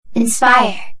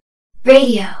Enspire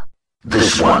Radio.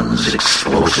 This one's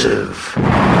explosive.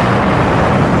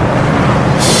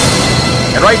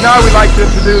 And right now we'd like to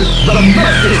introduce the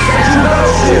most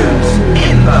explosives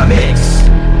in the mix.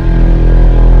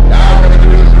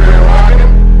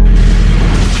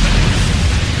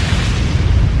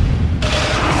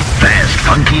 Fast,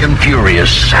 funky and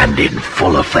furious and in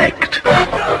full effect.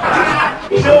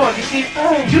 Sure, you see,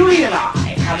 Julie and I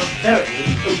have a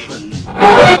very open...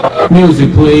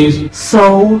 Music, please.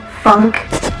 Soul, funk,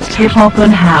 hip-hop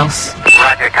and house.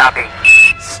 Roger, copy.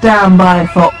 Stand by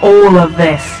for all of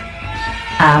this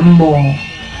and more.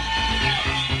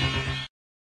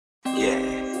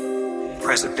 Yeah,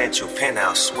 presidential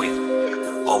penthouse suite,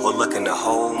 overlooking the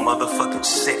whole motherfucking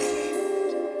city.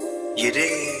 You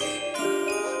dig?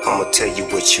 I'ma tell you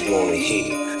what you wanna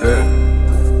hear.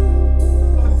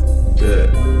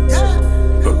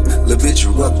 Little bitch,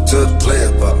 you up to the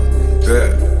player bar.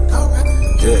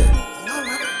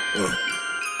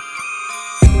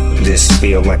 This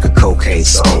feel like a cocaine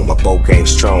song. My bow game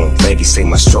strong. Ladies say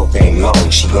my stroke ain't long.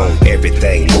 She on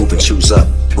everything. Move and choose up.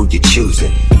 Who you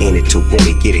choosing? In it to win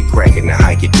it, get it crackin'. Now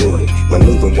how you doing?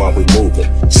 Maneuvering while we moving.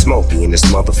 Smoky in this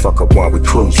motherfucker while we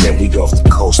cruising. We off the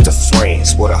coast of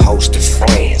France. What a host of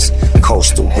friends.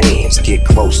 Coastal winds, get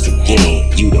close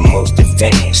again. You the most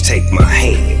advanced. Take my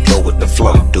hand, go with the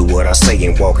flow. Do what I say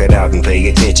and walk it out and pay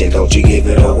attention. Don't you give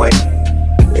it away.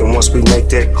 And once we make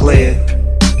that clear,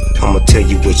 I'ma tell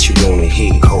you what you wanna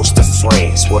hear. Coast of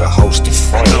France, what a host of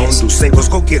friends. Do say, let's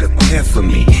go get a pen for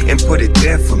me and put it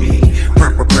there for me.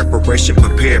 Preparation,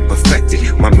 prepared,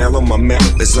 perfected. My mellow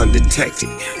is undetected.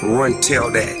 Run, tell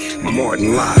that,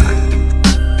 Martin live.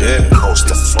 Yeah.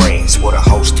 Coast of France, what a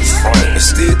host of friends.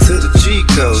 Still to the G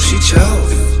code, she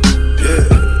chose. Yeah.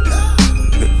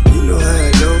 You know how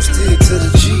it goes. Still to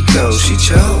the G code, she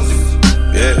chose.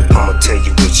 Yeah. I'ma tell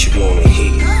you what you wanna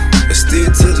hear.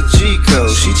 Still to the G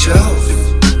code, she chose.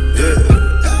 Yeah.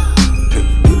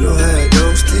 You know how it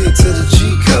goes. Still to the G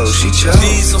code, she chose.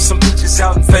 G's on some bitches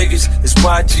out in Vegas. It's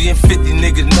YG and 50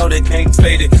 niggas know they can't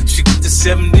fade it. She get the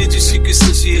 7 digits, she can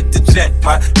say she hit the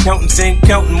jackpot. Counting ain't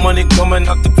counting money coming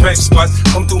out the crack spots.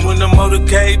 Come through in the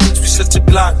motorcade, bitch, we such a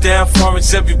block down.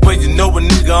 Foreigns everywhere, you know a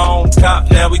nigga on top.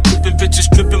 Now we trippin' bitches,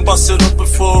 trippin', bust it open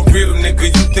for a real nigga.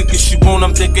 You think if she won't,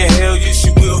 I'm thinking hell yeah, she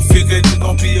will. Figure it's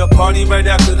gon' be a party right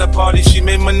after the party. She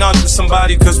may menage with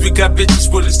somebody, cause we got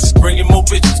bitches with us. Just bringin' more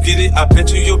bitches, get it? I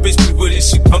bet you your bitch be with it.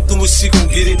 She come through and she gon'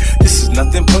 get it. This is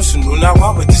nothing personal, now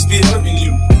why would this be hurting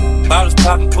you? Bottles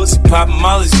poppin', pussy poppin',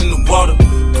 mollies in the water.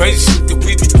 Crazy shit that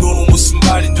we be doing with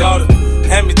somebody's daughter.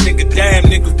 Had me thinking, damn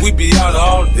nigga, we be out of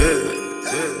order.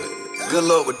 Yeah. Good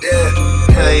luck with that.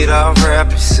 Paid off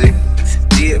rap, you see.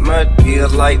 Did my deal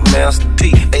like Master P.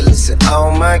 Hey, listen,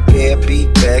 all my gal be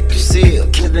back, you see.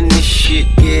 Killing this shit,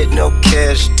 yeah, no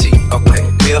casualty. Okay,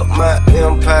 built my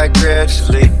empire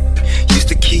gradually. Used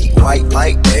to keep white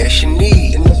like Ash and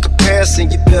Eve. In the comparison,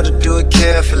 you better do it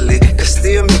carefully. Cause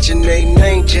still mention they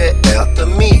name jet after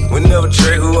me. We never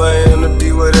trade who I am to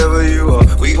be whatever you are.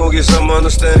 We gon' get some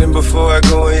understanding before I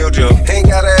go in your job. Ain't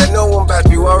gotta ask no one about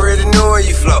you, already know where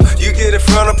you flow. You get in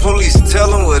front of police and tell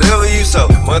them whatever you saw.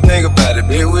 One thing about it,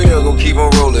 big wheel gon' keep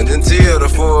on rolling until the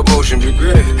forward motion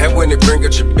begin. And when they bring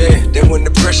up your bed, then when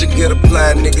the pressure get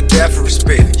applied, nigga die for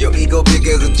respect. Your ego big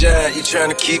as a giant, you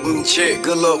tryna keep me in check.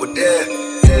 Good luck with that.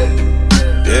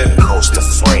 Yeah. Coast of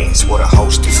France, what a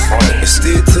host of friends.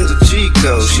 Still to the G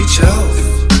code, she chose.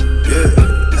 Yeah.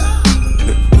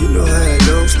 You know how it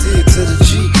goes. Still to the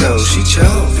G code, she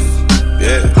chose.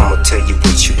 Yeah. I'ma tell you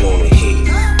what you wanna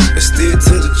hear. Still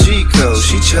to the G code,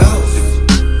 she chose.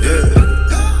 Yeah.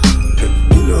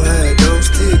 You know how it goes.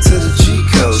 Still to the G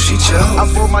code, she chose.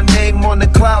 I put my name on the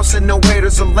clouds and no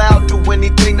haters allowed. Do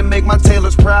anything to make my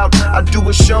tailors proud. I do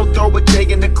a show, throw a day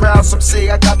in the crowd. Some say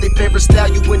I got their favorite style.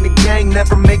 You in the gang,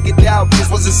 never make it out. This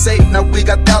wasn't safe, now we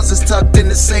got thousands tucked in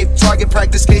the safe. Target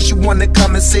practice case you wanna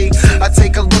come and see. I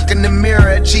take a look in the mirror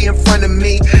at G in front of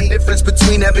me. Difference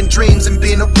between having dreams and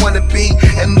being a wannabe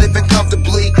and living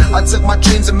comfortably. I took my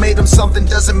dreams and made them something.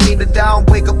 Doesn't mean that I don't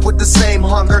wake up with the same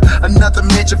hunger. Another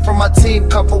mention from my team,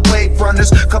 couple wave runners.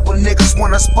 Couple niggas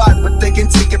want a spot, but they can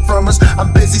take it from us.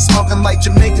 I'm busy smoking like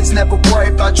Jamaicans, never worry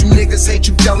about you niggas. Hate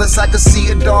you jealous, I can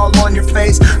see it all on your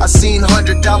face. I seen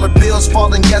 $100 bills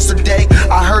falling yesterday.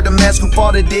 I heard them ask who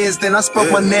fault it is, then I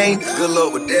spoke my name. Good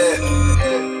luck with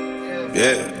that.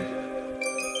 Yeah.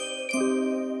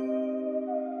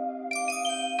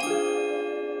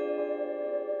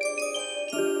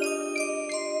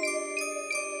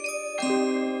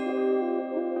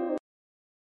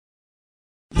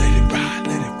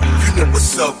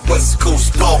 What's up, West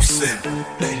Coast bossin'?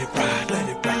 Let it ride, let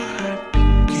it ride.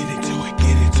 Get into it,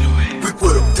 get into it.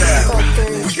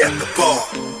 at the bar.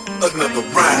 Another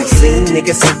round. Seen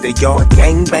niggas hit the yard,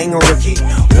 gangbang rookie.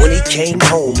 When he came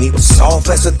home, he was soft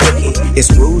as a cookie. It's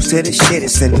rules to the shit,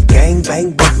 it's in the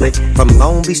gangbang booklet. From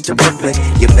Long Beach to Brooklyn,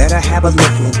 you better have a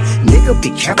looklet. Nigga, be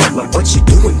careful of what you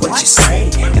do and what you say.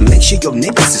 And make sure your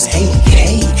niggas is hey.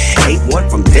 Ain't one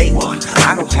from day one,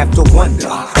 I don't have to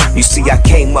wonder. You see, I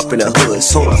came up in the hood,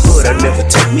 so the hood'll never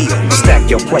take me on.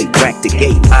 Stack your plate, back the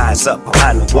gate, eyes up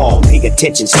behind the wall. Pay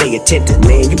attention, stay attentive,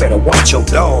 man, you better watch your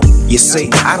dog. You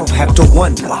see, I don't have to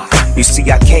wonder. You see,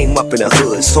 I came up in the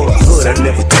hood, so the hood'll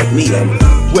never take me on.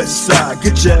 West side,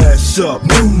 get your ass up,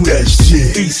 move that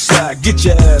shit. East side, get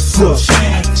your ass up.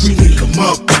 We pick 'em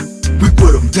up, we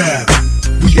put 'em down.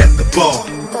 We at the bar,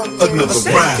 another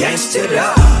round.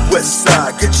 West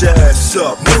side, get your ass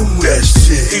up, move that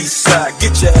shit. East side,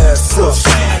 get your ass up.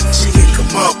 We pick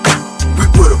 'em up, we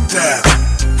put 'em down.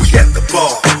 We at the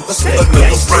bar,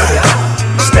 another round.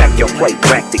 Stack your plate,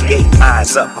 back the gate,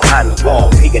 eyes up behind the wall.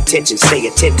 Pay attention, stay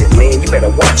attentive, man, you better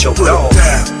watch your dog.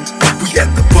 We at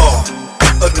the bar,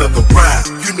 another round.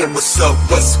 You know what's up,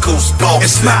 West Coast boss.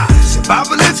 It's my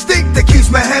survival instinct that keeps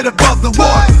my head above the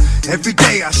water. Every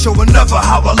day I show another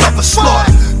how I love a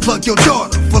slaughter. Plug your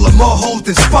daughter, full of more holes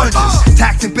than sponges.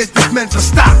 Taxing businessmen for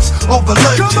stocks over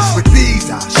lunches. With these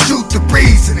I shoot the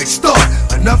breeze and extort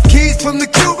enough keys from the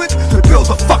Cubans to build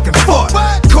a fucking fort.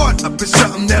 Caught up in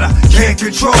something that I can't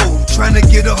control. Trying to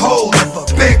get a hold of a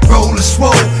big roll of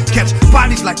swole. Catch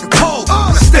bodies like a cold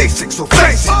when I stay sick, so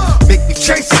face it. Make me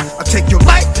chase it, I'll take your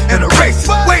life and erase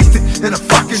it. Waste it in the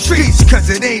fucking streets, cause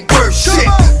it ain't worth shit.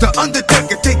 The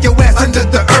Undertaker, take your ass under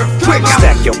the earth quick.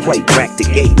 Stack your plate, back the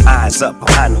gate, eyes up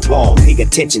behind the wall. Pay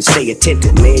attention, stay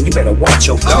attentive, man, you better watch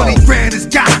your dog. 20 grand is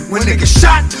got when nigga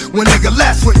shot. When nigga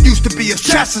left what used to be his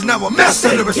chest is now a mess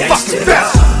under his fucking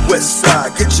vest. West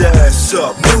side, get your ass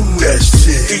up, move that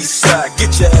shit. East side,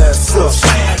 get your ass up.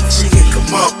 We pick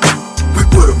 'em up, we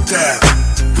put 'em down.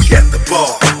 We at the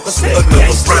bar, another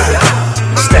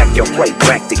round. Stack your plate,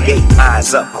 back the gate,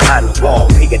 eyes up behind the wall.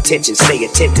 Pay attention, stay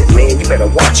attentive, man, you better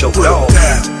watch your dog.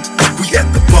 We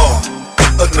at the bar,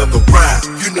 another round.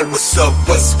 You know what's up,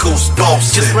 West Coast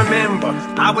boss. Just remember,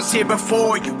 I was here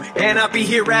before you, and I'll be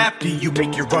here after you.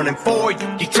 Make you running for you.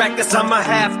 Detract us, I'ma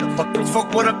have to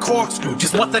fuck with a corkscrew.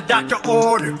 Just what the doctor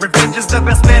ordered. Revenge is the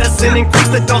best medicine. Increase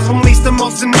the dose from least to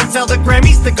most, and then tell the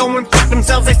Grammys to go and fuck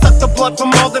themselves. They suck the blood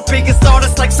from all the biggest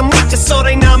artists like some leeches, so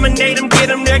they nominate them, get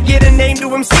them there, get a name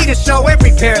to MC to show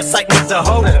every parasite needs a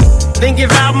hoe. Then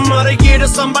give album of the year to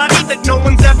somebody that no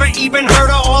one's ever even heard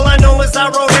of. All I know is I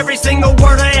wrote every single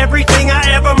word of everything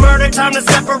I ever murdered. Time to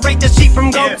separate the sheep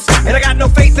from goats. And I got no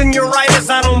faith in your writers,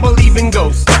 I don't believe in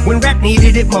ghosts. When rap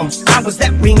needed it most, I was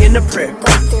that ring in the prayer.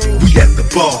 We at the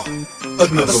bar,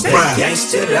 another round.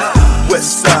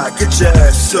 West side, get your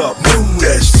ass up, move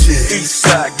that shit. East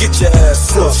side, get your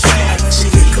ass up. We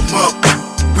pick 'em up,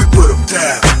 we put 'em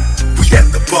down. We at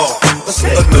the bar,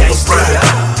 another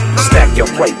round. Stack your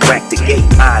plate, back the gate,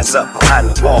 eyes up behind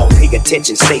the wall. Pay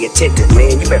attention, stay attentive,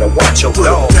 man, you better watch your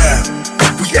dog.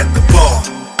 We at the bar,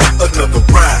 another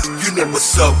round. You know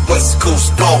what's up, West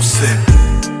Coast bossin'.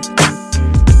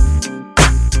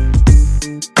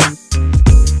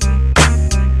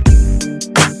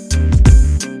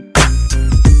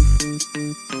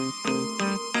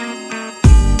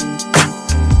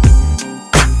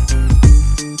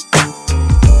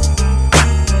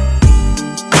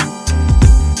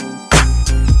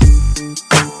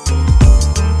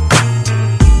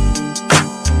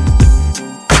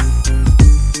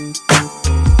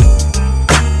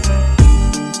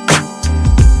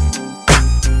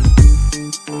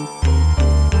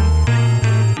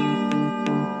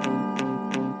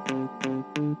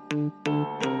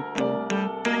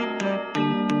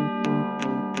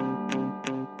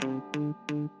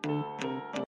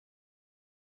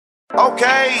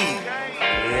 Okay.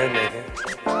 Yeah, nigga.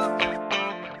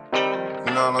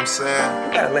 You know what I'm saying?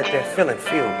 You gotta let that feeling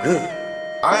feel good.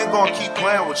 I ain't gonna keep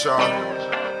playing with y'all.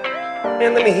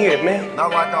 Man, let me hear it, man.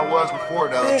 Not like I was before,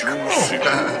 though.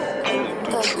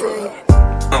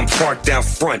 I'm parked out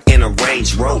front in a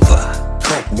Range Rover.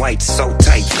 Coke white, so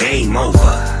tight, game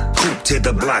over. Coupe to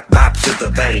the block, bop to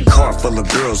the bank. Car full of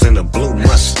girls in a blue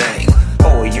Mustang.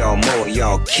 More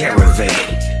y'all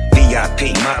caravan.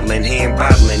 VIP, modeling hand,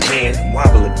 bottle in hand,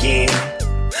 wobble again.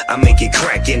 I make it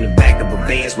crack in the back of a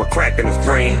Benz, my cracking a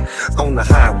friend. On the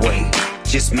highway,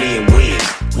 just me and Wiz.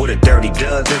 With a dirty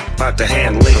dozen, about to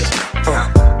handle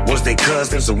it. Was they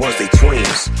cousins or was they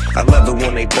twins? I love it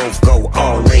when they both go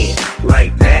all in.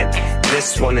 Like that,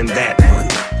 this one and that one.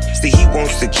 See, he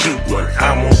wants the cute one,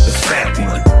 I want the fat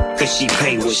one. Cause she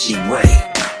pay what she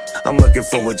weigh. I'm looking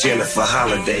for a Jennifer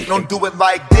Holiday. Don't do it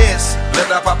like this.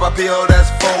 Let her pop a pill, that's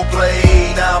full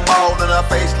play. Now I'm all in her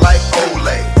face like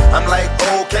Olay. I'm like,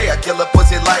 okay, I kill a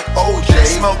pussy like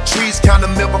OJ. Smoke trees, count a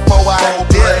meal before I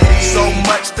dip. So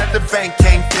much that the bank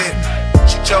can't fit.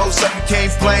 She chose up, you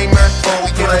can't blame her.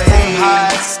 We get it from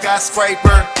high,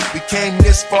 skyscraper. We came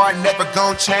this far, never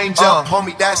gon' change up.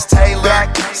 Homie, that's Taylor.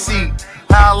 Back seat,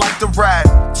 how I like to ride.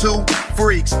 2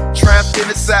 freaks, trapped in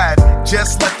the side.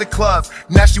 Just left the club,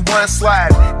 now she wanna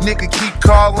slide. Nigga keep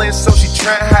calling, so she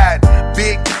try to hide.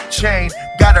 Big chain,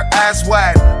 got her eyes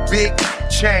wide. Big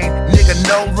chain, nigga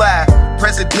no lie.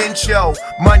 Presidential,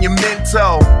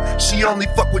 monumental. She only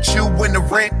fuck with you when the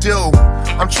rent due.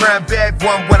 I'm trying bag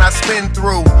one when I spin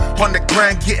through. On the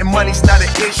grind, getting money's not an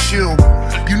issue.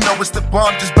 You know it's the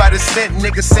bomb just by the cent.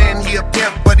 Nigga saying he a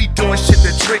pimp, but he doing shit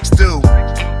that tricks do.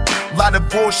 Lot of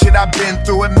bullshit I've been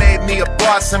through, it made me a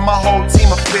boss and my whole team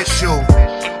official.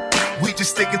 We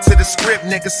just sticking to the script,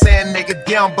 niggas saying nigga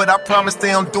down, but I promise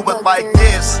they don't do it like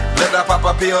this. Let her pop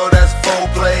a pill, that's full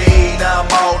play. Now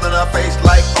I'm all in her face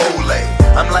like Olay.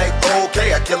 I'm like,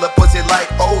 okay, I kill a pussy like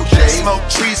OJ. Smoke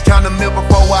trees, count a meal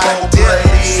before I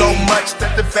dip. So much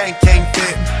that the bank can't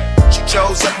fit. She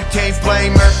chose up, you can't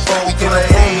blame her. We get it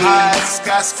from high,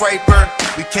 skyscraper.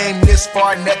 We came this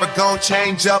far, never gon'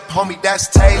 change up. Homie, that's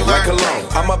Taylor. Like cologne,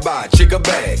 I'ma buy a chick a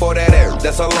bag. For that air,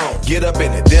 that's alone. Get up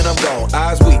in it, then I'm gone.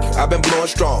 Eyes weak, I've been blowing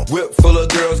strong. Whip full of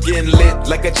girls getting lit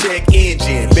like a check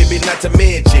engine. Baby, not to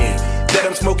mention that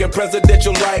I'm smoking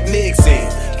presidential like Nixon.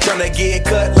 Tryna get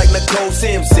cut like Nicole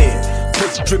Simpson.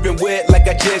 Pussy dripping wet like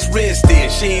I just rinsed it.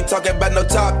 She ain't talking about no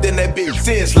top, then that bitch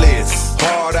senseless.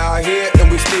 Hard out here and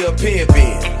we still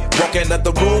pimping. Walking out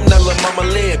the room, now lil' mama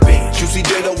limping. Juicy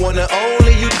J the one and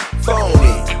only, you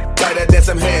phony. Tighter than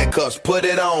some handcuffs, put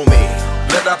it on me.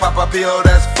 Let her pop a pill,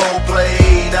 that's full play.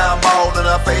 Now I'm all in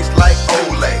her face like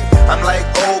Olay. I'm like,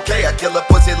 okay, I kill a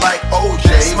pussy like OJ.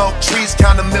 Smoke trees,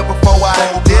 count a meal before I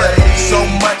dip. So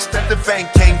much that the bank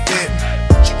can't fit.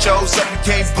 She chose up, you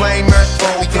can't blame her.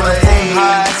 We get it from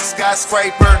high,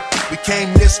 skyscraper. We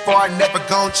came this far, never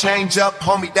gon' change up.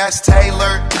 Homie, that's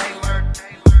Taylor.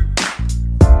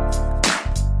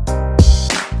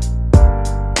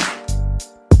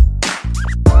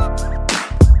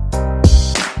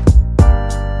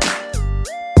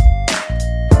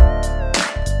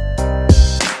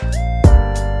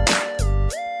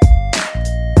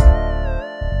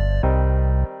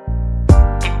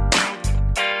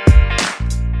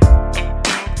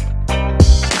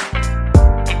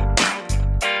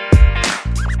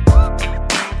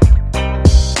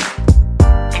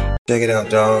 Check it out,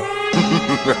 dog.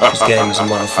 This game is a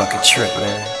motherfucking trip,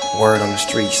 man. Word on the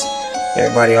streets.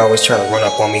 Everybody always try to run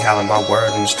up on me, hollering my word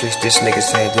on the streets. This nigga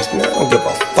said this, man. I don't give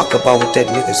a fuck about what that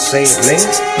nigga say, man.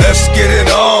 Let's get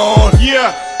it on.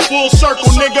 Yeah, full circle,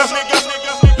 nigga.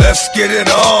 Let's get it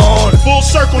on. Full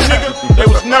circle, nigga.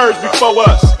 They was nerds before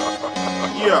us.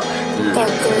 Yeah.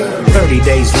 30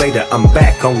 days later, I'm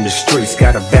back on the streets.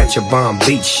 Got a batch of bomb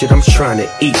beach shit. I'm trying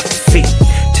to eat feet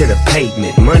to the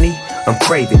pavement. Money, I'm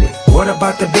craving it. What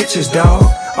about the bitches, dawg?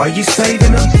 Are you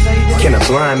saving them? Can a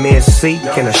blind man see?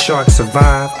 Can a shark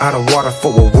survive out of water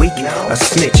for a week? A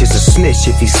snitch is a snitch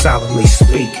if he solemnly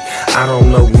speak. I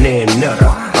don't know nan nutter.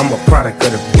 I'm a product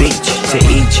of the beach. To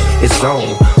each its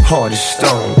own. Hard as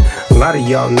stone. A lot of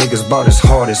y'all niggas bought as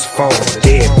hard as phone.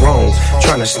 Dead wrong.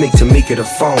 Trying to sneak to Mika the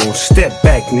phone. Step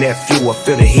back, nephew. I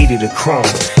feel the heat of the chrome.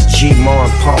 G-Mar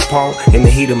and Paw in the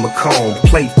heat of Macomb.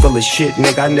 Plate full of shit,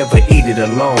 nigga. I never eat it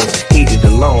alone. Eat it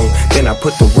alone. Then I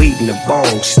put the weed in the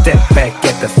bone. Step back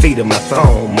at the feet of my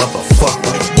throne,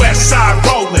 motherfucker. West side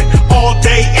rolling, all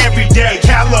day, every day.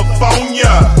 California,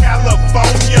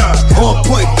 California. On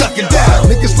point, ducking down.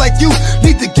 Niggas like you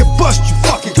need to get bust, you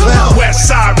fucking clown. West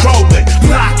side rolling,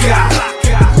 black out.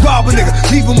 Rob a nigga,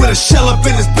 leave him with a shell up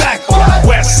in his back.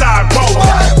 West side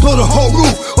rolling, blow the whole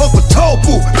roof off a toll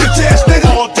booth, bitch ass nigga.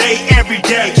 All day, every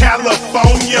day,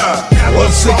 California.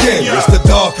 Once again, it's the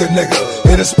darker nigga,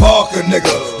 and it's Parker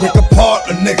nigga. Break apart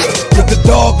a nigga, but the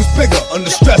dog is bigger under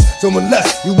stress. So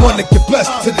unless you wanna get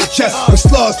blessed to the chest with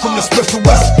slugs from the Smith and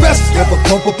West, best never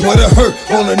pump a point of hurt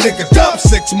on a nigga. Dump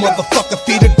 6 motherfucker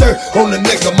feet of dirt on a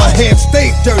nigga. My hands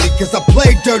stay dirty cause I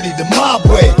play dirty the mob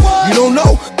way. You don't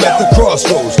know? At the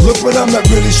crossroads, look, but I'm not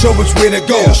really sure which way to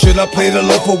go. Should I play the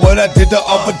low for what I did the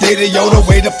other day? Yo, the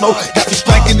way to flow, got me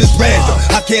striking this random.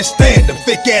 I can't stand them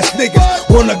fake ass niggas,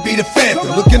 wanna be the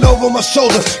phantom. Looking over my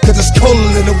shoulder, cause it's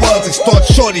colder than it was. They start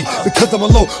shorty, because I'm a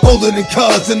low, older than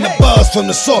cuz and the buzz from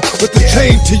the saw with the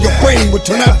chain to your brain would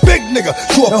turn that big nigga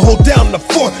to a hold down the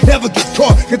fort. Never get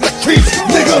caught, get the creeps,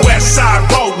 nigga. West side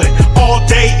rolling all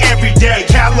day, every day.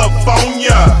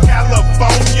 California,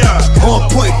 California. On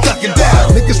point, ducking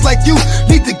down. Niggas like you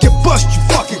need to get bust, you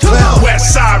fucking clown.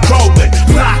 West side rolling,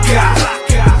 block out.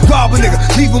 Rob a nigga,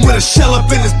 leave him with a shell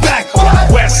up in his back.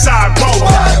 West side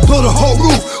rolling, blow the whole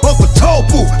roof off a toll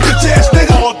booth, bitch ass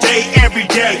nigga. All day, every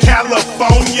day,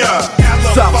 California.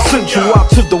 South Central out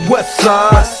to the west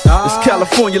side. It's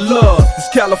California love, it's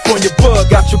California bug.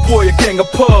 Got your boy a gang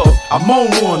of pub. I'm on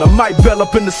one, I might bell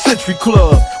up in the Century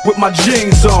Club with my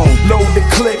jeans on. Load the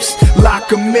clips,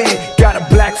 lock 'em in. Got a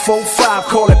black 4-5,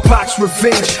 call it Pac's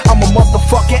Revenge. I'm a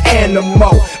motherfucking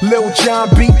animal. Lil John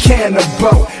B.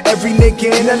 Cannibal. Every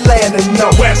nigga in Atlanta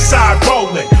know. West side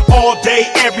rolling all day,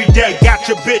 every day. Got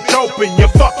your bitch open, you're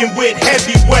fucking with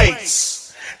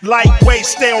heavyweights. Lightweight,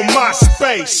 stay on my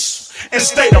space and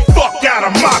stay the fuck out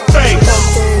of my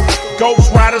face.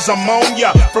 Ghost Riders, I'm on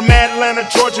ya. From Atlanta,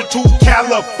 Georgia to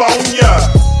California.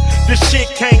 This shit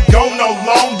can't go no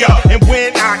longer. And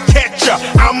when I catch ya,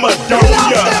 I'ma dome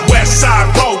ya. West side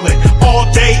rolling all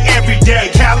day, every day.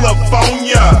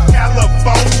 California,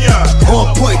 California.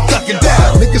 On point, ducking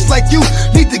down. Niggas like you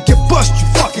need to get bust, you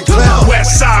fucking clown.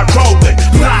 West side rolling,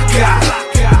 block out.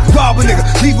 Rob a nigga,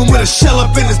 leave him with a shell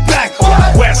up in his back.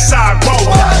 West side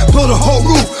rolling, blow the whole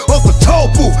roof off a toll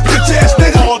booth, bitch ass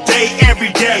nigga. All day,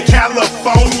 every day,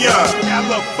 California,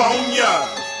 California.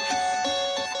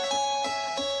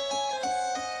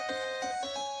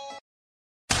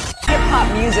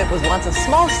 Hip-hop music was once a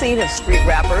small scene of street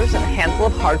rappers and a handful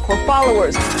of hardcore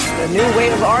followers. The new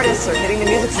wave of artists are hitting the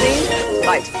music scene.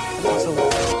 Right.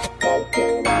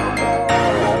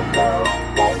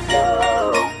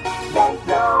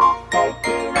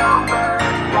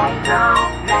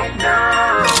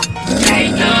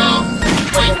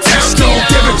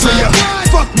 Give it to ya.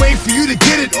 Fuck, wait for you to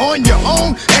get it on your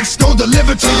own. X gon'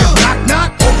 deliver to you. Knock,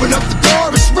 knock, open up the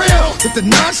door, it's real. With the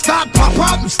non-stop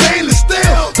pop-up and stainless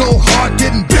steel. Go hard,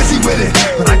 getting busy with it.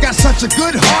 But I got such a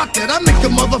good heart that I make a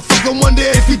motherfucker wonder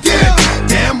if he did it.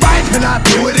 Damn right, and I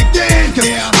do it again. Cause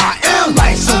I am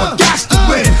light, so I got to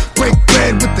win. Break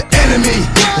bread with the enemy.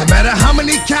 No matter how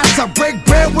many cats I break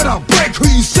bread with, I'll break who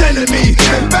you sending me.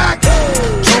 Get back.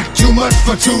 Talk too much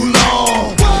for too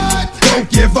long. Don't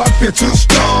give up, you're too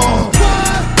strong.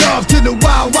 Love to the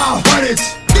wild, wild hunters.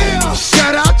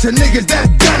 Shout out to niggas that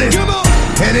done it.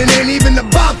 And it ain't even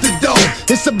about the dough.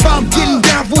 It's about getting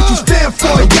down for what you stand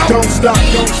for, yo. Don't stop,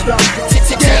 don't stop.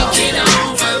 Take it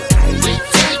over, we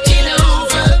take it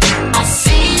over. I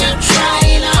see you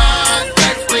trying hard,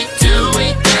 but we do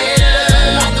it better.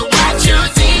 I know what you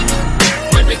think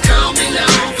when we coming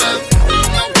over. I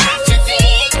know what you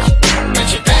think, but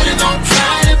you better don't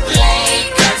try to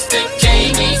play, cause the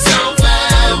game is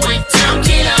over. We took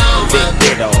it over.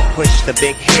 Big ditto, push the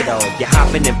big hit on. You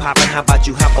hopping and popping, how about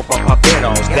you hop up on my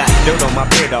pedals? Got dirt on my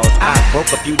pedals, I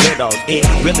broke a few littles. It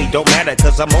really don't matter,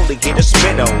 cause I'm only here to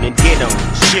spit on and get on,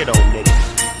 shit on, nigga.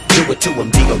 Do it to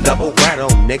him, D-O double right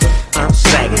on, nigga. I'm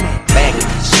sagging it, bagging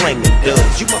it, slinging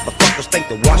dubs. You motherfuckers think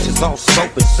the wash is all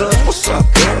soap and suds. What's up,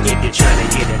 girl? If you're trying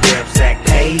to get a dub sack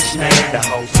page, man, the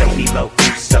whole say me low,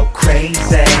 you so crazy.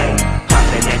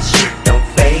 Poppin' that shit don't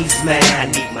phase, man. I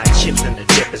need my chips and the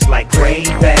dip is like gravy.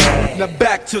 Now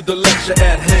back to the lecture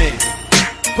at hand.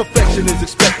 Perfection is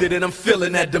expected and I'm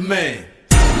feeling that demand.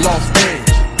 Los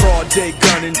Angeles, broad day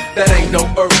gunning. That ain't no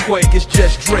earthquake, it's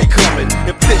just Dre coming.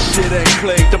 If this shit ain't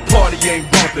played, the party ain't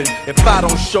bumping. If I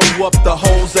don't show up, the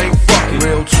hoes ain't fucking.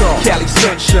 Real talk. Cali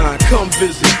sunshine, come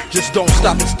visit. Just don't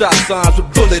stop at stop signs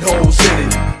with bullet holes in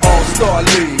it. All-Star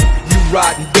League, you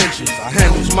riding benches. I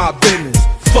handles my business.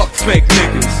 Fuck fake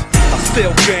niggas. I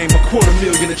sell game,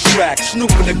 $250,000 a track.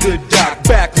 Snooping a good doc,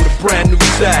 back with a brand new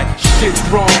sack. Shit's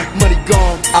wrong, money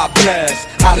gone, I blast.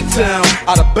 Out of town,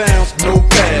 out of bounds, no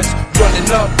pass.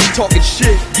 Running up, talking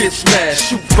shit, get smashed.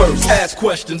 Shoot first, ask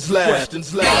questions last. Take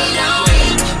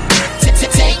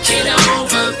it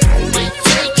over, we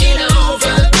take it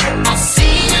over. I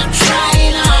see you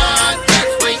trying hard, but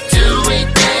we do it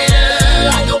better.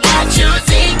 I know what you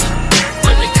think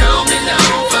when we coming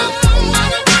over. I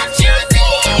know what you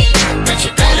think, but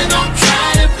you better don't try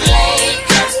to play,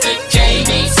 cause the game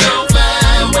is over.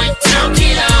 We took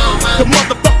it over. The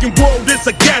motherfucking world is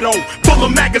a ghetto, full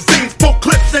of magazines, full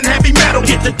clips and heavy metal.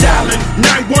 Get the dialing,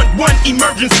 911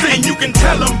 emergency, and you can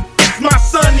tell him it's my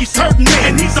son, he's hurting me,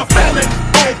 and he's a felon.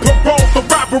 On parole for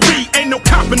robbery, ain't no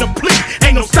copping a plea,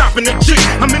 ain't no stopping a G.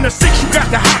 I'm in the 6, you got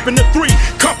to hop in the 3.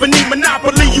 Company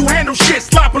monopoly, you handle shit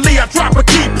sloppily, I drop a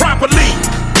key properly.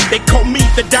 They call me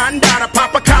the Don Dada,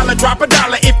 pop a collar, drop $1.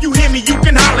 If you hear me, you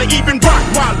can holler, even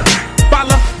Rockwaller.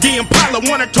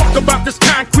 wanna talk about this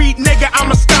concrete nigga?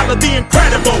 I'm a scholar, the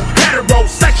incredible,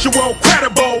 heterosexual,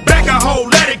 credible. Bag a hoe,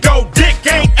 let it go. Dick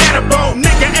ain't edible,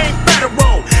 nigga ain't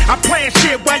federal. I plan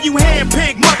shit while you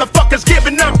handpick motherfuckers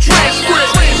giving up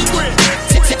transcripts.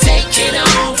 Take it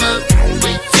over,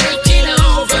 we take it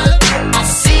over. I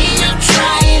see you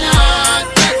trying hard,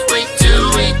 but we do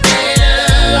it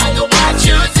better. I know what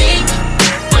you think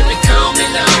when we're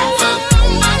coming over.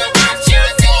 I know what you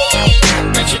think,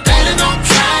 but you better don't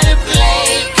try to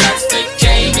play, cause the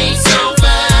game is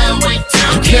over. We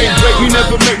took it Can't break me, over.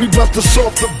 never make me bust a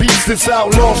softer beats. This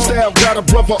outlaw style got a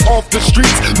brother off the streets.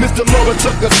 Mr. Laura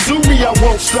Tucker, sue me, I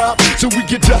won't stop till we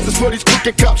get justice for these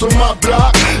crooked cops on my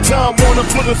block. Time Warner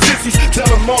for the sissies, tell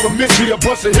them all to miss me. A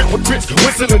bunch of hypocrites,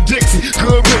 whistling Dixie.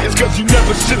 Good riddance, cause you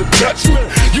never should've touched me.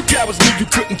 You cowards knew you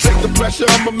couldn't take the pressure,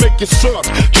 I'ma make you soft.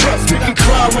 Trust me, and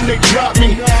cry when they drop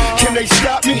me. Can they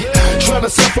stop me? Trying to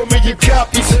suffer me your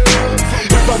copies.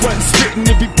 If I wasn't spitting,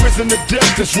 it'd be prison to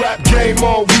death. This rap game,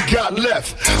 all we got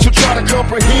left. So try to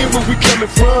comprehend where we coming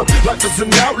from. Life is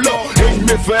an outlaw, ain't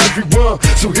meant for everyone.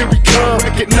 So here we come,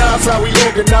 recognize how we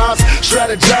organize,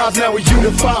 strategize, now we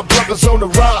unify, brothers on the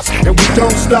rise, and we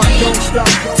don't stop, don't stop.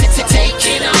 Take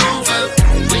it over,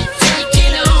 we take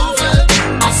it over.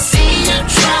 I see you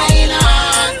trying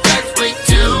hard, but we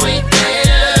do it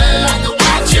better. I know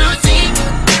what you think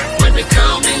when we're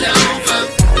coming over.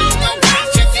 I know what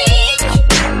you think,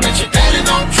 but you better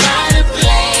don't try to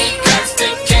play, cause the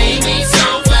game is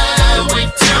over. We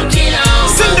took it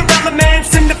over. Cinderella man,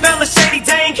 Cinderella shady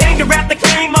dame, came to rap the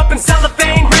game up in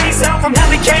cellophane. Raised out from hell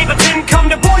he came, but didn't come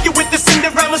to bore you with the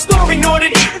Cinderella story, nor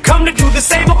did he come to do the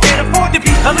same. I can't afford to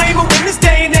be a label in this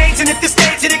day and age, and if the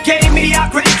stage of the game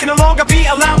mediocrity can no longer be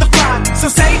allowed to fly. So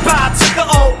say bye to the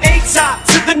old, A-top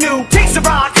to the new. Takes a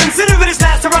ride, consider it his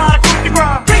last hurrah. Group the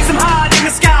grind, raise him high in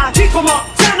the sky, keep him up,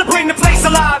 time to bring the place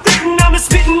alive. Written on a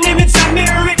spitting image, I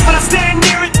mirror it, but I stand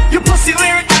near it. You pussy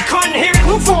lyric, I couldn't hear it.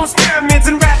 Who forms pyramids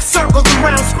and rap circles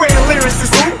around square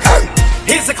lyricists? Who?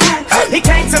 Here's a clue. He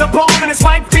came to the ball and his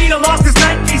white beater lost his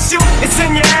Nike shoe. It's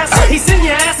in your ass, he's in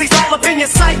your ass, he's all up in your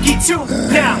psyche too.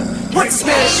 Now, what's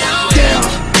the Spanish?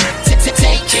 Down.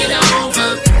 Take it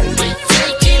over, we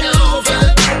take it over.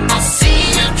 I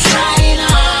see you trying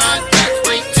hard, but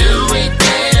we do it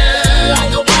better. I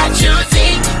know what you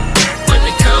think when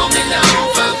we're coming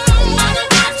over. I know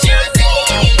what you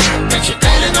think, but you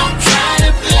better don't try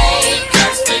to play,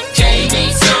 cause the game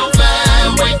is over.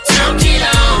 We took it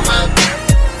over,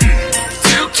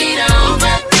 took it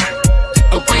over.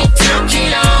 We took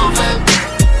it over,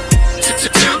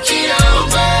 took it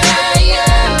over,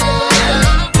 yeah.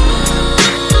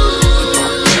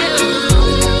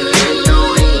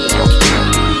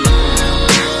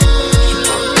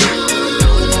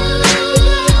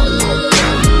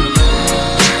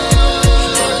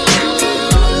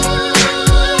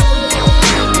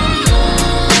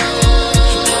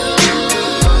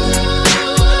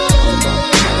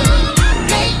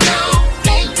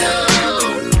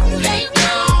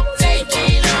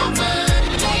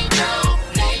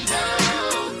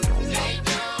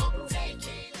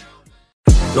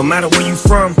 No matter where you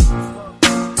from,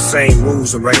 same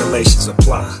rules and regulations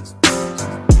apply.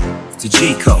 It's the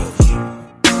G code.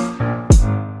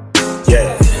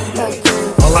 Yeah.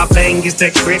 All I bang is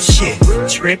that trip shit.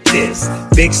 Trip this.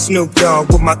 Big Snoop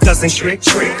Dogg with my cousin Trick.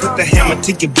 Put the hammer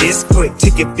to your biscuit, to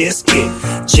your biscuit.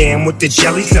 Jam with the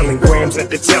jelly, selling grams at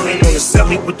the telly. On the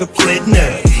celly with the flit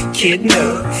nut. Kid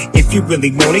nut. If you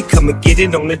really want it, come and get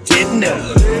it on the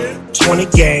dinner. 20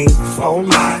 game, 4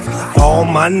 life. All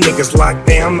my niggas locked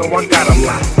down, no I got them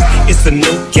locked. It's a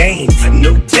new game, a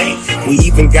new day. We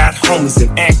even got homies in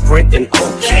Akron and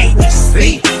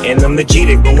OKC. And I'm the G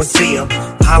that go and see him.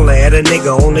 Holla at a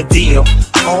nigga on the deal.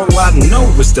 All I know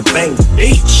is to bang the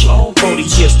beach. 40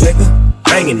 years, nigga.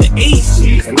 Banging the east,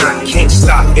 and I can't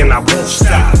stop and I won't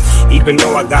stop. Even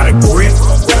though I got a grip,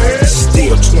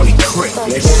 still 20 grip.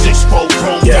 6-4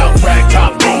 chromed out, rag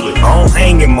top rolling. I don't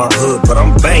hang in my hood, but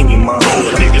I'm banging my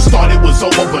hood. Niggas thought it was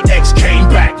over, but X came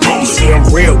back rolling. See, I'm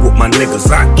real with my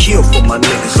niggas, I kill for my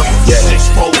niggas. Yeah.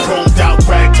 6-4 chromed out,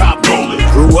 rag top rolling.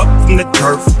 Grew up from the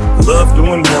turf, love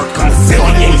doing work. I'm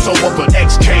thought it was over, but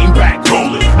X came back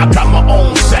rolling. I got my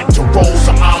own set to roll,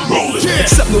 so I'm rolling.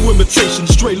 Accept no imitation,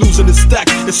 straight losing his stack.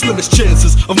 It's slimmest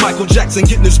chances of Michael Jackson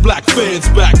getting his black fans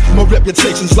back. My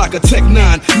reputation's like a Tech 9,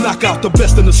 knock out the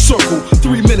best in the circle.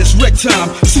 3 minutes wreck time,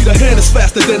 see the hand is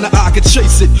faster than the eye can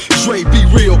chase it. Dre, be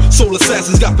real, soul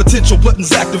assassins got potential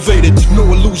buttons activated. No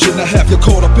illusion to have you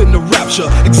caught up in the rapture.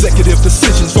 Executive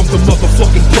decisions from the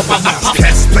motherfucking puppet master.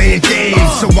 Cats playing games,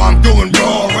 so I'm going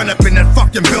raw. Run up in that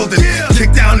fucking building,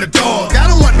 kick down the door. I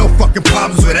don't want no fucking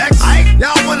problems with X.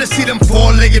 Y'all wanna see them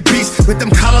four-legged beasts with them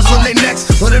collars on their necks,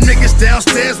 or them niggas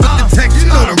downstairs with the text, you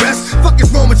know the rest. Fuck is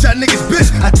wrong with y'all niggas,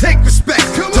 bitch? I take respect.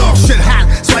 Dog shit hot,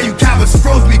 so why you cowards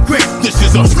froze me quick? This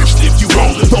is a rich if you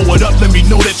roll it. Throw it up, let me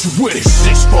know that you with it.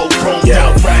 6-4 chromed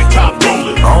out, rag top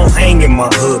rolling. I don't hang in my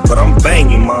hood, but I'm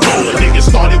banging my hood.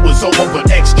 Niggas thought it was over, but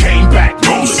X came back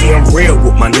rolling. You see, I'm real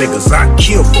with my niggas, I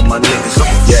kill for my niggas.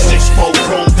 6-4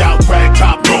 chromed out, rag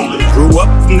top rolling. Grew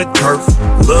up from the turf,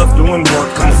 love doing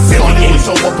work, I'm Thought it affiliated. was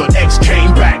over, but X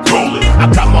came back rolling. I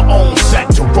got my own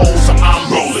set to roll, so I'm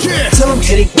rolling. Till I'm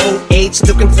hitting old age,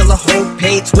 still can fill a whole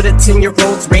page with a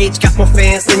 10-year-old's rage. Got more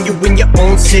fans than you in your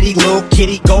own city. Little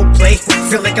kitty, go play.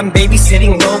 Feel like I'm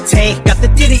babysitting Lil Tay. Got the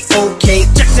ditty, okay.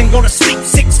 Jackson go to sleep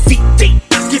 6 feet deep.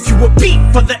 Give you a beat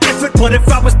for the effort, but if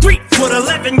I was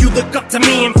 3'11", you look up to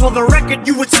me, and for the record,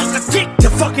 you would suck a dick to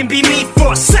fucking be me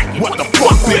for a second. What the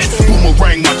fuck, bitch?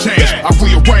 Boomerang my change, I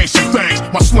rearrange some things.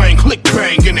 My slang click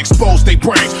bang and expose they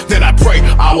brains. Then I pray,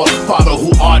 our Father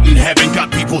who art in heaven.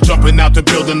 Got people jumping out the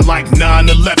building like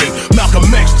 9/11. Malcolm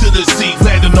X to the Z,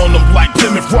 landing on them like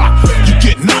Plymouth Rock. You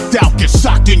get knocked out, get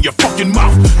socked in your fucking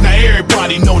mouth. Now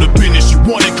everybody know the business, you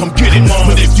want it, come get it.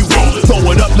 But if you roll it, throw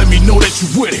it up, let me know that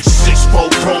you with it. 6-4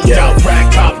 chromed out,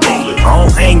 rag top rolling. I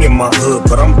don't hang in my hood,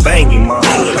 but I'm banging my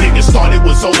hood. Niggas thought it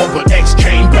was over, but X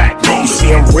came back rolling. You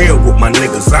see, I'm real with my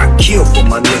niggas, I kill for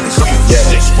my niggas.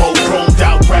 6-4 chromed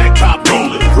out, rag top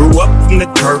rolling. Grew up from the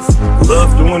turf,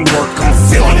 love doing work, I'm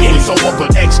Thought it was affiliated. over,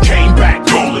 but X came back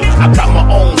rolling. I got my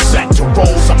own set to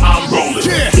roll, so I'm rolling.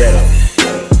 Yeah.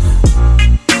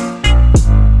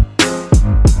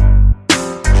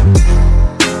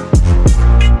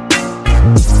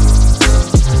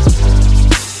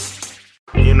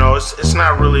 You know, it's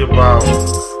not really about,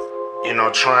 you know,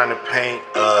 trying to paint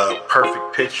a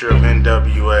perfect picture of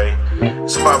NWA.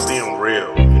 It's about being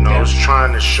real. You know, it's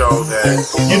trying to show that.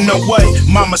 You know what?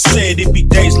 Mama said it be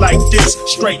days like this,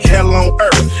 straight hell on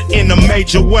earth, in a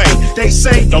major way. They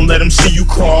say, don't let them see you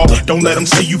crawl, don't let them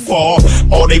see you fall.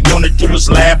 All they wanna do is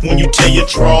laugh when you tell your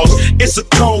draws. It's a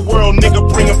cold world, nigga,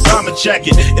 bring a bomber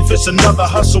jacket. If it's another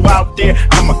hustle out there,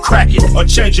 I'ma crack it, or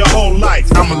change your whole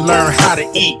life. I'ma learn how to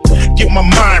eat, get my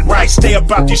mind right, stay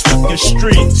about these fucking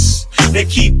streets. They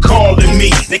keep calling me,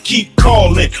 they keep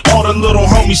calling, all the little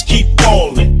homies keep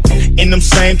falling. In them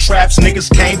same traps niggas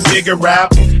can't figure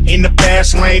out. In the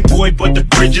fast lane, boy, but the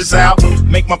bridge is out.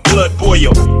 Make my blood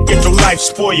boil, get your life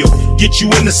spoiled. Get you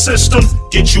in the system,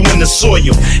 get you in the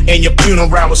soil. And your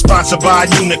funeral was sponsored by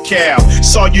Unical.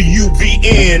 Saw your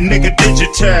UVN, nigga,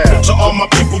 digital. To all my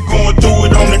people going through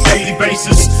it on a daily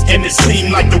basis, and it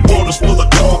seemed like the world is full of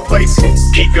cold places.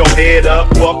 Keep your head up,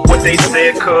 fuck what they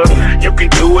said, cuz you can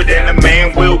do it and a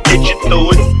man will get you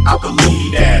through it. I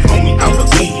believe that, homie, I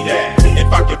believe that.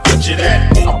 If I can picture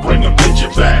that, I'll bring a picture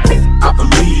back. I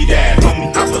believe that,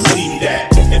 homie, I believe that.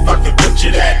 If I can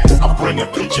picture that, I'll bring a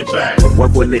picture back.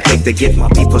 What will it take to get my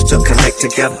peoples to connect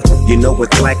together? You know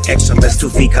with black excellence to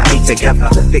be coming together.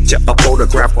 Picture a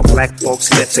photograph of black folks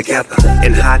get together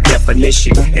in high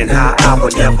definition and how I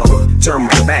would never turn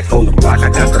my back on the block. I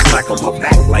got the slack on my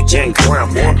back like James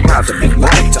Brown. More proud to be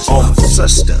black to all my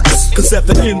sisters. Cause at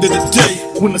the end of the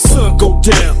day, when the sun go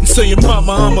down, I'm saying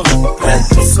mama, I'm a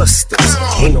sisters.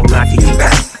 Ain't no knocking you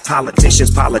back.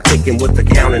 Politicians politicking with the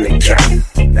counting and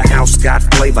counting. The house got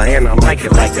flavor and I like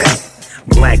it like that.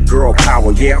 Black girl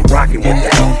power, yeah, I'm rocking with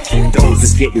that. Those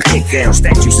is getting kicked down,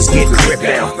 statues is getting ripped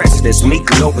down. Presidents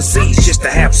meeting overseas just to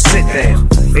have a sit down.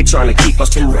 They trying to keep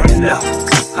us from running up.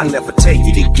 I never tell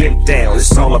you to get down,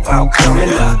 it's all about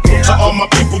coming up. To all my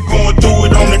people going through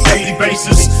it on a daily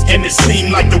basis, and it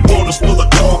seemed like the world is full of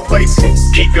cold places.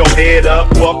 Keep your head up,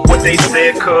 fuck what they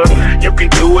said, cuz you can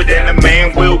do it and a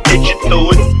man will get you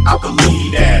through it. I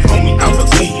believe that, homie, I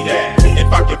believe that.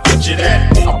 If I can picture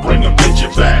that, I'll bring a picture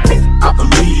back. I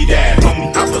believe that, homie,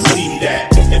 I believe that.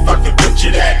 If I can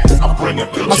picture that, I'll bring a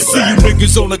picture back. I see you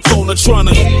niggas on the corner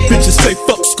tryna bitches say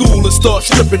fuck school and start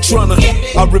stripping tryna.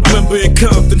 I remember in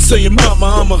Compton saying mama,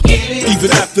 I'm a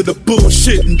even after the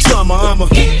bullshit and drama, I'm a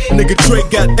nigga. Drake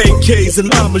got AKs and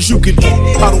llamas, you can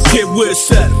I don't care where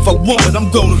it's at, if I want it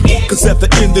I'm gonna. Cause at the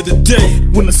end of the day,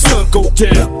 when the sun go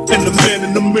down and the man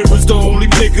in the mirror's the only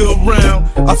nigga around,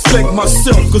 I thank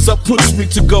myself cause I pushed me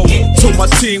to go. Told my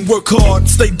team work hard,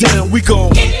 stay down, we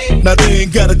gon' Now they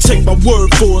ain't gotta take my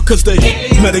word for it, cause they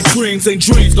now they dreams ain't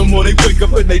dreams no more. They wake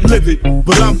up and they live it,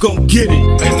 but I'm gon' get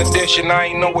it. In addition, I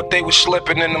ain't know what they was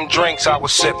slipping in them drinks I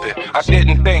was sipping. I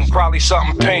didn't think, probably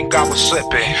something pink I was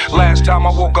sipping. Last time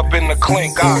I woke up in the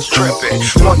clink, I was tripping.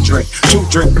 1 drink, 2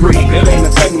 drink, 3, it ain't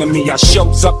a thing to me. I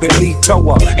shows up and leave toe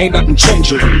up, ain't nothing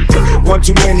changing. One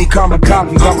too many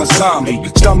kamikazes, I'm a zombie.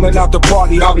 Stumbling out the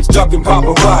party, always ducking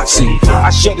paparazzi. I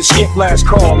should've skipped last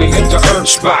call and hit the herb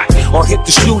spot, or hit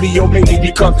the studio maybe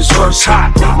because this verse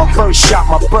hot. My first shot,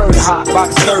 my bird hot. By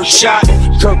the third shot,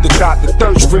 curb the dot, the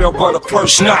third's real, but the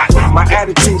first not. My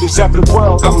attitude is every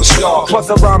world, I'm a star. Plus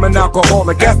a rhyming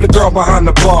alcoholic, that's the girl behind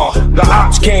the bar. The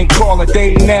ops can't call it,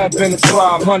 they ain't never been a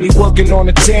problem. Honey working on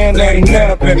the 10, they ain't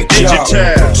never been a job.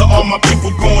 To all my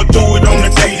people going through it on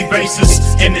a daily basis,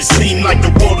 and it seems like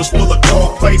the world is full of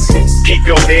cold places. Keep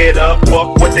your head up,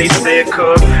 fuck what they said,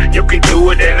 cuz you can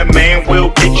do it and a man will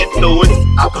get you through it.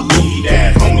 I believe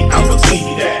that, homie, I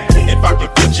believe that. If I can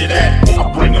picture that,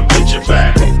 I'll bring a picture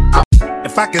back.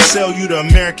 If I can sell you the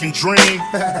American dream,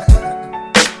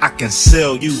 I can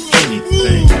sell you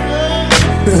anything.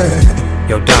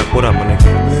 Yo, Doc, what up, my nigga?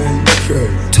 Man, you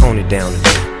crazy. Tone it down a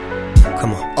bit.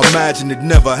 Come on. Imagine it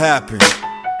never happened.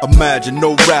 Imagine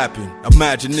no rapping.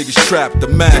 Imagine niggas trapped.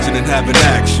 Imagining having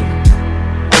action.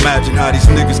 Imagine how these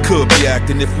niggas could be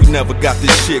acting if we never got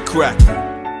this shit cracking.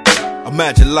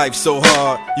 Imagine life so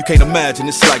hard, you can't imagine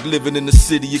it's like living in the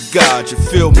city of God, you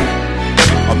feel me?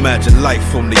 Imagine life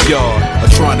from the yard, or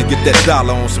trying to get that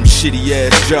dollar on some shitty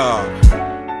ass job.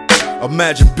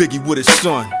 Imagine Biggie with his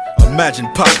son.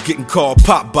 Imagine Pop getting called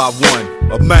Pop by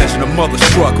one. Imagine a mother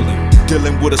struggling,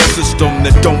 dealing with a system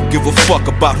that don't give a fuck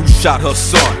about who shot her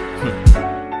son.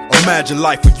 Imagine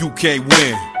life where you can't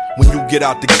win, when you get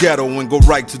out the ghetto and go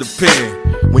right to the pen.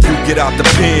 When you get out the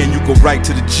pen, you go right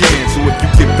to the gym. So if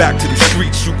you get back to the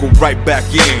streets, you go right back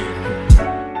in.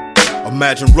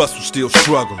 Imagine Russell still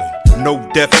struggling, no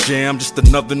Def Jam, just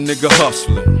another nigga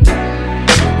hustling.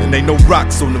 And ain't no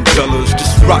rocks on them fellas,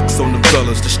 just rocks on them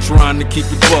fellas, just trying to keep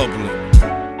it bubbling.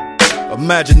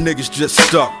 Imagine niggas just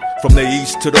stuck, from the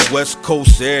east to the west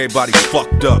coast, everybody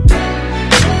fucked up.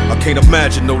 I can't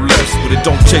imagine no less, but it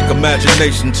don't take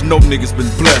imagination to know niggas been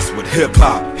blessed with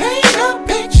hip-hop. Paint a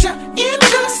picture in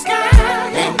the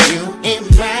sky, and you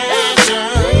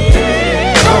imagine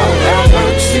all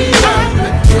that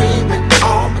dreaming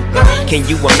all the night. Can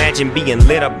you imagine being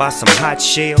lit up by some hot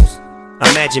shells?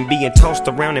 Imagine being tossed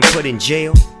around and put in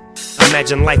jail.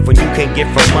 Imagine life when you can't get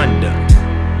from under.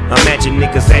 Imagine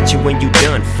niggas at you when you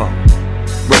done for.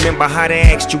 Remember how they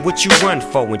asked you what you run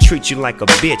for and treat you like a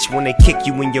bitch when they kick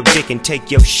you in your dick and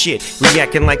take your shit,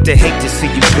 reacting like they hate to see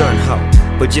you gun ho.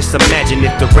 But just imagine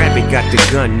if the rabbit got the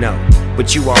gun, no.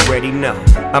 But you already know.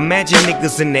 Imagine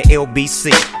niggas in the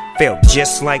LBC felt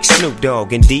just like Snoop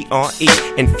Dogg and DRE,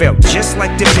 and felt just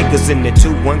like them niggas in the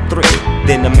 213.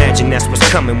 Then imagine that's what's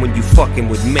coming when you fucking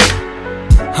with me.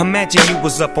 Imagine you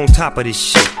was up on top of this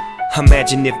shit.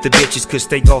 Imagine if the bitches could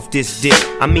stay off this dick.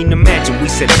 I mean, imagine we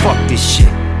said fuck this shit.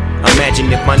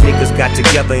 Imagine if my niggas got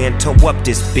together and tore up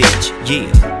this bitch, yeah.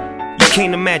 You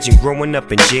can't imagine growing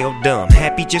up in jail dumb,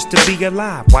 happy just to be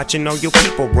alive, watching all your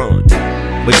people run.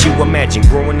 But you imagine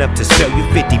growing up to sell you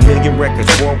 50 million records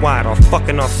worldwide, or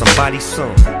fucking off somebody's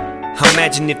son.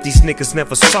 Imagine if these niggas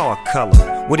never saw a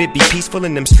color. Would it be peaceful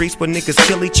in them streets where niggas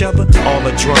kill each other? All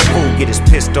a drunk fool get his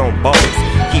pissed on balls.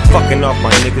 Keep fucking off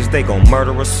my niggas, they gon'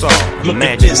 murder us all. Look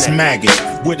Imagine at this that.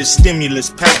 maggot with a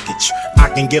stimulus package. I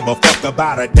can give a fuck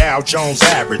about a Dow Jones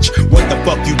average. What the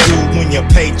fuck you do when your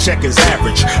paycheck is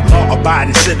average?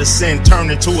 Law-abiding citizen turn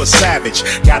into a savage.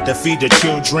 Got to feed the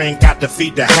children, got to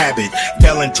feed the habit.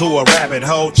 Fell into a rabbit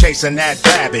hole chasing that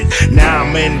rabbit. Now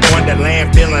I'm in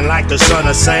Wonderland feeling like the son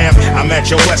of Sam. I'm at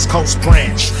your West Coast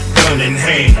branch, gun in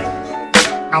hand.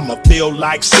 I'ma feel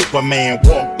like Superman,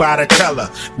 walk by the teller,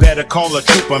 better call a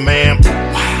trooper, man.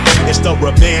 It's the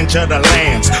revenge of the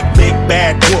lambs, big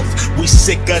bad wolf. We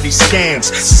sick of these scams,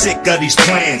 sick of these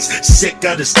plans, sick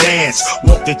of this dance.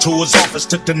 Walked into his office,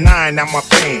 took the 9 out my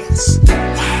pants.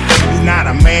 You not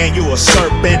a man, you a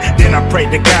serpent. Then I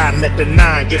prayed to God and let the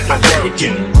 9 get my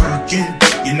working.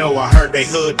 You know I heard they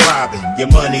hood robbing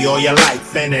your money or your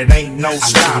life, and it ain't no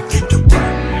stopping.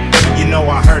 You know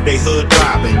I heard they hood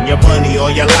robbing your money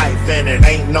or your life, and it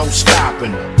ain't no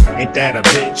stopping. Ain't that a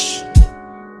bitch?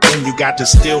 When you got to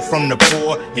steal from the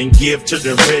poor and give to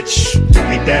the rich,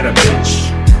 ain't that a bitch?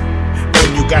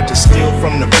 When you got to steal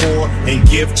from the poor and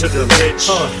give to the rich.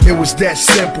 It was that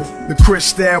simple. The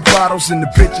Cristal bottles and the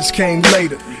bitches came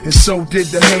later, and so did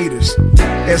the haters.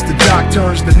 As the doc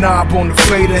turns the knob on the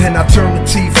fader, and I turn the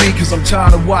TV cause I'm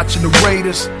tired of watching the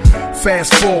Raiders.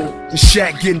 Fast forward, and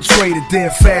Shaq getting traded.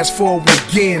 Then fast forward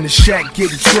again, and Shaq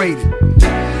getting traded.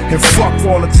 And fuck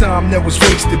all the time that was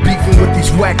wasted. Beefing with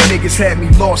these whack niggas had me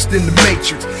lost in the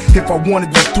matrix. If I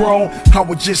wanted the throne, I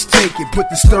would just take it. Put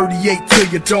this 38 to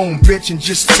your dome, bitch, and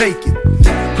just take it.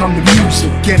 I'm the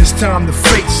music, and it's time to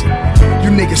face it. You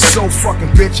niggas so fucking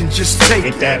bitch, and just take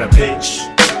it. Ain't that a bitch?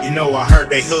 You know I heard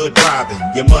they hood robbing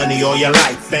your money or your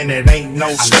life, and it ain't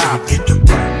no stopping.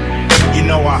 You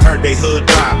know I heard they hood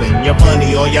robbing your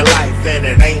money or your life, and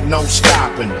it ain't no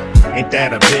stopping. Ain't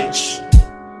that a bitch?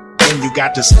 When you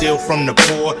got to steal from the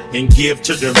poor and give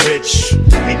to the rich,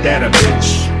 ain't that a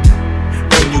bitch?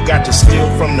 When you got to steal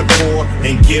from the poor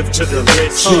and give to the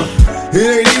rich.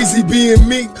 It ain't easy being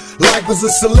me. Life as a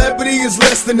celebrity is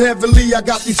less than heavenly. I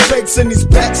got these fakes and these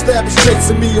backstabbers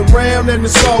chasing me around, and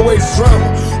it's always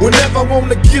drama. Whenever I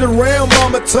wanna get around,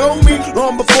 mama told me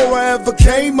long before I ever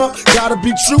came up, gotta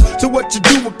be true to what you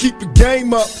do and keep your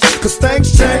game up. Cause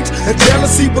things change and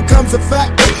jealousy becomes a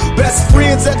factor. Best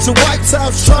friends at your White's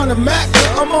house trying to mac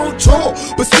her. I'm on tour,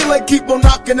 but still they keep on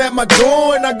knocking at my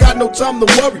door, and I got no time to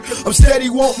worry. I'm steady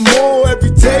wanting more.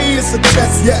 Every day it's a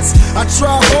test, yes. I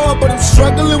try hard, but I'm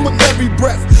struggling with every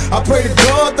breath. I pray to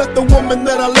God that the woman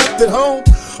that I left at home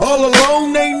all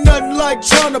alone ain't nothing like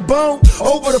trying to bone.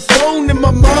 Over the phone in my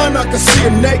mind I can see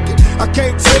her naked. I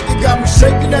can't take it, got me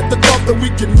shaking at the thought that we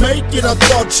can make it. I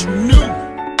thought you knew.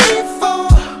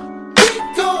 Before we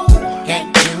go,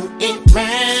 can you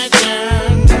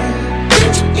imagine?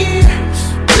 With your ears,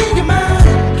 with your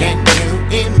mind, can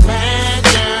you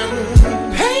imagine?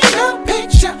 Paint a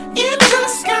picture in the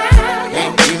sky,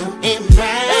 can you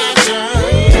imagine?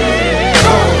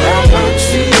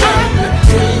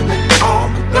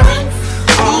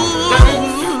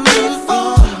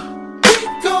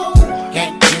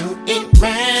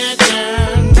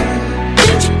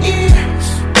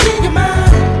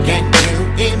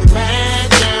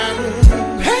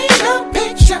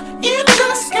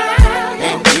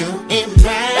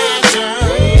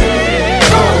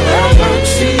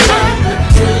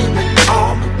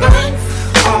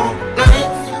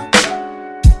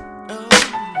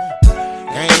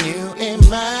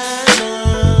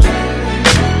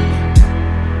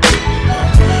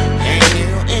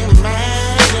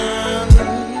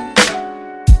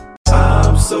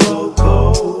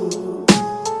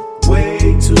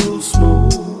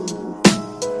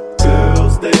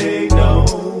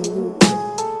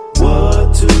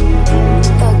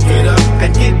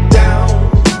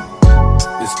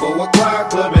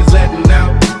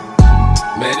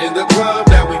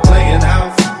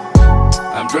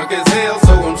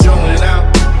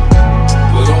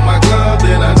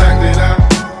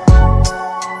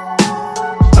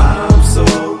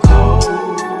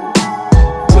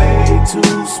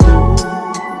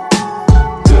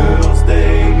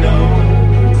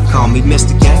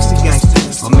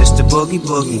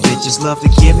 Love to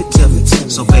give it to me,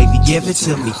 so baby give it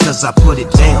to me, cause I put it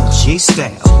down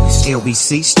G-style,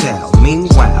 LBC style.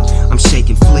 Meanwhile, I'm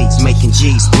shaking fleets, making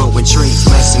G's, blowing trees,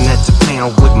 messing at the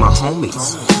pound with my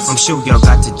homies. I'm sure y'all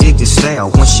got to dig this style.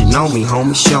 Once you know me,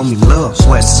 homie, show me love.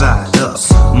 West side up,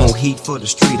 more heat for the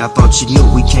street. I thought you knew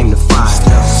we came to fire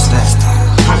up.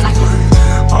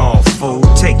 Oh, fool,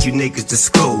 take you niggas to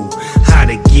school. How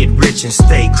to get rich and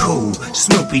stay cool.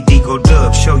 Snoopy Digo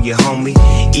Dub, show you homie.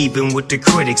 Even with the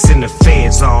critics and the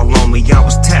feds all on me, I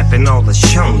was tapping all the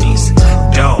shonies.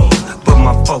 Dog, but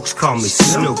my folks call me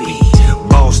Snoopy.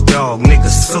 Boss dog,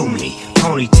 niggas sue me.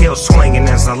 Ponytail swinging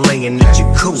as I lay in the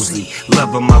jacuzzi.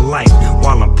 Loving my life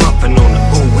while I'm pumping on the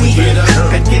ooey. Get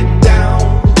up and get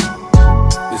down.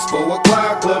 It's 4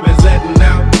 o'clock, club is letting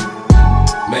out.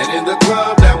 Man in the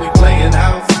club, now we playing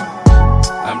house.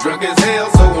 I'm drunk as hell,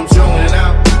 so I'm showing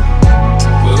out.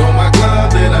 Put on my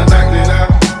glove, then I knocked it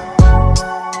out.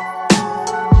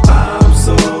 I'm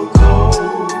so cold,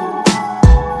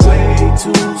 way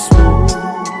too smooth.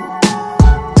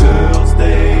 Girls,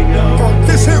 they know.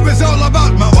 This here is all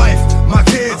about my wife, my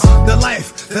kids, the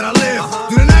life that I live.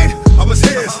 Through the night, I was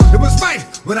his. It was right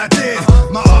what I did.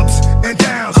 My ups and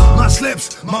downs, my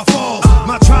slips, my falls,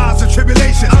 my trials and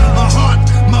tribulations, my heart,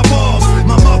 my balls,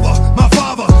 my mother, my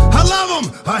father. I love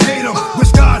them, I hate them.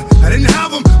 Wish God I didn't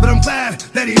have them, but I'm glad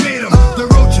that he made them. The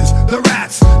roaches, the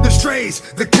rats, the strays,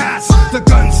 the cats, the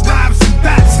guns, knives, and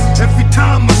bats. Every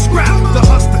time I scrap, the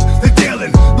hustling, the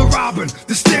dealing, the robbing,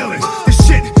 the stealing, the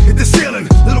shit hit the ceiling.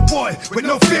 Little boy with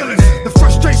no feelings, the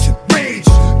frustration, rage,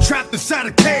 trapped inside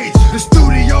a cage. The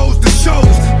studios, the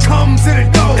shows, comes and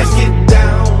it goes. Let's get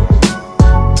down.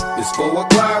 It's 4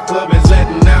 o'clock, club is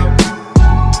letting out.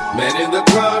 Man in the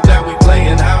club, now we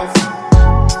playing house.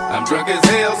 I'm drunk as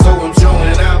hell, so I'm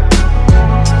showing out.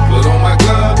 Put on my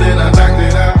glove, then I knocked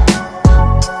it out.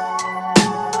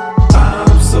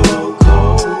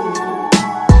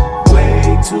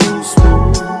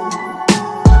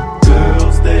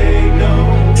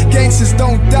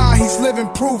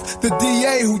 proof. The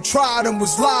DA who tried him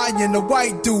was lying. The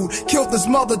white dude killed his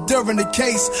mother during the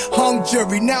case. Hung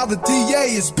jury, now the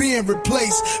DA is being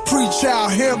replaced. Pre-trial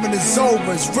hearing is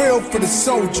over, it's real for the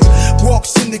soldier.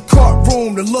 Walks in the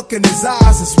courtroom, the look in his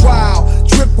eyes is wild.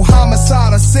 Triple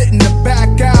homicide, I sit in the back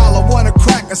aisle. I wanna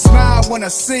crack a smile when I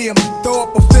see him. Throw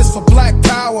up a fist for black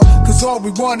power, cause all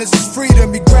we want is his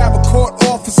freedom. He grab a court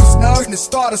officer's nug and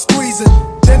started squeezing.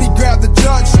 Then he grabbed the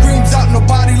judge, screams out,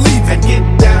 nobody leaving. And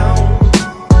get down.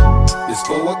 It's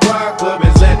 4 o'clock, club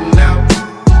is letting out.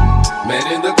 Met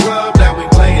in the club, now we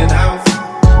playing house.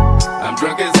 I'm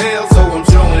drunk as hell, so I'm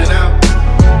showing out.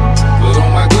 Put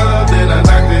on my glove, then I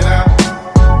knocked it out.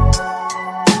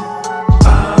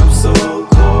 I'm so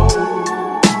cold,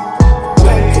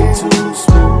 way too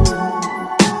smooth.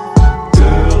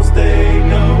 Girls, they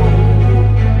know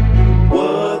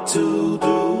what to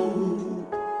do.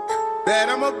 That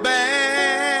I'm a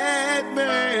bad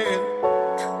man.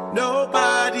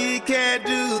 Nobody can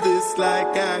do this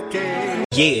like I can.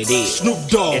 Yeah, it is. Snoop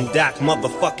Dogg and Doc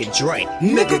motherfucking Dre.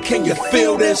 Nigga, can you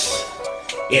feel this?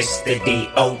 It's the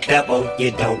D.O. double.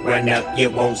 You don't run up, you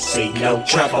won't see no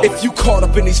trouble. If you caught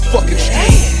up in these fucking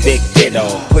streets, big ditto,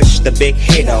 push the big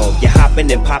hit on. You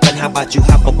hopping and popping, how about you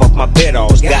hop up off my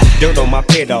pedals? Got dirt on my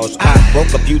pedals, I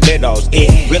broke a few dittos.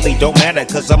 It really don't matter,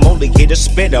 cause I'm only here to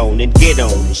spit on and get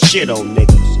on and shit on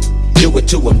niggas. Do it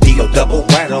to him, D.O. double,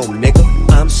 right on, nigga.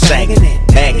 I'm sagging it,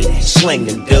 bagging it,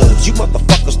 slinging dubs. You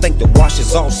motherfuckers think the wash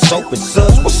is all soap and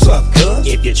suds. What's up, cuz?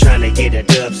 If you're trying to get a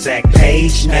dub sack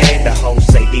page, man, the hoes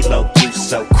say D-Lo, you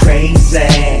so crazy.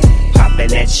 Poppin'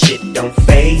 that shit don't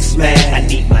faze, man. I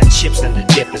need my chips and the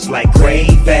dip is like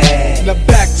gravy. Now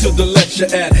back to the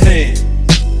lecture at hand.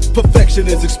 Perfection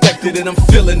is expected and I'm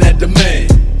feeling that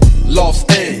demand. Los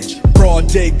Angeles, broad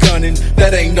day gunning,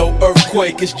 that ain't no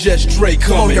earthquake, it's just Dre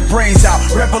coming. Blow your brains out,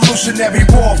 revolutionary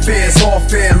warfare is all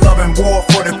fair, love and war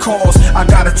for the cause, I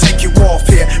gotta take you off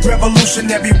here.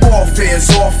 Revolutionary warfare is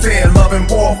all fair, love and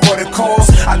war for the cause,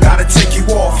 I gotta take you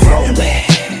off here.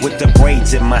 Rolling with the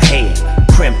braids in my head,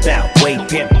 crimped out, way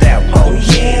pimped out, oh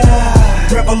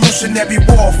yeah. Revolutionary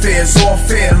warfare is all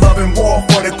fair, love and war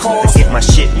for the cause, get my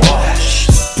shit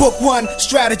washed. Book 1,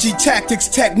 strategy, tactics,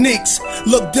 techniques.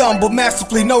 Look dumb, but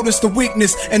masterfully notice the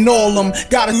weakness in all them.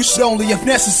 Gotta use it only if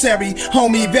necessary.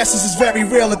 Homie, investors is very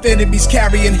real if enemies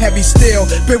carrying heavy steel.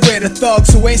 Beware the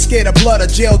thugs who ain't scared of blood or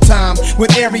jail time. When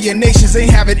area nations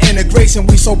ain't having integration,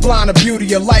 we so blind the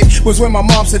beauty of life. Was when my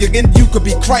mom said again, you could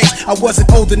be Christ. I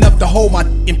wasn't old enough to hold my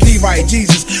P right.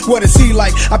 Jesus, what is he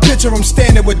like? I picture him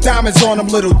standing with diamonds on him,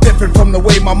 little different from the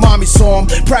way my mommy saw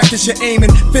him. Practice your aiming,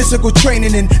 physical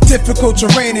training in difficult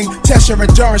terrain. Test your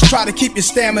endurance, try to keep your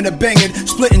stamina banging.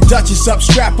 Splitting Dutchies up,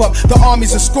 strap up. The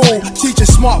army's a school, teaching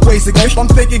smart ways to go. I'm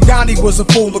thinking Gandhi was a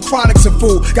fool, the chronic's a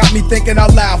fool. Got me thinking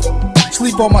out loud.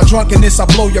 Sleep on my drunkenness, I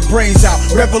blow your brains out.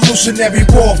 Revolutionary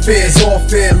warfare is all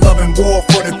fair, love and war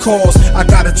for the cause, I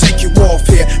gotta take you off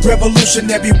here.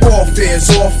 Revolutionary warfare is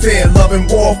all fair, love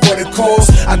and war for the cause,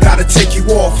 I gotta take you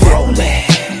off here. Rolling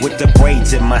with the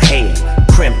braids in my head,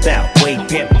 crimped out, way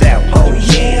pimped out, oh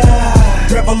yeah.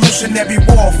 Revolutionary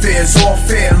warfare is all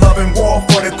fair, love and war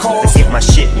for the cause, get my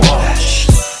shit washed.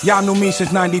 Y'all knew me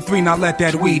since 93, now let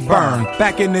that weed burn.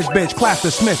 Back in this bitch, class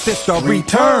dismissed, it's the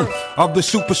return of the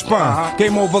super sperm.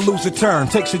 Game over, lose a turn,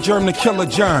 takes a germ to kill a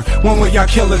germ. When will y'all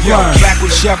killers learn? Back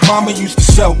with Chef Mama used to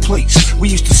sell plates, we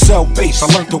used to sell base. I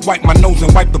learned to wipe my nose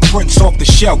and wipe the prints off the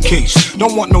shell case.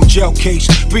 Don't want no jail case,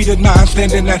 3 to 9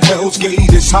 standing at Hell's Gate.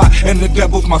 It's hot and the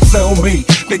devil's my cellmate.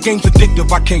 The game's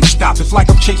addictive, I can't stop. It's like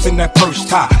I'm chasing that first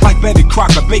tie, like Betty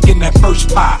Crocker baking that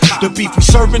first pie. The beef we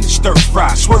serving is stir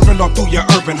fry, swerving all through your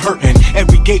urban hurting.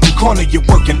 Every gate and corner you're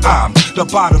working, I'm the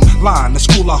bottom line. The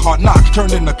school of hard knocks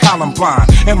turned into Columbine,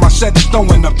 and my set is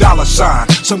throwing up dollar sign.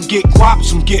 Some get guap,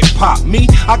 some get pop. Me,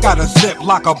 I got a zip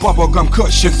like a bubblegum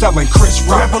cushion selling Chris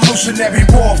Rock. Revolutionary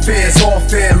warfare is all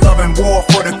fair, love and war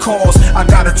for the cause, I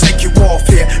gotta take you off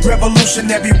here.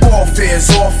 Revolutionary warfare is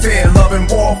all fair, love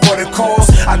and war for the cause,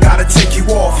 I gotta take you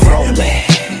off here. Rolling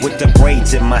with the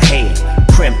braids in my head,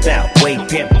 crimped out, way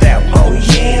pimped out, oh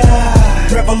yeah.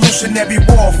 Revolutionary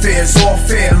warfare is all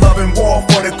fair, love and war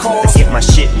for the cause, get my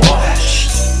shit washed.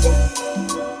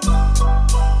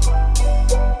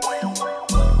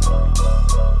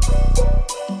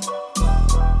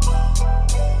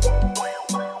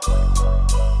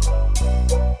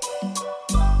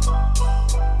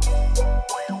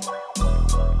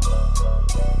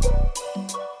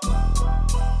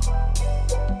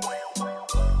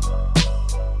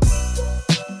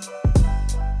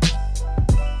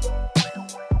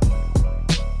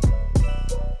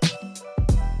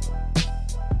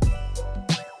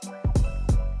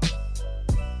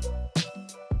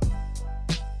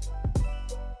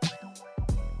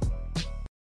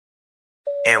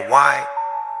 why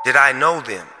did I know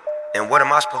them? And what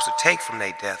am I supposed to take from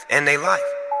their death and their life?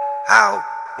 How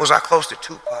was I close to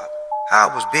Tupac?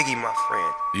 How was Biggie my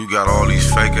friend? You got all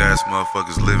these fake ass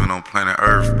motherfuckers living on planet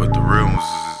Earth, but the real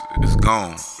ones is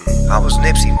gone. I was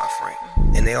Nipsey my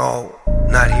friend, and they all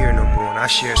not here no more, and I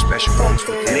share special moments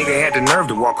with them. Nigga had the nerve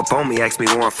to walk up on me, ask me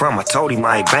where I'm from. I told him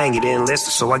I ain't bang, he didn't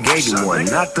listen, so I gave him one.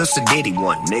 Not the Sadiddy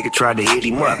one. Nigga tried to hit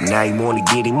him up, now he wanna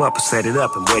get him up and set it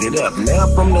up and wet it up. Now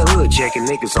I'm from the hood, checking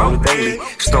niggas on the daily.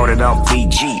 Started off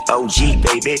VG, OG,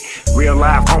 baby. Real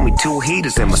life homie, 2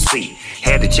 heaters in my seat.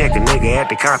 Had to check a nigga at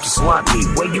the Compton swap meet.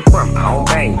 Where you from? I don't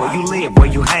bang. Where you live? Where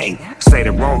you hang? Say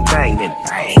the wrong thing, then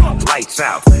bang. Lights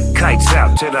out, kites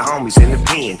out to the homies in the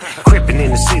pen. Crippin'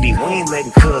 in the city, we ain't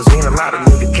letting cuz in. A lot of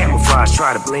niggas camouflage,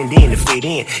 try to blend in to fit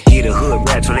in. Get a hood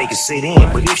rat so they can sit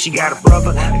in. But if she got a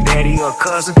brother, a daddy or a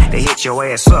cousin, they hit your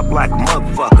ass up like a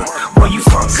motherfucker. Where you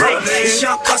from, bro? It's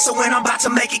Young Cusser when I'm about to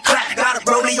make it clap. Got a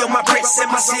rollie on my wrist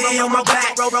and my city on my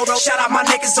back. Shout out my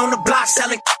niggas on the block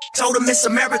selling. Told them it's a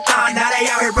marathon, now they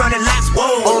out here running laps.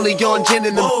 Whoa. Only on gin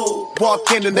in them. Walk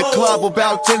in the club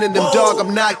about 10 of them. Dog,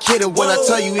 I'm not kidding when I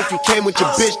tell you if you came with your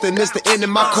bitch, then it's the end of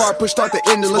my car. Push start the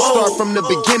ending. Let's start from the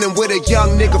beginning with a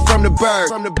young nigga from the bird.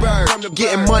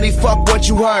 Getting money, fuck what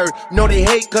you heard. No, they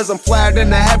hate cause I'm flyer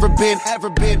than I ever been.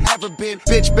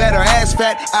 Bitch better ass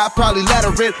fat, I probably let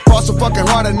her in. Fall so fucking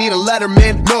hard, I need a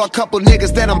letterman. Know a couple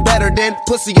niggas that I'm better than.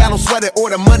 Pussy, I don't sweat it or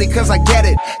the money cause I get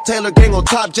it. Taylor gang on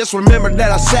top, just remember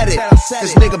that I said it.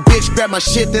 This nigga bitch grab my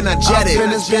shit, then I jet it. In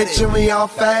this bitch and we all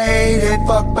faded.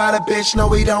 Fuck by the bitch, no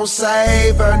we don't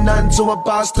save her. Nothing to a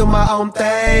boss, do my own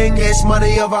thing. It's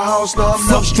money of a host, no I'm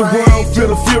no stranger. Fuck the world, feel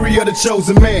the fury of the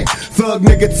chosen man. Thug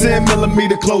nigga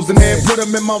 10mm closing hand. Put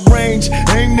him in my range,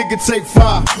 aim nigga take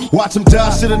 5. Watch him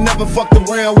die, shoulda never fucked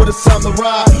around with a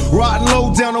samurai. Riding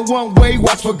low down a one way,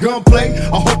 watch for gunplay.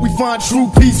 I hope we find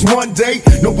true peace one day.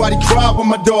 Nobody cried when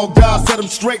my dog died, set him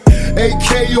straight.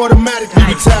 AK automatically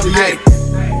retaliate. Hey,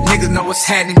 niggas know what's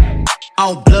happening.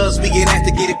 On bloods, we get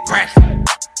after get it crackin'.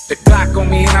 The Glock on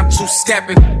me and I'm too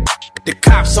steppin'. The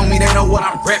cops on me, they know what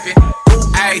I'm reppin'.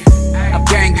 Ayy, I'm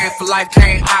gang for life,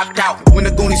 can't opt out. When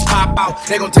the Goonies pop out,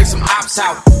 they gon' take some ops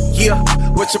out. Yeah,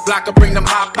 with your block, I bring them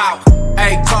hop out.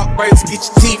 Ayy, talk breaks, get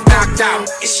your teeth knocked out.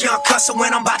 It's Young Cusser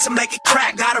when I'm about to make it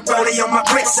crack. Got a rollie on my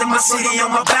wrist and my city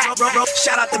on my back.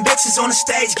 Shout out them bitches on the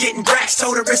stage getting racks.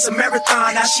 Told her it's a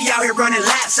marathon, now she out here running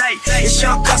laps. Hey, it's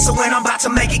Young Cusser when I'm about to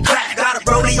make it crack. Got a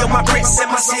rollie on my wrist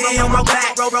and my city on my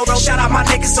back. Shout out my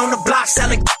niggas on the block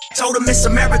selling. Told them it's a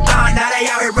marathon, now they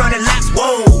out here running laps.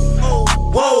 Whoa,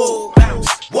 whoa, whoa,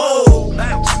 whoa,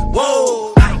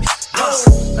 whoa,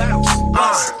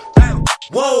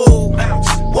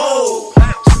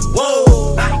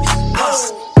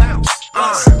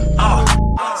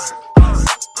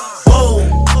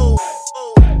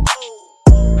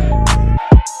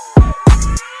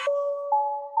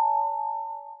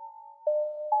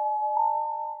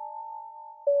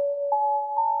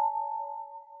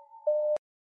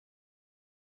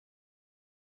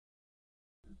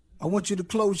 I want you to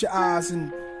close your eyes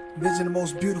and visit the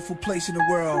most beautiful place in the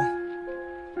world.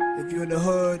 If you're in the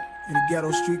hood, in the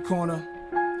ghetto street corner,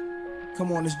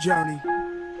 come on this journey,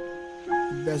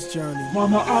 the best journey.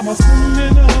 Mama, I'm a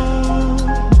criminal.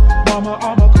 Mama,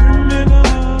 I'm a criminal.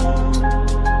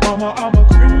 Mama, I'm a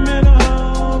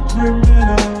criminal,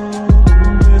 criminal,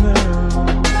 criminal.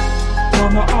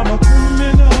 Mama, I'm a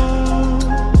criminal.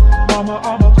 Mama,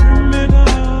 I'm a criminal.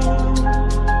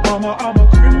 Mama, I'm a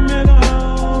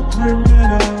criminal,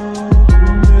 criminal.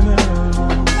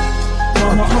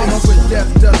 A place where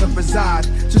death doesn't reside,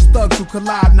 just thugs who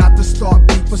collide, not to start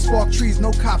beef. For spark trees,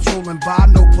 no cops rolling by,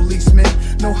 no policemen,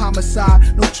 no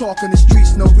homicide, no chalk in the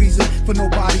streets, no reason for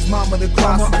nobody's mama to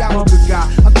cry. See, I'm a good guy,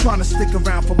 I'm trying to stick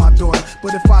around for my daughter,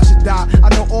 but if I should die, I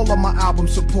know all of my album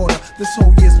support her. This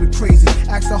whole year's been crazy,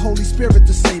 ask the Holy Spirit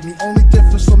to save me. Only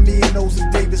difference for me and those in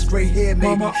Davis, gray hair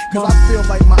maybe, cause I feel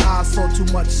like my eyes saw too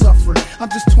much suffering. I'm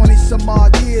just 20 some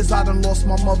odd years, I done lost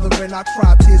my mother and I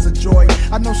cry tears of joy.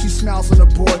 I know she smiles on the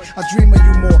boy, I dream of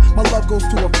you more. My love goes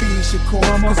to a fiend she call,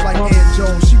 cause like Aunt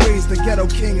Jones, she raised the ghetto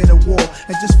king in the war.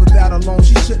 And just for that alone,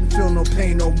 she shouldn't feel no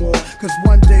pain no more. Cause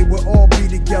one day we'll all be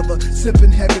together,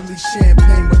 sipping heavenly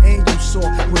champagne with angels soar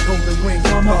with golden wings.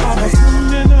 Mama, I'm a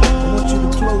criminal. I want you to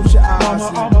close your eyes.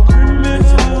 Mama, I'm a criminal.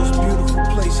 It's the most beautiful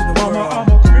place in the world. Mama,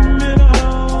 I'm a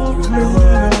criminal. You in the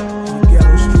hood, in the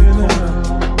ghetto street corner.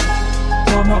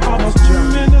 Mama, I'm a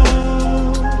criminal.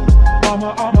 Mama,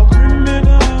 I'm a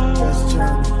criminal. Best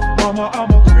journey. Mama,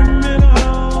 I'm a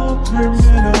criminal,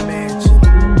 criminal. Mansion,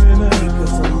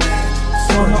 acres of land.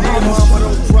 Mama,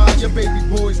 don't cry, your baby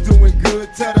boy's doing good.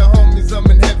 Tell the homies I'm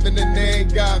in heaven and they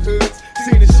ain't got hoods.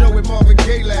 Seen a show with Marvin Gaye.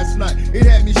 gay last night. It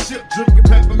had me shook, drinking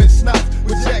peppermint schnapps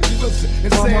with Jackie Wilson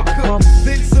and Sam Cooke.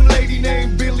 Then some lady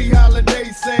named Billie Holiday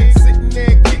sang, sitting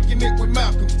there kicking it with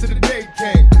Malcolm till the day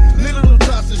came. Little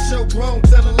Natasha show grown,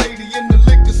 tell a lady in the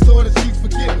liquor store that she's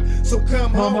forgiven. So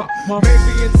come home,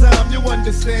 maybe in time you'll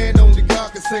understand. Only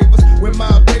God can save us. When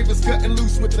Miles Davis cutting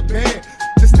loose with the band.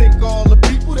 Just think all the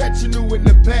people that you knew in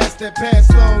the past that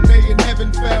passed on, they in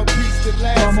heaven found peace that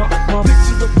lasts.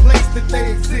 Picture a place that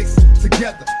they exist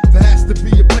together. There has to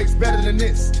be a place better than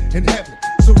this in heaven.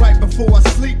 So right before I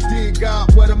sleep, dear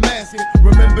God, what I'm asking,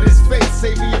 remember this face,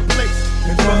 save me a place.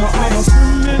 And Mama, I'm a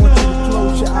criminal. I want you to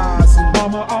close your eyes and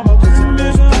Mama, I'm a criminal.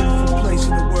 It's the most beautiful place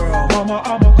in the world. Mama,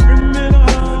 I'm a criminal.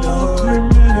 In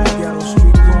the hood, Ghetto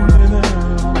Street corner.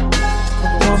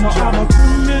 Mama, I'm a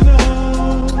criminal.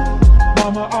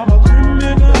 Mama, I'm a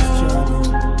criminal.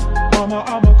 Mama,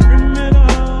 I'm a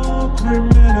criminal.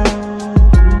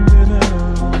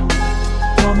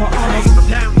 Mama, I'm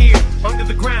down here, under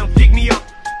the ground, dig me up.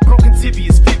 Broken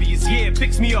tibias, fibias, yeah,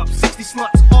 fix me up. 60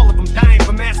 sluts, all of them dying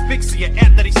from asphyxia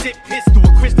after they sip piss to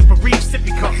a Christopher Reeve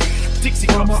sippy cup. Dixie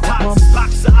cups, tots,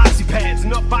 boxes of oxypads,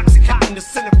 enough box of cotton to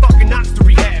send a fucking ox to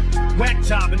rehab. Whack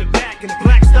job in the back and a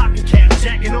black stocking cap,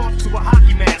 jacking off to a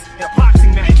hockey mask and a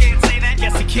boxing match. Can't say that?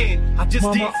 Yes, he can. I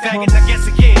just did faggot, I guess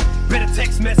again. Better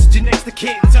text message your next to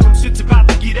kin. Tell him shit's about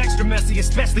to get extra messy,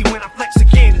 especially when I flex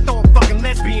again and throw a fucking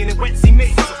lesbian and wet see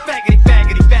me. So faggoty,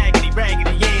 faggoty, faggoty,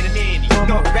 raggedy, Ann and Andy.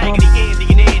 No, raggedy, Andy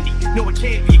and Andy. No, it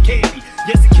can't be, it can't be.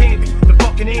 Yes, it can be. The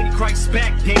fucking Antichrist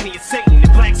back, Danny and Satan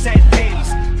in black satin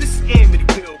panties. This is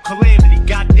Amityville, calamity,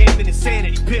 goddamn it,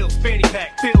 insanity. Pills, fanny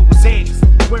pack, filled with Xannies.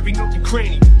 Every nook and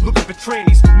cranny, looking for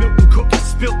trannies. Milk and cookies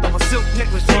spilt on my silk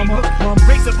necklace.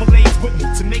 Raise up a lace with me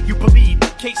to make you believe.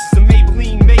 Cases of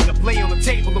Maybelline makeup lay on the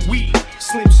table of weed.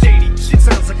 Slim Shady, shit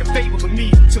sounds like a fable to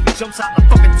me. Till it jumps out the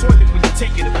fucking toilet when you're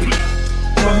taking a pee.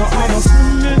 Mama, I'm a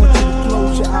criminal. I want you to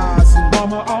close your eyes and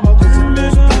Mama, I'm a criminal.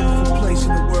 It's the most beautiful place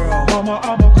in the world. Mama,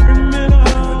 I'm a criminal.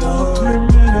 In the hood,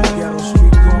 Ghetto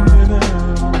Street corner.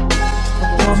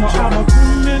 Mama, I'm a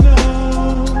criminal.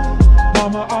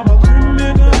 Mama, I'm a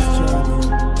criminal.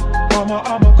 Mama,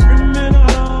 I'm a criminal.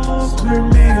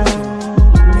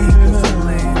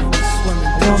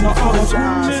 Mama, I'm a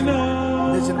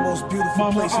criminal. This is the most beautiful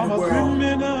place in the world.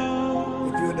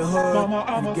 If you're in the hood,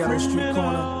 in the Ghetto Street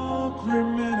corner,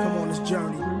 come on this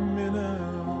journey.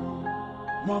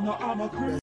 Mama, I'm a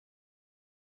criminal.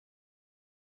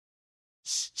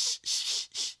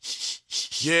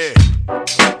 Yeah,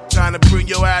 time to bring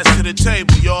your ass to the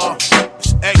table, y'all.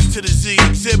 It's X to the Z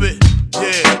exhibit.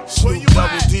 Yeah, Snoop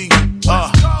Double D,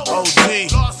 OG.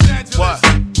 What?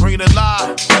 Bring it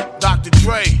alive, Dr.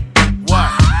 Dre. What?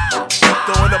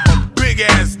 Throwing up a big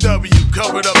ass W,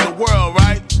 covered up the world,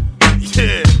 right?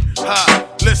 Yeah,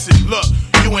 listen, look.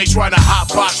 You ain't trying to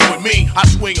hotbox with me. I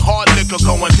swing hard liquor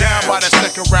going down by the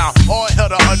second round. All hell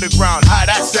to underground. How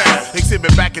that sound?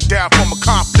 Exhibit backing down from a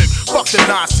conflict. Fuck the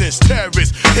nonsense.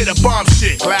 Terrorists hit a bomb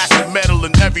shit. Glass and metal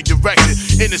in every direction.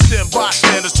 Innocent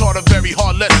bystanders taught a very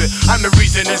hard lesson. I'm the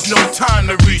reason there's no time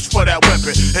to reach for that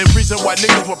weapon. And reason why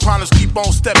niggas with problems keep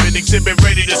on stepping. Exhibit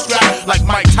ready to scrap like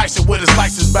Mike Tyson with his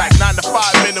license back. 9 to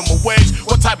 5 minimum wage.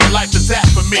 What type of life is that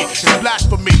for me? It's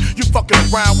blasphemy. You fucking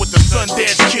around with the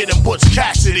Sundance Kid and Butch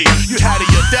Cassidy. You had the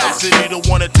audacity to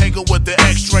wanna tangle with the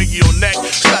X-ray in your neck.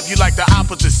 Slap you like the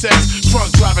opposite sex.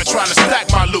 Drunk driving trying to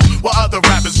stack my loot while other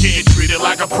rappers getting treated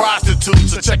like a prostitute.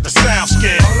 So check the sound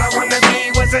skin. All I wanna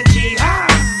be was a G-high.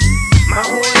 My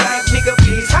whole life, nigga,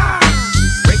 peace high.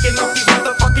 Breaking off these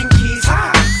motherfucking keys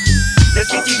high. Let's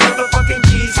get these motherfucking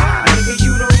keys high. Nigga,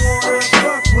 you don't wanna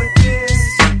fuck with this.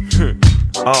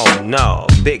 Oh no,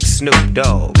 Big Snoop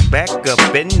Dogg, back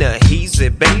up in the heezy,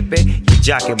 baby. You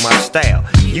jocking my style,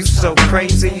 you so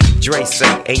crazy. Dre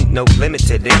say ain't no limit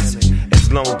to this,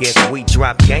 as long as we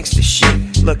drop gangsta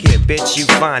shit. Look here, bitch, you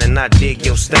fine and I dig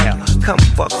your style. Come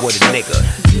fuck with a nigga,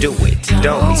 do it,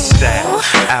 don't be style.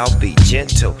 I'll be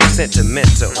gentle,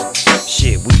 sentimental.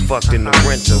 Shit, we fucked in the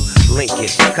rental, Lincoln,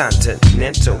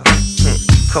 Continental.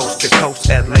 Coast to coast,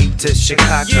 LA to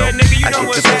Chicago. Yeah, nigga, you I know get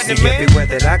what's the pussy happening, man. everywhere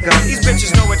that I go. These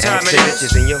bitches know what time it is.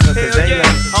 Bitches in your hood, cause they know.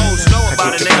 Hoes know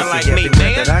about a nigga like me,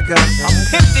 man. I'm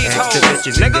pimp these hoes,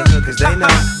 bitches in nigga. your hood, cause they know.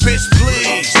 Bitch,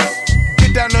 please,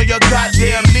 get down on your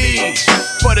goddamn knees.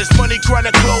 For this money,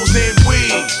 chronic clothes and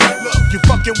weed. Look, you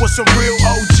fucking with some real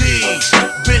OGs.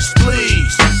 Bitch,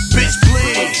 please, bitch,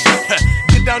 please.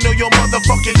 Get down on your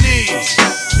motherfucking knees.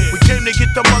 We came to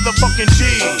get the motherfucking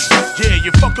G's. Yeah,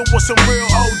 you fucking with some real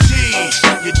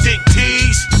OGs. You dick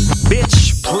tease.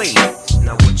 Bitch, please.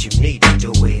 Now what you need to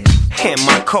do is hand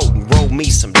my coat and roll me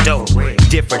some dope.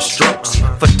 Different strokes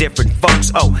for different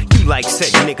folks. Oh, you like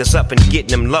setting niggas up and getting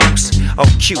them lows. Oh,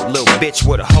 cute little bitch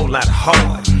with a whole lot of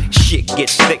heart. Shit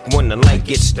gets thick when the light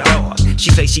gets dark. She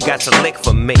say she got some lick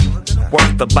for me,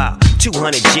 worth about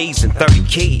 200 G's and 30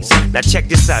 keys. Now check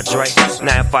this out, Dre.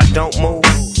 Now if I don't move,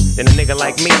 then a nigga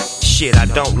like me, shit, I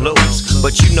don't lose.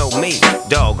 But you know me,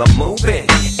 dog, I'm moving.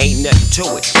 Ain't nothing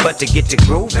to it but to get to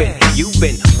grooving. You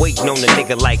been waiting on a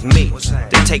nigga like me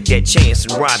to take that chance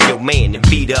and rob your man and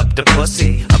beat up the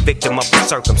pussy, a victim of the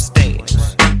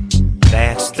circumstance.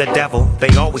 That's the devil, they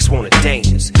always wanna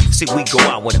dance. See, we go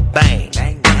out with a bang.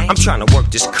 I'm trying to work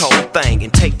this cold thing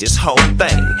and take this whole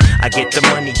thing. I get the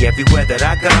money everywhere that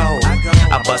I go.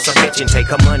 I bust a bitch and take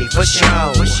her money for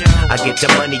show. I get the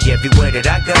money everywhere that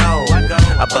I go.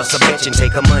 I bust a bitch and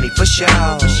take her money for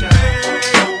show.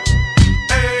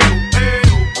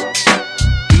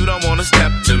 You don't wanna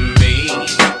step to me,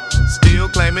 still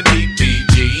claiming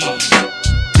DPG,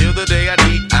 till the day I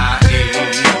DIA.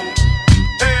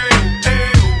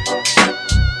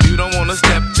 You don't wanna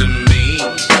step to me,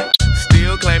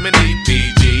 still claiming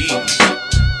DPG,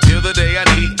 till the day I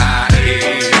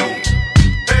DIA.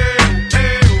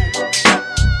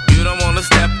 You don't wanna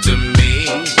step to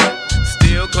me,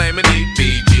 still claiming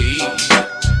DPG,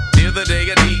 till the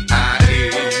day I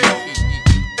DIA.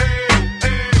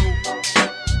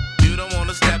 You don't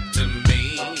wanna step to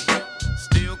me,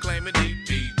 still claiming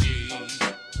DPG,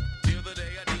 till the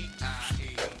day I DIA.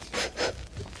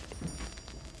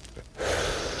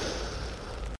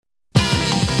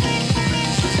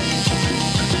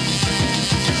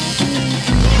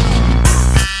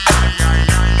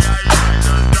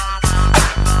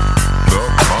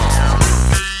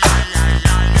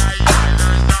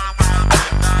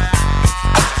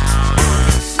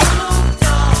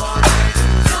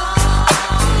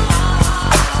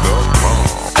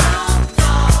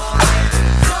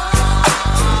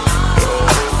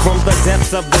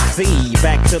 Depths of the sea,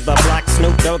 back to the block,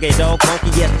 Snoop Doggy Dogg, funky,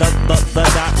 yes, the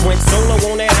doc went solo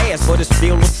on that ass, but it's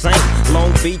still the same.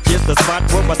 Long Beach is the spot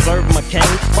where I serve my cane.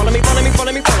 Follow me,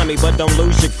 but don't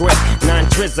lose your grip. 9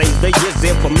 trizzies, the years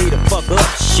there for me to fuck up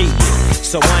shit.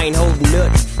 So I ain't holding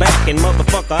nothing back, and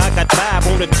motherfucker, I got 5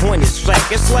 on the 20 sack.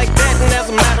 It's like that, and as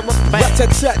a matter of fact,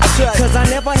 cause I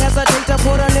never hesitate to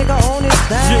put a nigga on his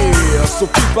back. Yeah, so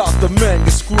keep out the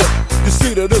manuscript. You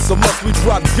see that it's a must we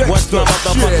drop gangsta. What's my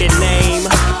motherfucking name?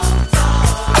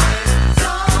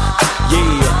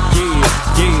 Yeah.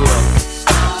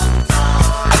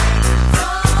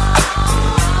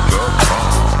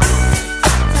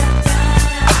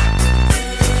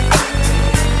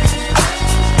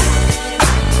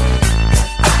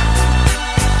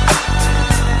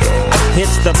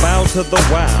 It's the bow to the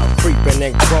wild, creeping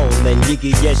and crawling,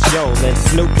 Yiggy yes yo, and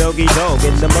Snoop Doggy Dogg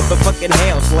in the motherfucking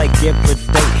house like every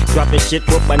day. Dropping shit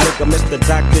with my nigga Mr.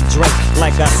 Dr. Dre.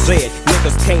 Like I said,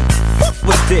 niggas can't fuck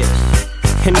with this,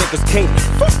 and niggas can't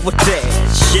fuck with that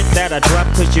shit that I drop,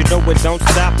 cause you know it don't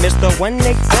stop. Mr.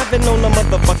 187 on the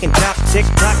motherfucking top. Tick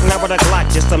tock, now with a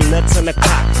Glock, just some nuts in the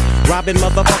cock. Robbing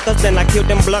motherfuckers, then I kill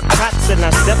them blood cops. And I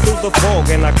step through the fog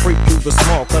and I creep through the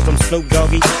small, cause I'm Snoop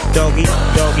Doggy, Doggy,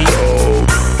 Doggy.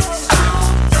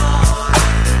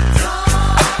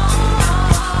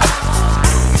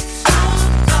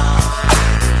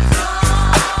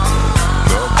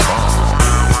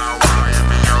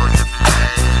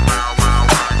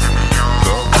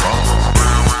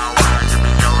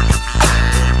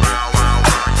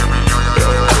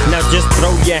 Just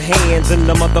throw your hands in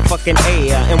the motherfucking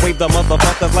air and wave the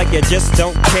motherfuckers like you just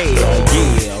don't care.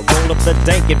 Yeah, roll up the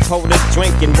dank and pour the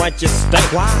drink and watch it stink.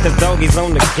 Cause doggies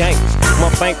on the gang,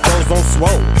 my bankroll's on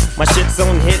swole. My shit's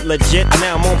on hit legit,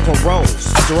 now I'm on parole.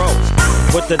 Stroke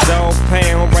with the dog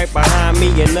pound right behind me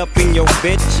and up in your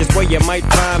bitch is where you might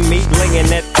find me laying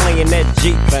that, playing that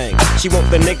G thing. She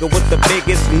want the nigga with the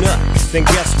biggest nuts, and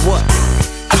guess what?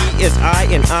 He is I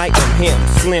and I am him.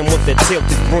 Slim with the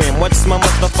tilted brim. What's my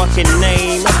motherfucking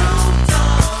name?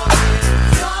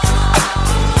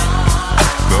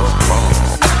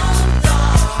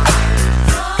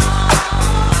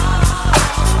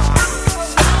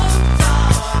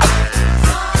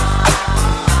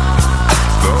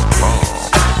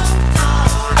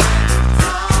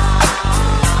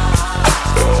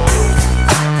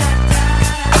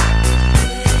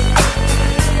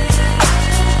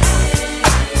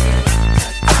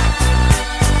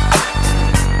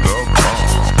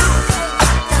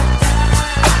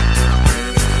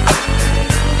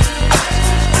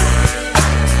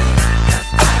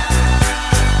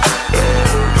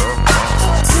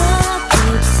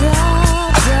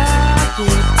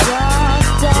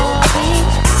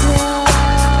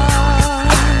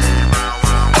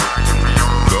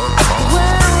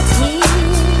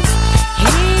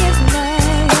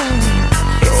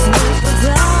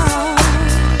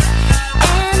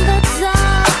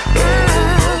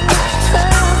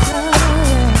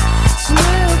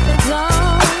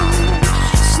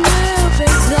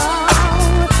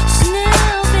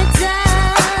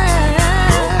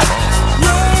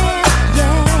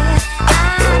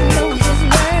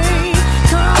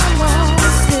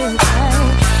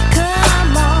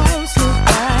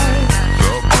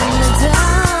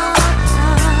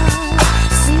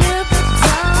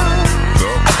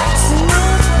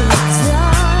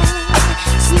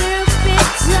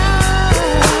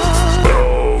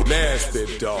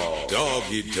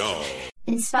 Funky Dog.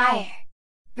 Enspire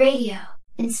Radio.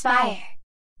 Enspire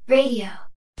Radio.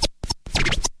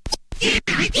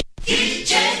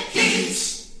 DJ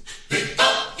Noize, pick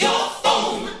up your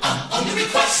phone. I'm on the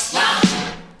request line.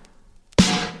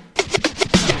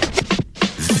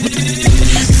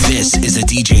 This is a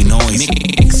DJ Noize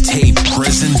mixtape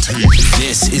presentation.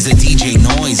 This is a DJ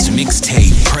Noize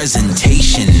mixtape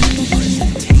presentation.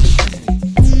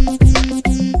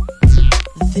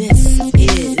 This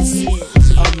is a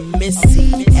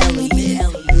Missy Elliott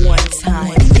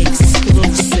one-time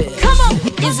exclusive. Come on,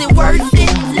 is it worth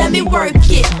it? Let me work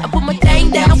it. I put my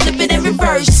thing down, flip it and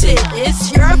reverse it.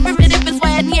 It's your primitive is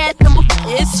why yet.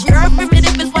 It's your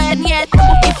primitive is why yet.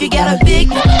 If you got a big,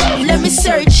 let me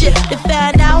search it to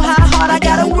find out how hard I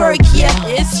gotta work. Yeah,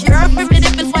 it's your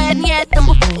primitive is why yet.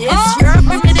 It's your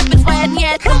primitive is why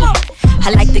yet. I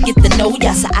like to get to know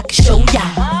ya so I can show ya.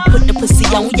 Put the pussy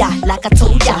on ya like I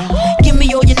told ya. Give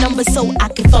me all your numbers so I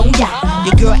can phone ya.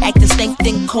 Your girl acting stink,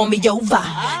 then call me over.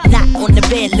 Not on the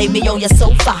bed, lay me on your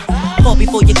sofa. Call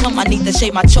before you come, I need to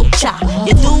shave my chocha.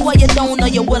 You do or you don't, or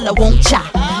you will or won't cha.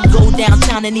 Go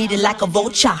downtown and eat it like a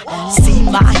vulture. See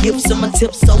my hips and my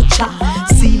tips so cha.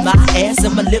 See my ass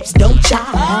and my lips don't cha.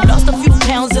 Lost a few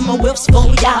pounds in my whips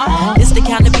for ya. It's the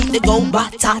kind of beat that go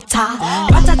ba-ta-ta.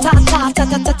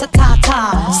 Ba-ta-ta-ta-ta-ta-ta-ta-ta.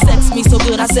 Sex me so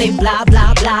good I say blah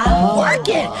blah blah. Work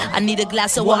it, I need a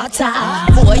glass of water.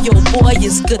 Boy, oh boy,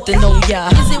 it's good to know ya.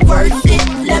 Is it worth it?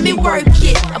 Let me work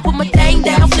it. I put my thing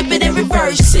down, flip it and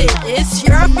reverse it. It's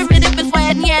your primitive is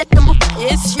why yet.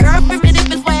 It's your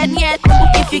primitive is why yet.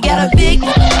 If you got a big,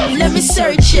 let me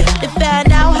search it to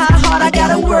find out how hard I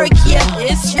gotta work. Yeah,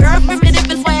 it's your primitive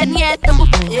is why yet.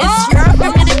 It's your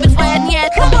primitive is why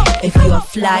yet. If you're a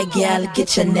fly gal,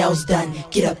 get your nails done,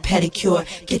 get a pedicure,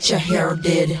 get your hair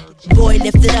did. Boy,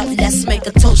 lift it up, let's make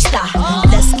a toaster.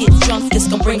 Let's get drunk, this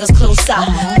gon' bring us closer.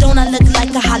 Don't I look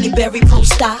like a Holly Berry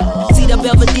poster? See the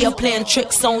Belvedere playing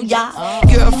tricks on ya.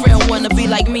 Girlfriend wanna be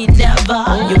like me, never.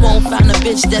 You won't find a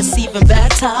bitch that's even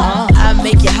better. I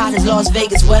make you hot as Las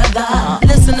Vegas weather.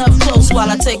 Listen up close while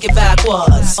I take it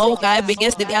backwards. Okay,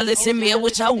 begins to listen me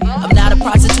what you want. I'm not a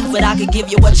prostitute, but I can give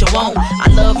you what you want. I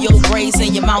love your braids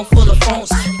and your mouth full of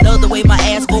phones. Love the way my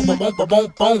ass go ba-boom,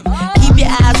 ba-boom, boom. Keep your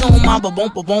eyes on my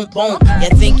ba-boom, ba-boom, boom. You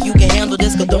think you can handle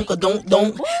this, ka-don't, ka-don't,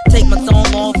 don't. Take my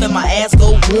thumb off and my ass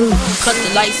go boom. Cut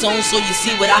the lights on so you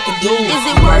see what I can do. Is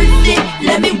it worth it?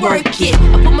 Let me work it.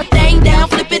 I put my thing down,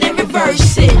 flip it and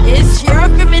reverse it. It's your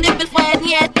primitive is why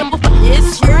yet.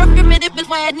 It's your primitive is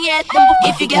why yet.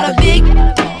 If you got a big,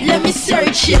 let me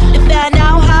search it to find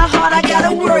out how hard I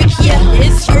gotta work. Yeah,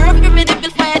 it's your primitive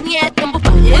is why yet.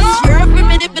 It's your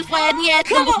primitive is why yet.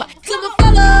 To my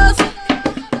fellas,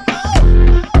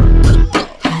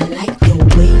 I like the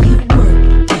way you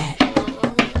work that.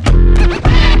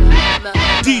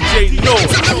 DJ Noize.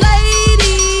 To the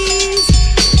ladies,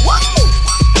 whoa,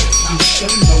 you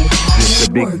should know how. It's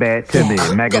the big bad Timmy,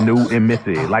 Maganu and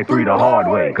Missy, like 3 the hard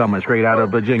way, coming straight out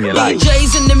of Virginia. Like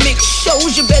DJs in the mix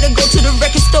shows, you better go to the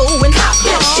record store and hop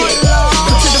that shit.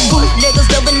 And to the bootleggers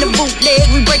loving the bootleg,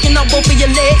 we breaking off both of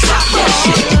your legs. Hop that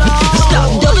shit.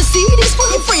 Stop double C, this for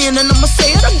your friend, and I'ma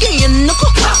say it again, nigga.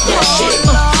 Hop that shit.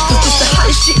 Cause it's the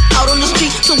hottest shit out on the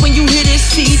street, so when you hear this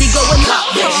CD, go and hop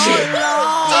that shit.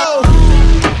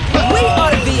 We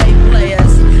are the VA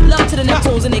players, love to the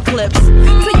Neptunes and Eclipse.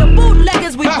 To your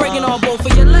bootleggers, we breaking off both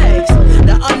of your legs.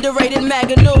 The underrated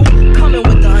Maganu, coming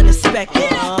with the unexpected.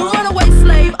 The runaway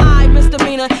slave,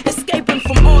 misdemeanor, escaping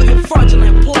from all your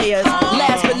fraudulent players.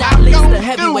 Last but not least, the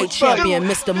heavyweight champion,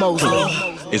 Mr.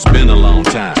 Mosley. It's been a long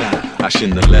time, I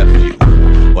shouldn't have left you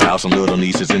without some little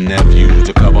nieces and nephews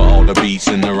to cover all the beats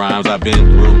and the rhymes I've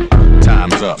been through.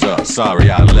 Time's up, sorry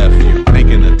I left you.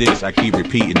 Making a dish, I keep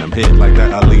repeating them hits like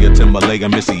that Aaliyah Timberlake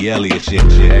and Missy Elliott shit.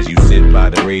 As you sit by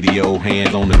the radio,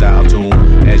 hands on the dial tune.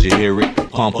 As you hear it,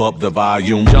 pump up the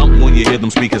volume. Jump when you hear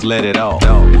them speakers, let it off.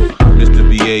 Mr.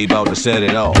 BA about to set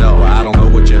it off. I don't know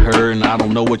what you heard and I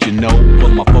don't know what you know, but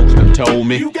my folks done told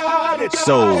me.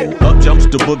 So, up jumps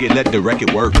the boogie, let the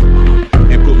record work.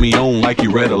 And put me on like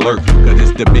you red alert. Cause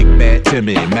it's the big bad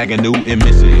Timmy, Maganu and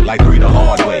Missy, like 3 the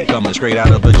hard way, coming straight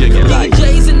out of Virginia. Like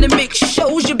DJs in the mix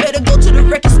shows, you better go to the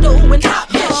record store and hop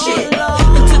that shit.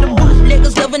 And to the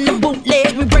bootleggers loving the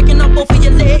bootleg, we breaking up both of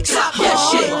your legs. Hop that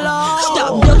shit.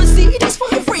 Stop double C, this for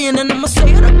your friend, and I'ma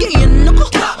say it again, nigga.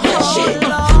 Hop that shit.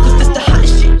 Cause this the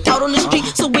hottest shit out on the street,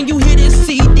 so when you hear this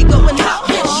CD, go and hop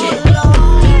that shit.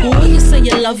 When you say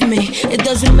you love me, it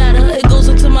doesn't matter, it goes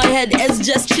into my head as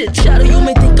just chit chatter. You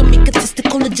may think I'm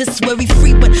egotistical or just very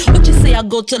free, but what you say, I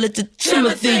go tell it to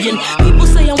Timothy. And people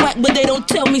say I'm whack, but they don't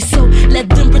tell me so. Let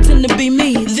them pretend to be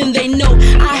me, then they know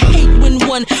I hate when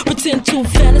one pretend to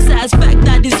fantasize. Fact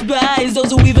I despise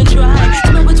those who even try.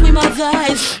 Smell between my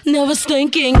thighs, never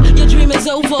stinking. Your dream is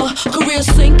over, career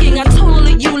sinking. I told all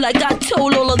of you like I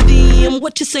told all of them.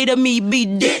 What you say to me, be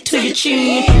dead to your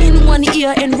chin. In one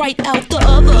ear and right out the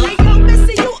other.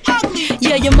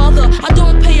 Yeah, your mother. I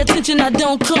don't pay attention, I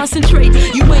don't concentrate.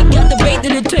 You ain't got the bait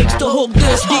that it takes to hook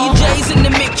this. DJs in the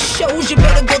mix shows, you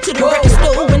better go to the record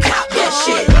store and cop that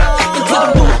shit. And to the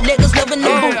bootleggers loving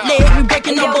the bootleg, we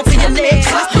breaking up both of your legs.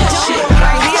 Cop that shit.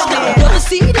 Stop, never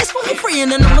see this for my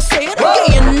friend, and I'ma say it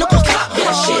again. No, cop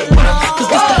that shit. Cause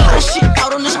this the hottest shit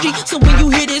out on the street. So when you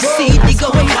hear this CD, go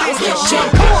and cop that shit.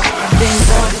 Been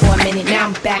gone for a minute, now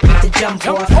I'm back with the jump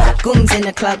off. Goons in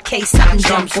the club, case something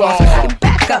jump off. You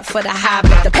back up for the high,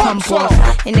 but the pump off.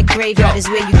 In the graveyard is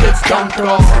where you get dumped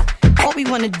off. All we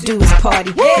wanna do is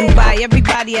party and buy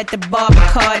everybody at the bar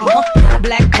Bacardi.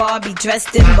 Black Barbie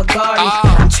dressed in Bulgari.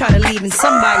 I'm trying to leave in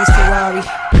somebody's Ferrari.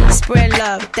 Spread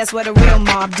love, that's what a real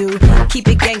mob do. Keep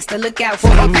it gangster, look out for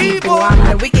the people. I'm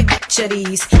the wicked bitch of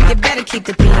these. You better keep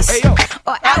the peace,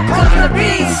 or out come the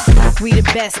beast. We the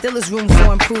best, still is room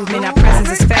for improvement. Our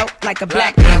presence is felt like a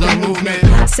black people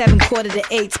movement. 7 quarter to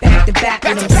 8, back to back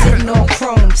with them sitting on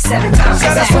chrome 7 times.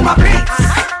 That's for my beats.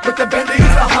 With the Bentleys,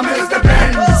 the Hummers, the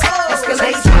Benz.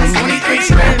 Escalade 23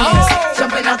 trims.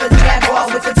 Jumping out the Jaguar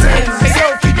with the Timbs. Hey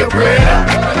yo, keep your bread up,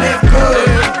 live good.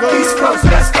 East Coast,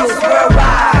 West Coast,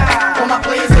 worldwide. All my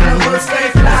players in the hood stay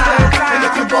fly. And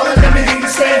if you ballin', let me hear you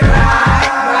say ride.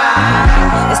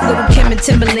 It's Little Kim and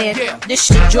Timberland. This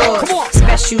shit yours.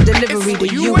 Special delivery to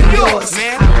you and yours.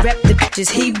 I rep the bitches,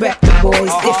 he rep the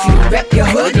boys. If you rep your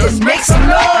hood, then make some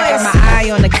noise. I got my eye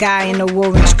on the guy in the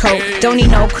orange coat. Don't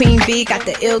need no Queen Bee, got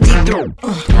the LD through.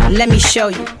 Let me show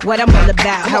you what I'm all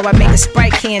about. How I make a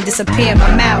Sprite can disappear in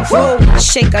my mouth.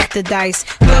 Shake up the dice,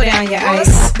 throw down your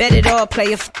ice. Bet it all,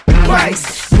 play a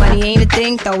price. Money ain't a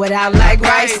thing, throw it out like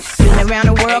rice. Been around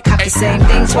the world, cop the same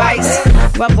thing twice.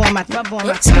 Rub on my,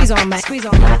 squeeze on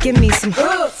my. Give me some,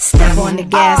 step on the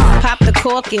gas. Pop the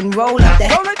cork and roll up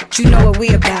that. You know what we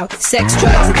about, sex,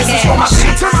 drugs, and cash.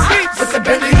 With the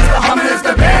Bentleys, the Hummers,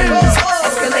 the Benz.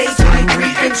 Escalade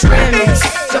 23 inch rims.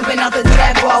 Jumping out the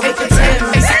Jaguar with the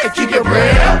Timbs. Keep your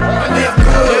bread up, live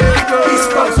good. East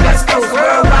Coast, West Coast,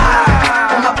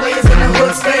 worldwide. All my players in the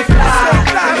hood stay fly.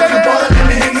 And if you ballin', let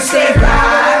me hear you say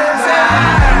ride.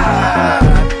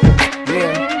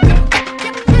 Yeah.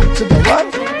 To the what?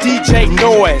 DJ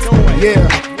Noize. Yeah.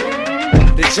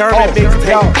 The German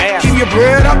mixtape ass. Keep your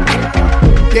bread up.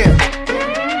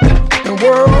 Yeah. And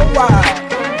worldwide.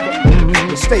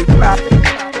 Stay fly.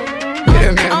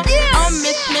 Yeah, man. I'm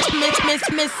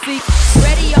Missy.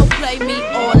 Radio play me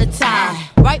all the time.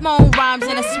 Write my own rhymes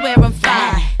and I swear I'm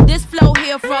fine. This flow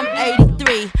here from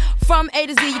 83. From A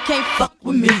to Z, you can't fuck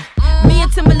with me. Me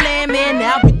and Timberland, man,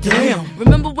 I'll be damn.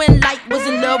 Remember when Light was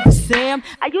in love with Sam?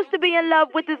 I used to be in love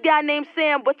with this guy named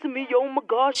Sam, but to me, oh my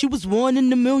God, she was 1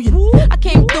 in a million. I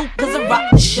came through cause I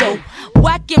rocked the show.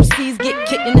 Whack MCs get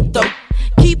kicked in the throat.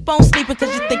 Keep on sleeping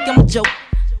cause you think I'm a joke.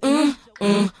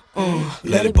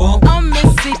 Let it bump. I'm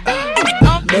Missy.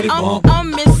 Let it bump.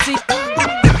 I'm Missy.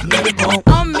 Let it bump.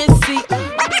 I'm Missy.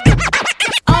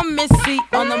 I'm Missy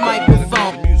on the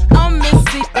microphone. I'm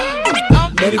Missy.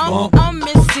 Let it bump. I'm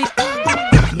Missy.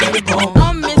 Let it bump.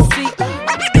 I'm Missy.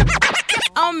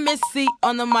 I'm Missy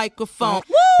on the microphone.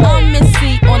 I'm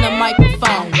Missy on the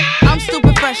microphone. I'm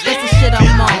stupid fresh, that's the shit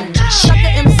I'm on.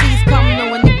 Sucker MCs come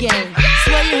knowing the game.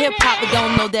 Swear you hip hop but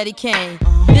don't know that he came.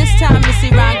 This time Missy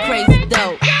rhyme crazy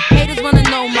dope. Haters wanna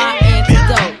know my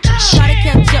antidote. Try to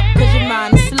catch up cause your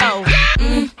mind is slow.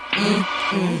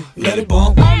 Let it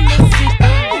bump. I'm Missy.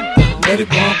 Let it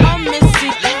bump. I'm Missy.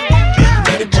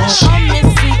 Let it bump. I'm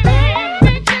Missy.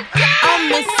 I'm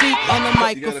Missy on the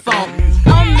microphone.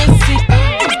 I'm Missy.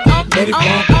 Let it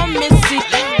bump. I'm Missy.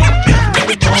 Let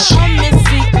it bump. I'm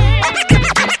Missy.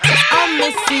 I'm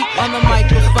Missy on the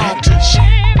microphone.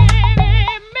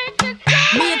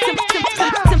 Me and Timberland.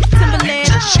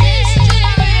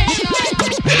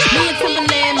 Me and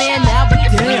Timberland, man, now we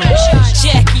damn.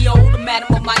 Jackie O, the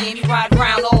madam of Miami, ride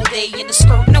around all day in the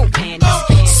skirt, no panties.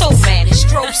 So vanished,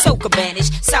 strobe so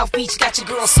cabanished. South Beach got your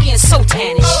girl skin so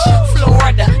tannish.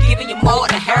 Florida, giving you more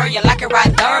than her. You like it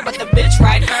right there, but the bitch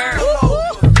right her.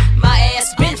 My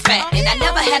ass been fat, and I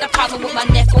never had a problem with my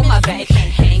neck or my back. They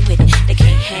can't hang with it, they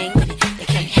can't hang with it, they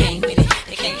can't hang with it,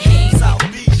 they can't hang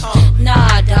with it.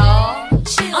 Nah, dawg.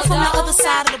 I'm from the other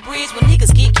side of the bridge where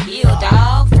niggas get killed,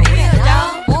 dawg. For real,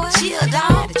 dawg. Chill,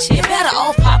 dawg. You better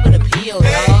off popping the pill,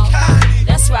 dawg.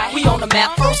 That's right. We on the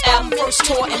map. First album, first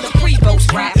tour, and the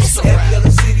pre-boast rap. It's a Every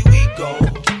other city we go,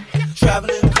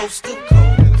 traveling coast to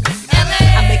coast.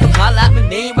 I make them holler out my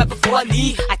name right before I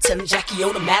leave. I tell them Jackie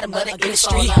O, the madam of the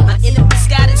industry. My enemies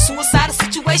got in suicidal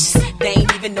situations. They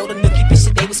ain't even know the nookie bitch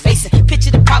that they was facing.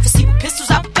 Picture the prophecy with pistols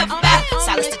out the cover back.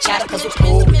 Silence the chatter cause we're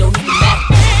poor, we don't even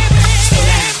matter. Slow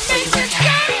down, before you wreck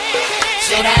out.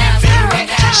 Slow down, before you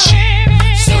wreck out.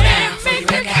 Slow down, before you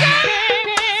wreck out.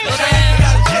 Slow down,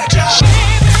 slow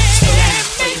down,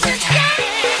 before you wreck out.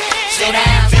 Slow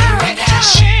down, before you wreck out.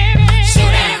 Slow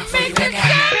down, before you wreck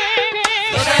out.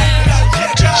 Slow down.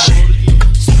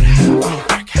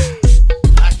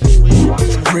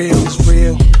 Real, it's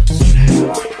real.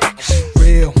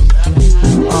 Real.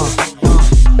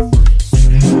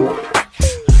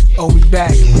 Oh, we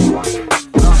back.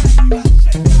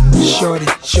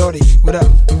 Shorty, what up?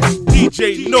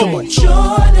 DJ Noize.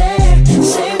 Shorty,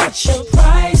 say what's your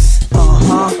price?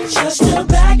 Just to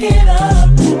back it up,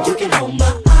 you can hold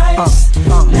my eyes.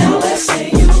 Now let's say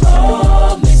you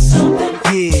owe me something.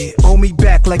 Yeah, owe me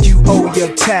back like you owe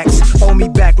your tax. Owe me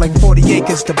back like 40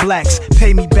 acres to blacks.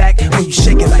 Pay me back when you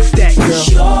shake it like that, girl.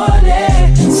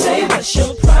 Shorty, say what's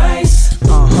your price?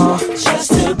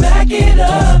 Just to back it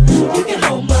up, you can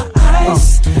hold my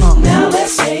eyes. Now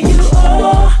let's say you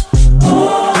owe.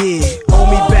 Yeah, owe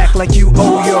me back like you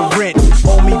owe your rent.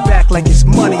 Owe me back like it's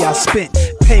money I spent.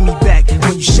 Pay me back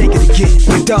when you shake it again.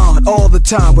 We're done all the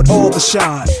time with all the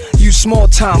shine. You small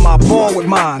time, I ball with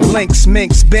mine. Lynx,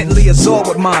 Minx, Bentley, Azor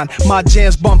with mine. My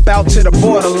jams bump out to the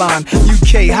borderline.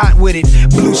 UK hot with it,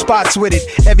 blue spots with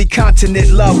it. Every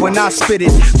continent love when I spit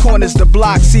it. Corners the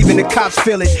blocks, even the cops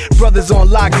feel it. Brothers on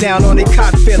lockdown on they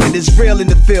cot feel it. It's real in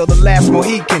the field, the last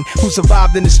Mohican who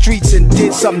survived in the streets and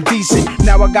did something decent.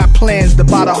 Now I got plans to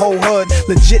buy the whole hood.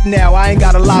 Legit now, I ain't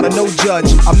got a lot of no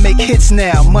judge. I make hits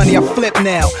now, money I flip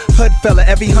now. Hood fella,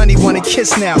 every honey wanna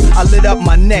kiss now. I lit up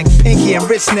my neck, pinky and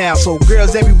wrist now. So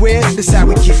girls everywhere, this how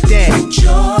we get down.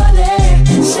 Jordan,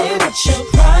 say what's your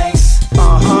price?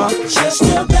 Just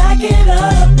to back it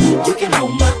up, you can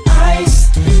hold my eyes.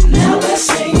 Now let's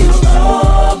say you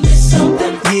owe me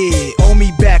something. Yeah, owe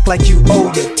me back like you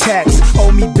owe your tax.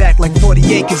 Owe me back like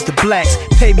 40 acres to blacks.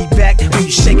 Pay me back when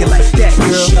you shake it like that,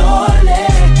 girl.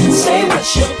 Jordan, say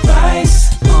what's your price?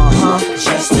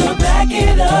 Just to back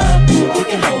it up, you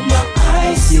can hold my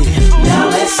eyes. Now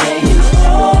let's say you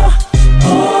owe.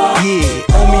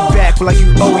 Yeah, owe me back like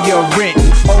you owe your rent.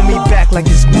 Owe me back like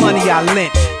it's money I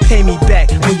lent. Pay me back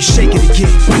when you shake it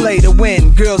again. Play to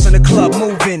win, girls in the club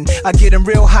moving. I get them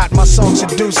real hot, my song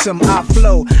seduce them. I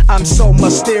flow, I'm so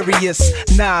mysterious.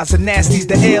 Nas and Nasty's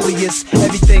the alias.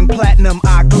 Everything platinum,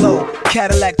 I glow.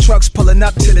 Cadillac trucks pulling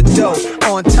up to the door.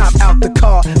 On top, out the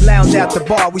car, lounge at the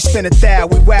bar. We spin 1,000,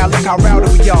 we wow, look how rowdy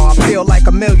we are. I feel like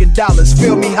 $1 million,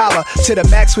 feel me holler. To the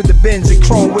max with the Benz and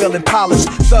chrome wheel and polish.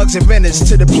 Thugs and renters,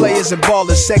 to the players and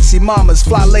ballers. Sexy mamas,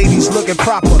 fly ladies looking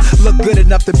proper. Look good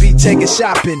enough to be taking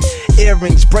shopping.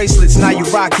 Earrings, bracelets, now you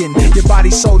rockin'. Your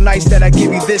body's so nice that I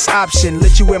give you this option.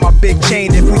 Let you wear my big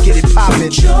chain if we get it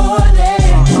poppin'.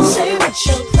 Jordan, say what's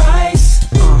your price?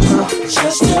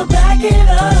 Just to back it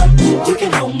up, you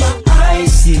can hold my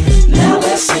eyes. Now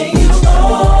let's say you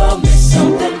owe me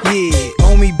something. Yeah,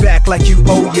 owe me back like you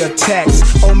owe your tax.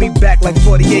 Owe me back like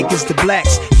 40 acres to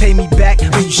blacks. Pay me back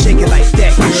when you shake it like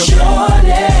that, girl.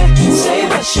 Jordan, say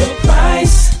what's your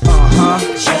price?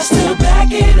 Just to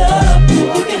back it up,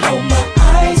 you can hold my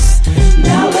eyes.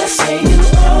 Now let's say you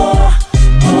owe.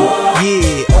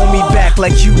 Yeah, owe me back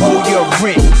like you owe your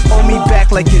rent. Owe me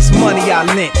back like it's money I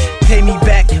lent. Pay me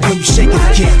back when you shake it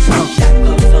again.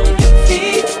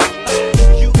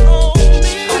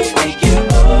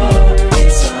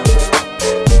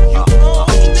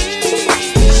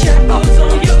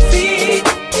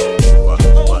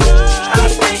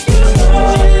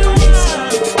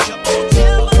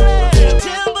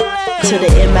 To the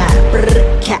MI,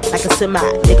 cat like a semi.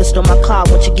 Nigga stole my car,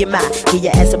 won't you get mine? Give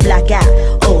your ass a black eye.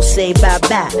 Oh, say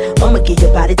bye-bye. I'ma get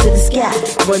your body to the sky.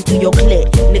 Run through your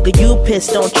clip. Nigga, you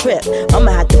pissed, don't trip.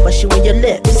 I'ma have to bust you in your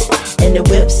lips. And the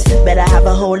whips, better have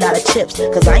a whole lot of chips.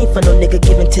 Cause I ain't for no nigga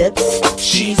giving tips.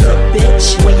 She's a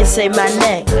bitch. When you say my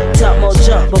name, talk more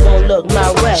junk, but won't look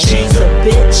my way. She's a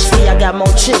bitch. See, I got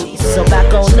more cheese. So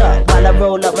back on up while I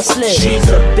roll up my sleeve. She's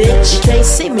a bitch. You can't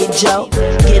see me, Joe.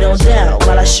 Get on down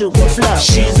while I shoot my flow.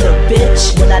 She's a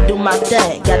bitch. When I do my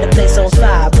thing, got the place on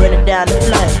fire, burn it down the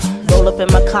flame. Roll up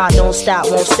in my car, don't stop,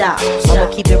 won't stop.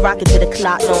 I'ma keep it rockin' till the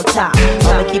clock don't top.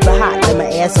 I'ma keep it hot, let my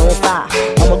ass on fire.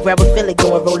 I'ma grab a Philly,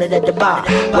 go and roll it at the bar.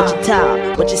 What you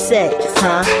talk, what you say,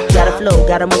 huh? Gotta flow,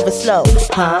 gotta move it slow,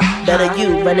 huh? Better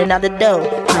you running out the door,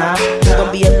 huh? You gon'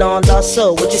 be a long lost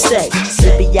soul, what you say?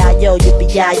 Yippee-yi-yo,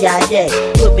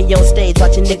 yippee-yi-yi-yay. Put me on stage,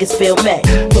 watching niggas feel me.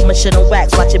 Put my shit on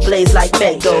wax, watch it blaze like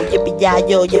me. Go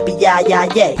yippee-yi-yo,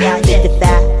 yippee-yi-yi-yay.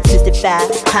 55,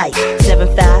 65, height,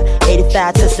 75,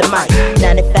 85, touch the mic,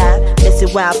 95, miss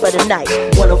it wild for the night,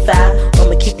 105,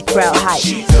 I'ma keep the crowd hype.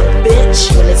 She's a bitch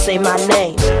when they say my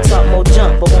name, talk more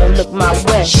jump but won't look my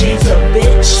way. She's a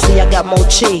bitch, see I got more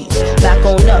cheese, back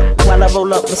on up while I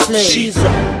roll up my sleeve. She's a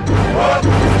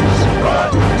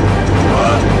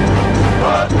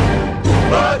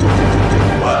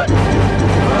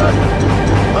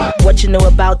What you know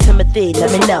about Timothy,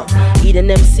 let me know. Eat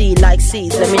an MC like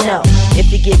C's, let me know.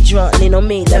 If you get drunk, lean on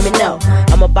me, let me know.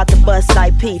 I'm about to bust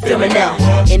like P, feel me now.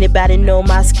 Anybody know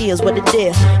my skills, what the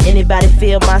deal? Anybody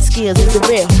feel my skills is the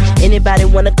real? Anybody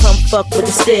wanna come fuck with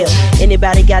the steel?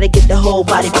 Anybody gotta get the whole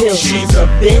body pill? She's a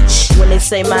bitch when they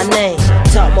say my name.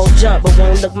 Talk more jump but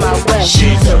won't look my way.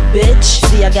 She's a bitch,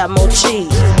 see I got more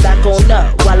cheese, back on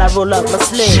up while I roll up my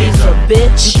sleeve. She's a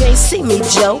bitch, you can't see me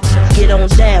Joe, get on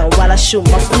down while I shoot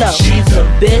my flow. She's a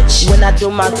bitch when I do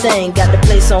my thing, got the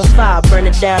place on fire, burn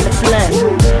it down to flame.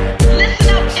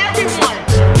 Listen up everyone,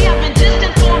 we have been just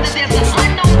informed that there's an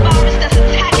unknown virus that's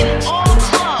attacking all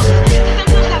clubs.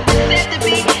 Symptoms have been said to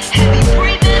be heavy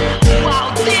breathing,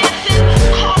 wild dancing,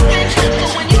 coughing, so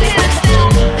when you hear the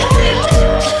sound, hurry.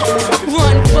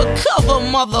 Run for cover,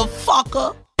 motherfucker.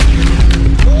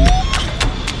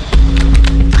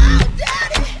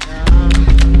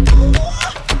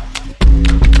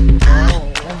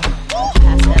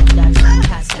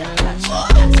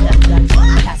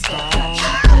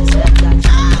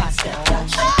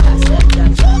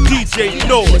 DJ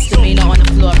Noize. Misdemeanor on the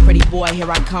floor, pretty boy,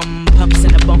 here I come. Pumps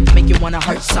in the bump, make you wanna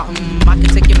hurt something. I can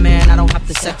take your man, I don't have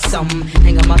to sex some.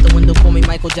 Hang him out the window, call me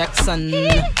Michael Jackson.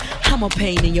 I'm a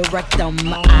pain in your rectum.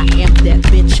 I am that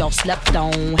bitch y'all slept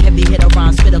on. Heavy hitter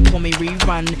rhyme, spitter, call me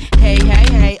rerun. Hey, hey,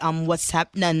 hey, I'm what's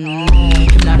happening.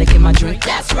 Hypnotic in my drink,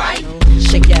 that's right.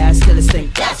 Shake your ass till it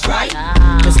stink, that's right.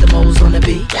 Mr. Mo's on the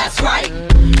beat, that's right.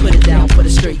 Put it down for the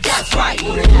street, that's right.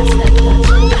 Pass that Dutch,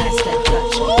 pass that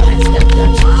Dutch, pass that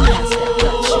Dutch, pass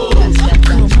that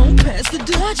Dutch. Come on, pass the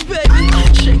Dutch, baby.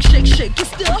 Shake, shake, shake your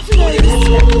stuff, ladies. Pass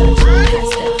that Dutch,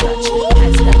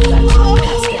 pass that Dutch,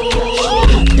 pass that Dutch.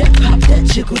 Pop that,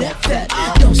 jiggle that fat.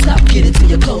 Don't stop, get it till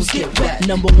your clothes get wet.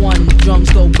 Number one, drums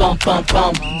go bump, bump,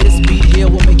 bump. This beat here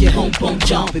will make your home bump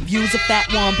jump. If you's a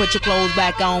fat one, put your clothes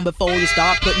back on before you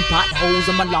start putting potholes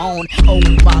in my lawn. Oh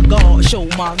my gosh,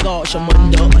 I'm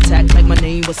under attack like my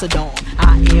name was Saddam.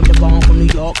 I am the bomb from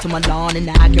New York to Milan, and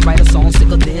I can write a song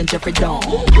sicker than Jeffrey Dawn.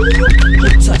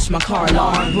 Touch my car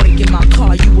alarm, breaking my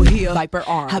car, you will hear Viper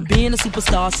arm. I've been a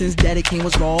superstar since Daddy King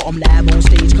was raw. I'm live on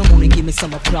stage, come on and give me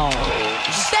some applause.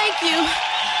 Thank you.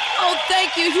 Oh,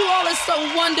 thank you. You all are so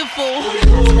wonderful.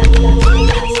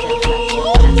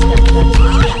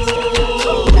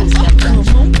 Come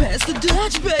on, pass the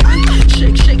Dutch, baby.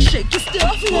 Shake, shake, shake your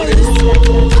stuff, ladies.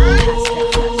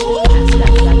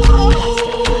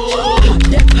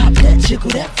 Pop that, jiggle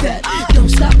that fat. Don't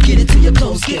stop, get it till your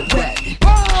clothes get wet.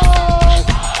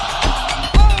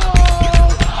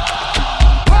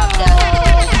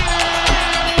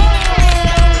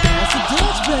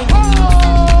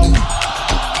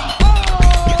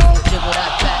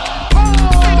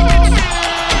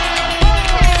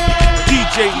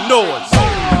 DJ Noize.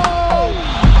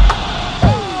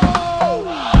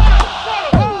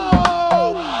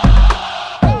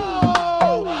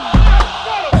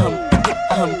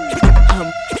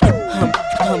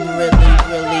 I'm really,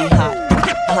 really hot.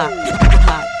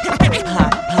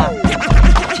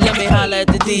 Let me holla at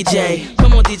the DJ.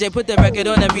 Come on, DJ, put that record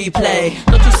on that replay.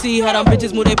 Don't you see how them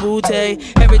bitches move their booty?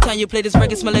 Every time you play this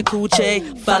record, smell like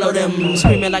coochie. Follow them,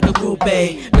 screaming like a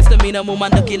groupie. Misdemeanor, move my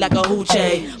nookie like a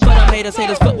hoochie. But I'm haters,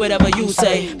 fuck whatever you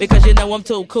say. Because you know I'm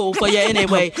too cool for you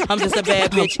anyway. I'm just a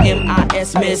bad bitch,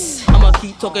 M.I.S. miss. I'ma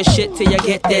keep talking shit till you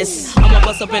get this. I'ma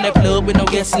bust up in the club with no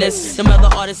guest list. Them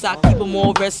other artists, I keep them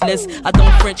more restless. I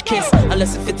don't French kiss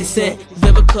unless it's 50 Cent.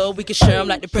 Vivica, we can share them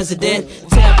like the president.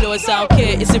 Tabloids, I don't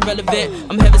care, it's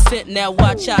irrelevant. I'm heaven sent, now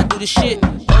watch how I do the shit.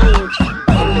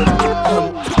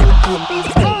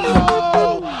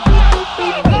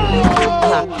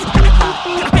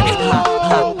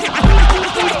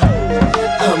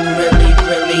 I'm really,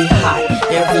 really hot.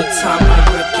 Every time my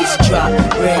records drop,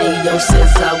 radio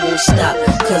says I won't stop,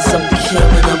 cause I'm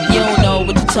killing them. You don't know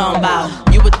what you're talking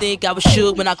about. You would think I was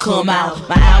shook when I come out.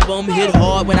 My album hit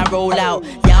hard when I roll out.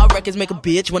 Y'all records make a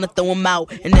bitch wanna throw them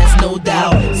out, and that's no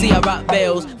doubt. See, I rock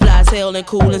bells, fly as hell and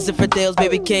cool as infidels.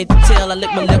 Baby, can't you tell I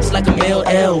lick my lips like a male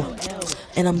L?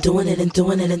 And I'm doing it and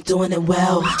doing it and doing it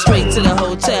well. Straight to the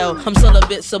hotel. I'm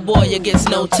celibate, so boy, you gets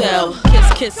no tell.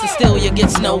 Kiss, kiss, and still you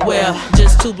gets nowhere.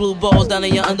 Just two blue balls down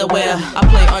in your underwear. I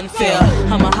play unfair.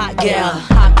 I'm a hot gal.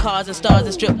 Hot cars and stars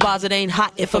and strip bars. It ain't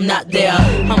hot if I'm not there.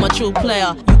 I'm a true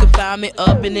player. You can Find me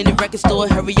up in any record store,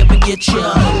 hurry up and get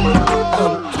ya.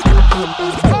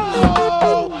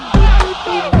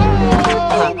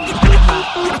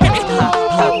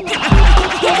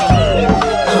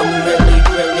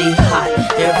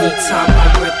 Every time my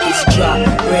records drop,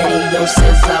 radio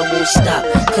says I won't stop,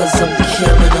 cause I'm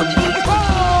killing them.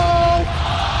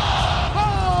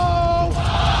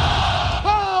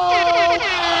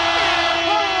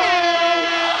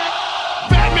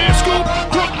 Batman Scoop,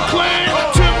 Brooklyn Clan,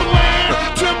 Timberland,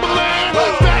 Timberland.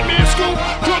 Batman Scoop,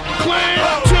 Brooklyn Clan,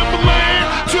 Timberland,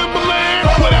 Timberland.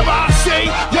 Whatever I say,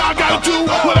 y'all gotta do.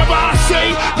 Whatever I say,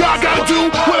 y'all gotta do.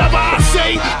 Whatever I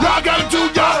say, y'all gotta do.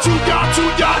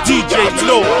 DJ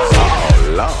Noize.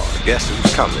 Oh Lord, guess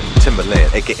who's coming?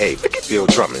 Timberland, aka Field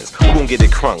Drummers. Who gon' get it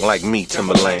crunk like me,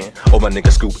 Timberland? Oh, my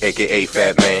nigga Scoop, aka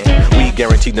Fat Man. We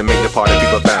guaranteed to make the party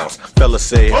people bounce. Fellas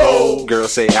say oh,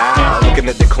 girls say ah. Looking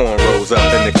at the cornrows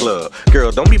up in the club.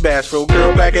 Girl, don't be bashful,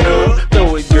 girl, back it up.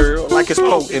 Throw it, girl, like it's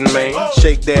potent, man.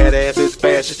 Shake that ass as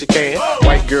fast as you can.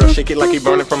 White girl, shake it like you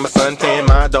burning from a suntan.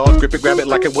 My dog, grip it, grab it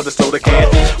like it was a soda can.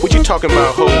 What you talking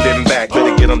about holding back?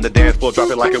 Better get on the dance floor,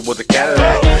 drop it like it was a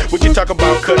Cadillac. What you talking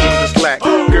about cutting the slack?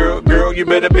 Girl, you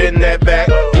better bend that back.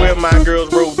 Where my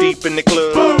girls roll deep in the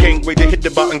club. Can't wait to hit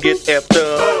the bar and get effed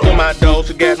up. For my dogs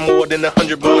who got more than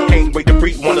 100 bucks. Can't wait to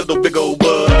freak one of those big old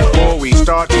bugs. Before we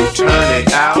start to turn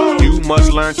it out, you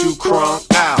must learn to crunk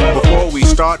out. Before we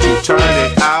start to turn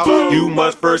it out, you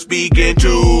must first begin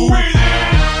to breathe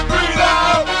in, breathe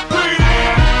out, breathe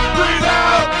in, breathe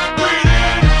out, breathe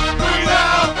in, breathe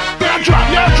out. Now drop,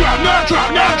 now drop, now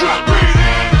drop, now drop. Breathe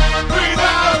in, breathe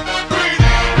out, breathe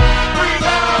in, breathe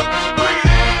out, breathe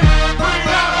in, breathe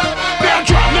out. Now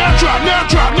drop, now drop, now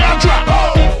drop, now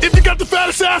drop. If you got the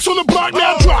fattest ass on the block,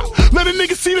 now drop. Let a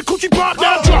nigga see the coochie pop,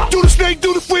 now drop. Do the snake,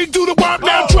 do the freak, do the wop,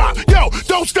 now drop. Yo,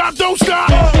 don't stop, don't stop.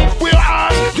 Real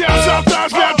eyes, down south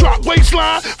thighs, now drop.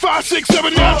 Waistline, 5, 6,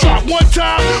 7, now drop. One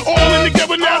time, all in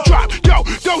together, now drop. Yo,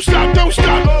 don't stop, don't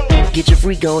stop. Get your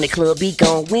freak on, the club be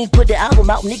gone. We ain't put the album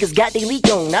out, niggas got they leak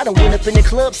on. I done went up in the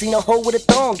club, seen a hoe with a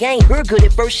thong. Ain't her good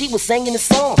at first, she was singing the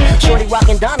song. Shorty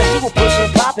rockin' Donna, she was pushing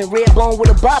and popping. Red bone with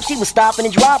a bop, she was stopping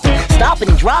and dropping. Stopping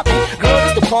and dropping. Girl,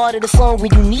 it's the part of the song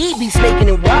when you need be snaking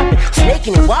and whopping.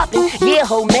 Snaking and whopping. Yeah,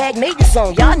 ho, Mag made the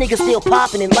song. Y'all niggas still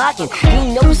popping and locking. He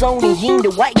ain't no zone and he ain't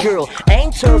the white girl.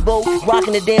 Ain't turbo,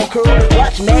 rocking the damn curl.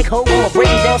 Watch Mag ho, I'ma break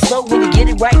it down slow. When you get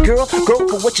it right, girl, go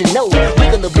for what you know.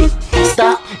 Wiggle a bit,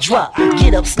 stop, drop,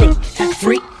 get up, snake,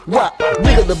 freak, wop.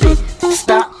 Wiggle a bit,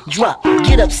 stop, drop,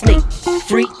 get up, snake,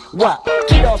 freak, wop.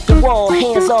 Get off the wall,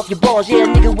 hands off your balls. Yeah,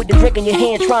 nigga with the drink in your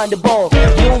hand trying to ball.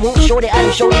 You don't want shorty, I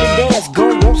done showed you the dance.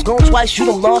 Go once, go twice, you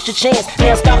done lost your chance.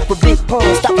 Now stop for big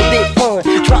pun, stop for big fun.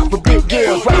 Drop for big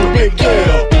girl, drop for big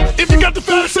girl. If you got the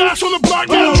fattest ass on the block,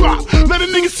 now drop. Let a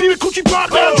nigga see the coochie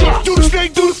pop, now drop. Do the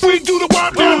snake, do the freak, do the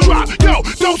wop, now drop. Yo,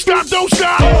 don't stop, don't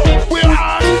stop. Real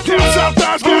eyes, down south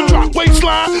thighs, now drop.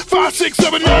 Waistline, 5, 6,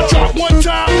 7, now drop. One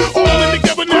time, all in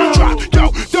together, now drop.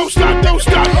 Yo, don't stop, don't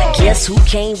stop. Guess who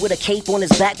came with a cape on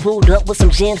his back, pulled up with some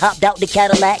gin, hopped out the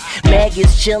Cadillac. Mag is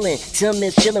chillin', Tim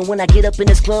is chillin'. When I get up in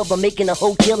this club, I'm making a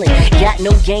whole killin'. Got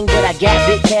no gang, but I got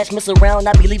big cash. Miss around,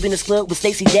 I be leaving this club with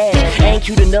Stacey Dash. I ain't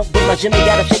cute enough, but my Jimmy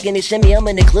got a chicken and shimmy. I'm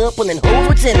in the club pulling hoes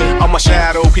with Timmy. All my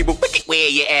shadow people, wicked where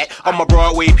you at? All my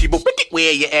Broadway people, wicked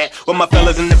where you at? With my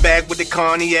fellas in the back with the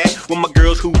cognac. With my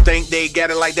girls who think they got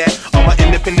it like that. All my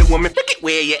independent women, wicked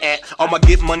where you at? All my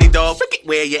get money dog, wicked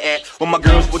where you at? With my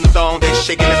girls with the thong, they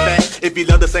shaking the fat. If you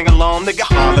love to sing along, nigga,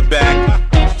 holler back.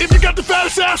 If you got the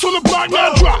fattest ass on the block,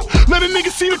 now drop. Let a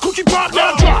nigga see the coochie pop,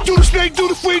 now drop. Do the snake, do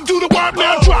the freak, do the wop,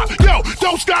 now drop. Yo,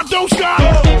 don't stop, don't stop.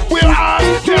 Real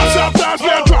eyes, down south thighs,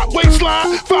 now drop.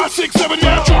 Waistline, 5, 6, 7,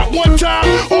 now drop. One time,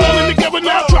 all in together,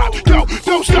 now drop. Yo,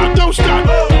 don't stop, don't stop.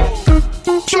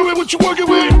 Show me what you working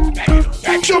with.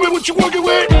 Show me what you working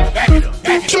with.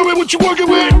 Show me what you working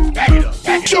with.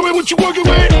 Show me what you working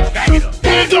with.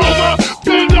 Bend over,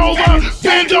 bend over,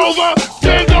 bend over,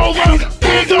 bend over,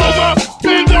 bend over,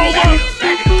 bend over.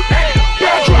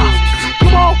 Now drop.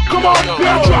 Come on, come on,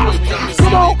 now drop.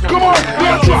 Come on, come on,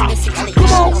 now drop.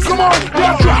 Come on, come on,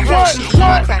 now drop.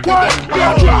 What,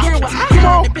 now drop. Come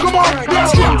on, come on,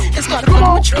 now drop. Come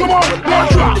on, come on, now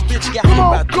drop. Come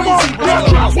on, come on, now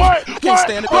drop. What?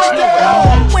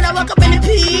 When I walk up in the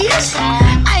piece,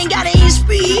 I ain't gotta eat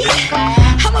speed.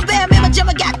 I'm a bad man, my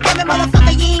jumper, goddammit,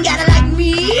 motherfucker, you ain't gotta like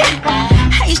me.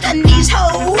 I ain't stunning these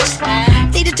hoes.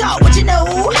 Need to talk what you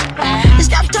know.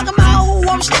 Stop talking about who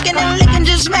I'm sticking and licking,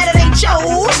 just mad at they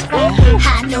chose.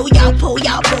 I know y'all pull,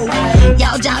 y'all broke.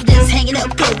 Y'all job just hanging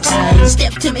up close.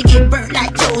 Step to me, get burnt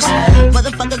like toast.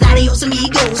 Motherfuckers, adios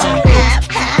amigos. Half,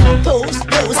 post,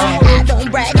 I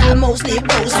don't brag, I'm mostly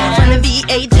roast. From the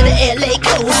VA to the LA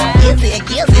coast. Is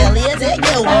it,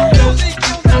 go?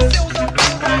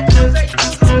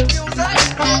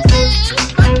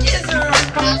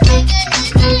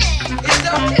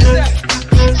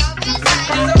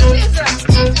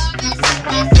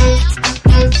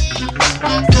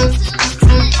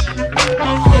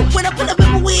 When I pull up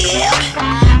in my whip,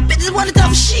 bitches wanna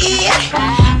talk shit.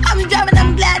 I'm driving,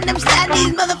 I'm gliding, I'm sliding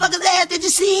these motherfuckers' ass. Did you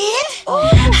see it?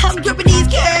 I'm gripping these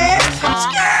curves.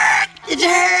 Skirt, did you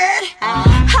heard?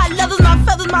 Hot leathers, my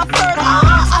feathers, my fur.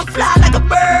 I fly like a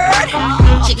bird.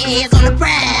 Chicken heads on the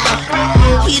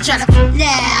prowl. Who you tryna f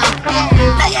now?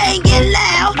 Now you ain't getting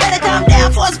loud. Better calm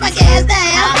down, force my gas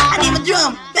down. I need my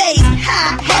drum, bass,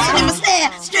 hi-hats. I need my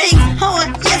snare, string,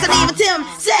 horn. Yes, I need my Tim,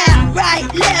 sound, right,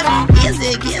 left. Is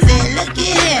it, look at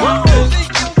him.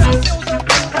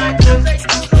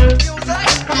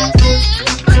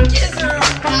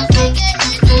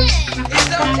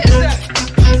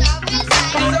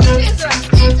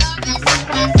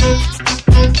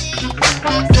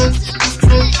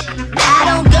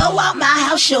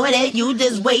 Sure that you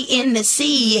just waiting to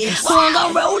see who I'm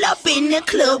gonna roll up in the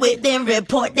club with, then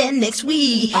report that next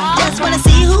week. Just wanna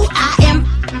see who I am,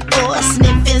 or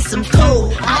sniffing some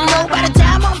cold. I know by the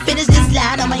time I'm finished this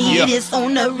line, I'ma hear this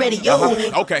on the radio.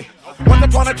 Okay. Once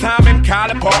upon a time in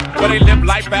College Park, where they live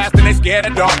life fast and they scared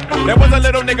of dark. There was a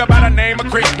little nigga by the name of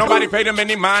Chris. Nobody paid him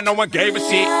any mind, no one gave a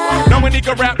shit. No one he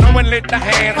could rap, no one lit the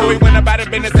hand. So he went about his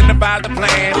business and devised a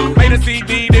plan. Made a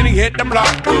CD, then he hit the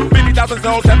block. 50,000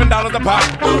 sold, $7 a pop.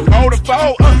 Hold a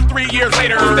foe, 3 years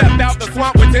later, stepped out the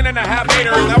swamp with 10.5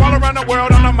 haters. Now all around the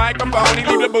world on the microphone, he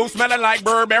leave the booth smelling like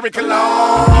Burberry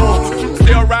cologne.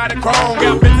 Still riding chrome,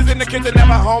 got bitches in the kitchen,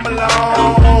 never home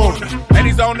alone. And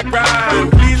he's on the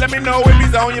grind. Please let me know if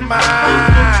he's on your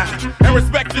mind. And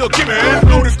respect you'll give me.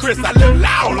 Ludacris, I live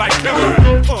loud like timber.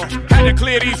 Had to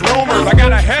clear these rumors. I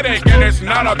got a headache and it's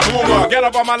not a tumor. Get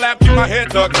up on my lap, keep my head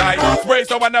tucked tight. Spray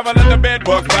so I never let the bed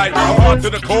bugs bite. I'm hard to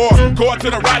the core to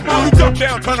the rotten. You jump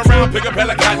down, turn around, pick up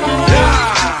hella cotton.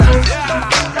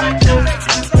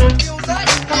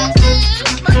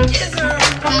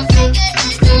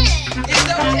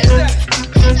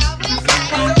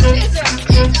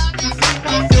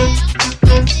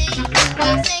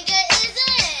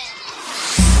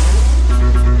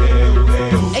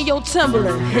 Yo,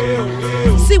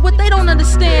 Timberland. See, what they don't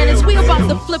understand is we about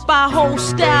to flip our whole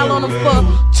style on them for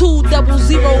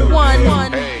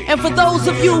 2001. And for those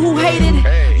of you who hated,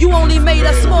 you only made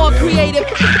us more creative.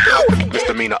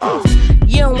 Misdemeanor,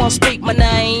 You don't wanna speak my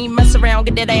name, mess around,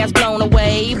 get that ass blown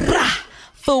away.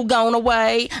 Fool gone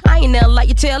away, I ain't never like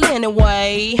you tell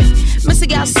anyway. Missy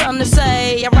got something to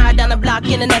say, I ride down the block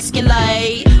in an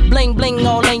Escalade. Bling bling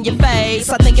all in your face,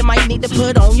 I think you might need to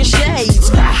put on your shades.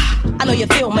 I know you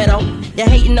feel me though, you're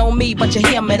hating on me but you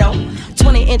hear me though.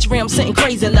 20-inch rim sitting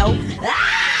crazy low,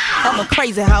 I'm a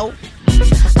crazy hoe.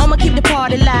 I'ma keep the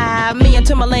party live, me and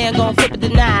Timberland gon' flip it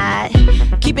tonight.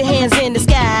 Keep your hands in the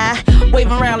sky,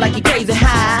 waving around like you crazy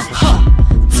high.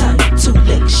 Time to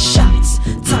lick shots,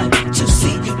 time to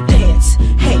see you dance.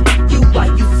 Hey, you why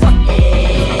you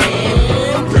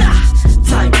fucking blah.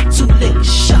 Time to lick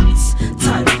shots,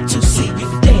 time to see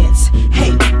you dance.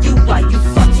 Hey, you why you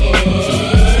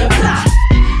fucking blah.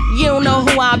 You don't know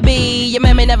who I be, your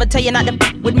man may never tell you not to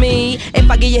f with me.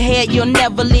 If I give you head, you'll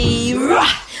never leave.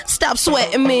 Stop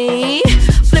sweating me.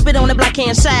 Flip it on the black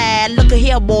hand side. Look at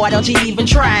here, boy, don't you even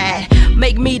try.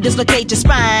 Make me dislocate your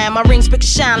spine. My rings pick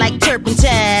shine like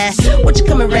turpentine. What you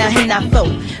coming around here not for?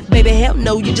 Baby, hell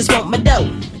no, you just want my dough.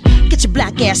 Get your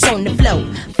black ass on the floor.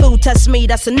 Food touch me,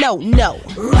 that's a no-no.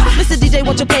 Mr. DJ,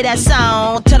 won't you play that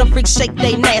song? Tell the freaks shake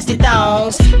they nasty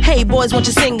thongs. Hey boys, won't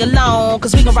you sing along?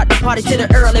 Cause we gon' rock the party till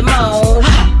the early morn.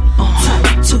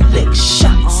 Time to lick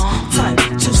shots, time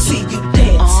to see you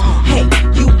dance. Hey,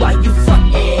 you why you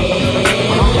fucking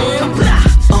blah.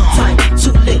 Time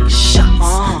to lick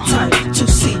shots, time to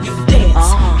see you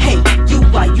dance. Hey, you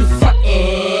why you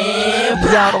fucking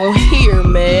blah. Y'all don't hear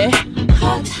me.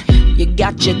 You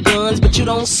got your guns, but you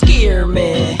don't scare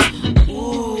me.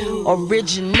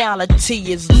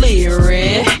 Originality is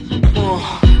lyric.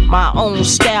 My own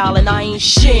style and I ain't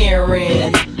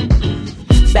sharing.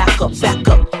 Back up,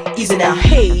 easy now,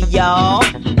 hey y'all.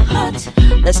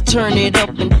 Let's turn it up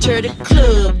and turn the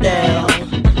club down.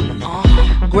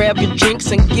 Grab your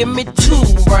drinks and give me 2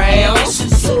 rounds.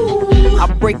 I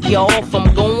break you off,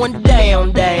 I'm going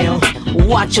down.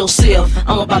 Watch yourself,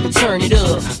 I'm about to turn it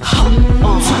up.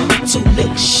 Time to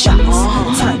lick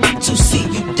shots, time to see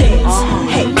you dance.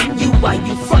 Hey, you why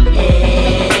you fucking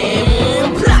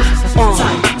blah.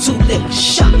 Time to lick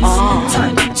shots,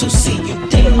 time to see you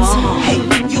dance. Hey,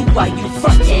 you why you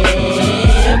fucking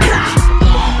blah.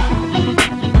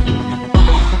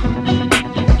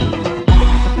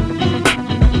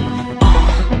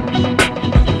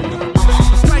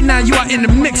 you are in the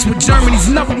mix with Germany's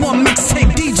 #1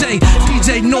 mixtape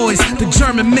DJ Noize, the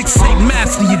German mixtape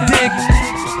master, you dig?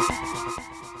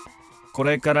 こ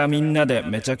れからみんなで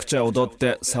めちゃくちゃ踊っ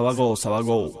て騒ごう騒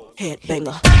ごう。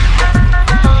Headbanger.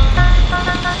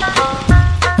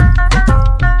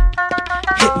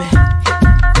 Hit me.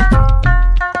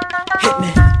 Hit me.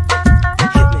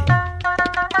 Hit me.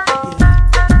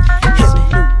 Hit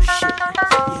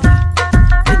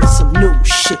me. Some new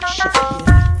shit.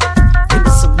 Give me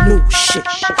some new shit.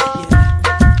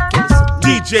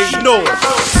 DJ Noize.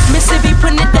 Mississippi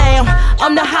putting it down.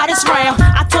 I'm the hottest round.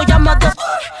 I told y'all mother,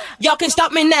 y'all can't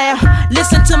stop me now.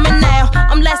 Listen to me now.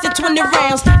 I'm lasting 20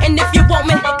 rounds. And if you want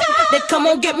me, then come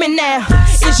on get me now.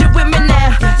 Is you with me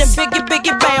now? Then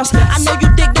biggie bounce. I know you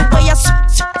dig the way I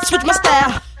switch my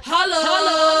style.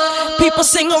 Holla. People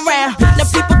sing around. Now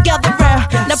people gather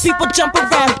round. Now people jump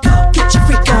around. Get your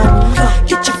freak on.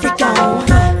 Get your freak on.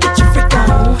 Get your freak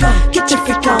on. Get your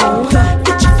freak on.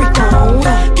 Get your freak on.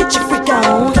 Get your freak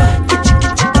on. Get your freak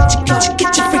on.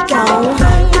 Get your freak on.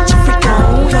 Get your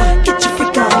freak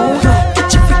on.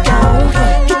 Get your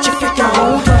freak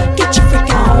on. Get your freak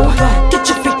on. Get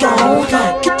your freak on.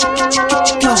 Get your freak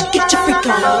on. Get your freak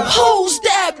on. Who's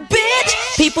that bitch?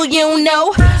 People you don't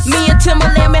know. Me and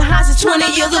Timberland been high since 20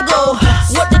 years ago.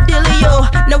 What the dealio?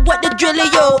 Now what the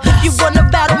drillio? If you wanna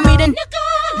battle me then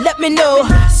let me know.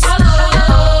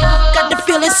 Got the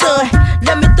feeling, son.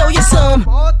 Let me throw you some.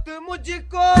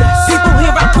 People,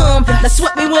 here I come. Now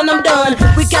sweat me when I'm done.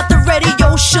 We got the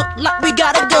radio shook like we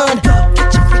got a gun.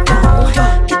 Get your freak on.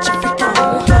 Get your freak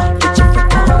on. Get your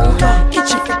freak on.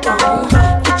 Get your freak on.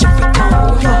 Get your freak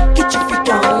on. Get your freak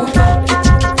on.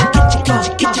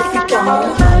 Get your freak on.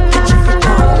 Get your freak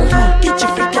on. Get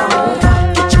your freak on.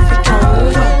 Get your freak on.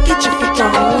 Get your freak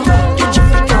on. Get your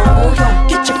freak on.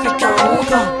 Get your freak on.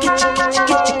 Get your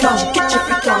freak on. Get your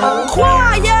freak on.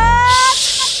 Quiet.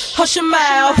 Hush your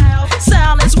mouth.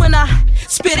 Silence when I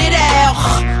spit it out.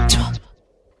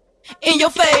 In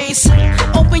your face.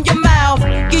 Open your mouth.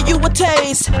 Give you a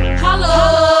taste.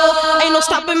 Hello. Ain't no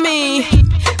stopping me.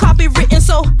 Copywritten,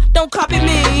 so don't copy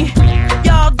me.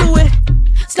 Y'all do it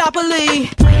sloppily.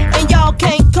 And y'all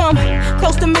can't come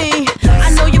close to me.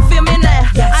 I know you feel me now.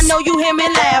 I know you hear me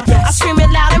loud. I scream it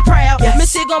loud and proud.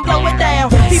 Missy gon' blow it down.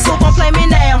 People gon' play me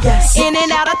now. In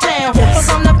and out of town. Cause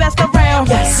I'm the best around.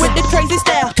 With the crazy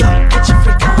style. Get your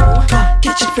freak on.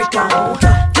 Get your freak on.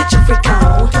 Get your freak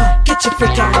on. Get your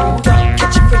freak on.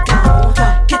 Get your freak on.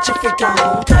 Get your freak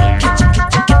on. Get your freak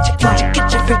on.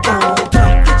 Get your freak on.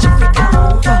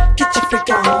 Get your freak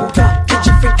on. Get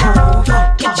your freak on.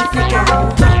 Get your freak on.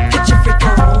 Get your freak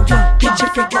on. Get your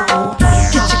freak on. Get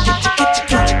your freak on.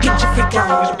 Get your freak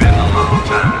on. It's been a long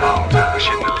time. I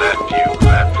shouldn't have left you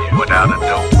without a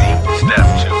dope beat. Step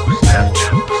 2, step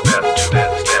 2,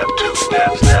 step 2, step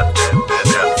 2, step 2,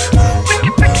 step 2.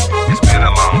 It's been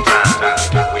a long time.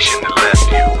 We shouldn't have left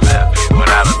you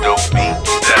without a dope beat.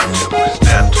 Step 2,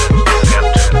 step 2, step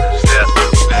 2, step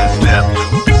 2, step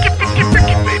 2.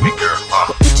 Baby girl.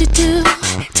 What would you do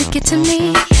to get to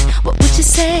me? What would you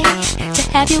say to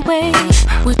have your way?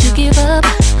 Would you give up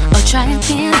or try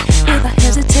again? If I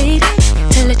hesitate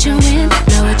to let you in,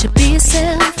 now would you be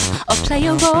yourself or play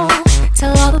a role?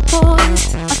 Tell all the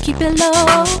boys or keep it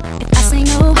low. If I say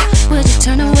no, would you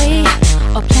turn away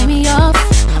or play me off?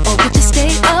 Or would you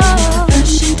stay? Oh,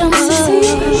 first you don't succeed.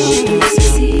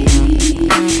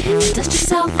 Dust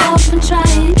yourself off and try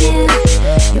again.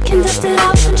 You can dust it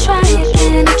off and try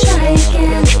again and try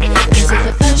again. Cause if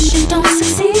at first you don't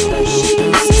succeed,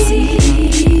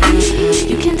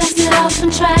 you can dust it off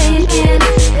and try again.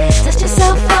 Dust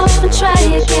yourself off and try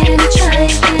again and try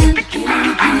again.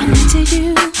 I'm into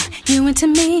you, you into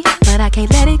me, but I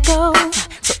can't let it go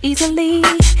so easily.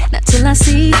 Not till I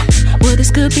see what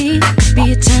this could be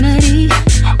eternity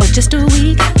or just a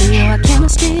week. We know our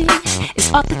chemistry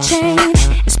is off the chain.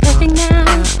 It's perfect now,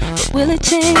 but will it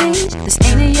change? This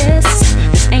ain't a yes,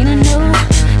 this ain't a no.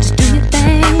 Just do your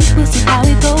thing, we'll see how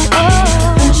it goes.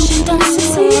 Oh, first you don't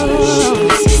succeed.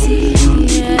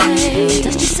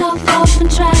 Dust yourself off and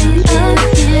try again.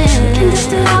 You can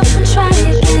dust it off and try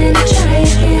again and try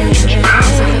again.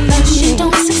 So first you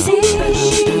don't succeed.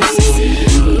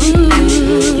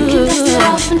 You can dust it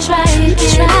off and try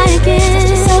again. Dust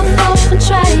yourself off and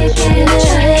try again.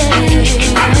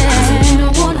 You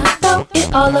don't wanna throw it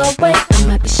all away. I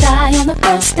might be shy on the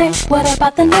first day. What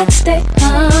about the next day?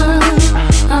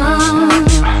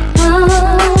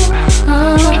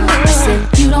 I said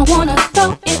you don't wanna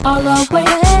throw it all away.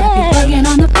 Might be bugging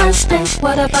on the first day.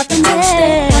 What about the next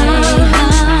day?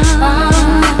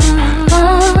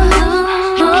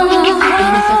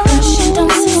 And if at first you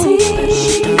don't succeed,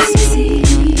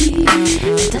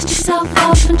 dust yourself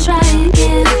off and try try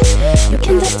again. You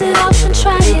can dust it off and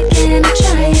try again,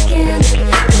 try again.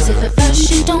 Cause if at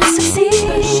first you don't succeed,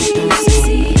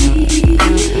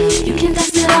 you can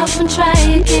dust it off and try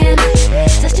again.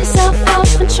 Dust yourself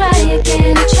off and try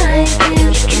again, try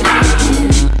again, try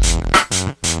again.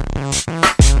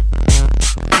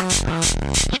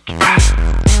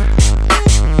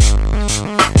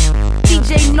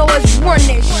 DJ Noize, run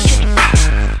that shit.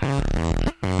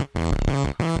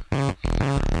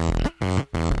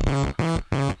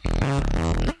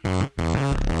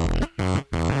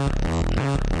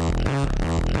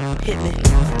 Hit me.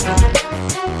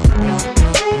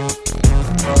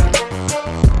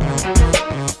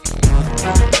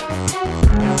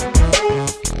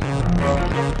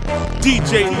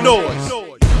 DJ Noize.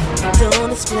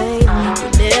 Don't explain,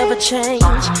 we never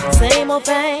change. Same old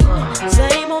thing,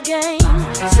 same old game.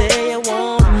 Say you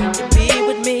want to be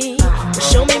with me, well,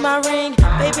 show me my ring,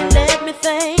 baby, let me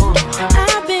think.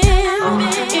 I've been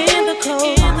in the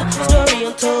cold, story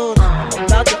untold, I'm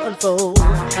about to unfold.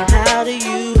 How do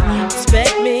you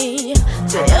expect me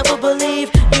to ever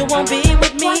believe you won't be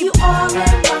with me? Why you all in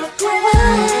my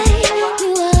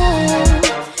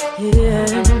yeah.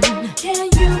 Can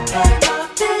you pay my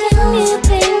bills? Can you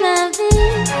pay my bills?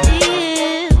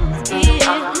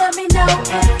 Let me know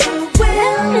if you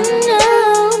will. Let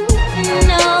me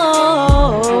know.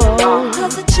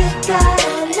 Cause the chick got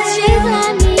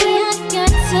me, I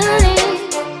got to leave.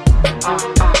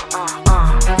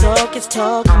 Talk is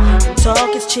talk,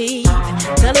 talk is cheap.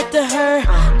 Tell it to her,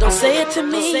 don't say it to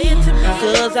me.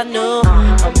 Cause I know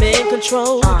I'm in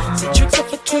control. See, tricks are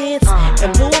for kids,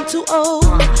 and boo, I'm too old.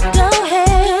 Go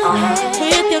ahead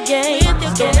with your game.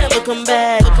 Don't ever come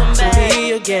back to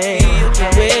me again.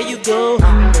 Where you go,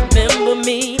 remember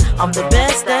me. I'm the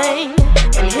best thing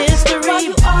in history. Why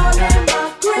you all in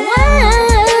my grave?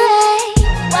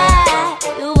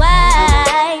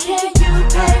 Why? Can you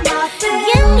pay my bills?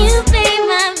 Can you pay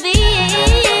my bills?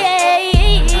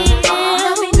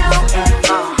 Let me know if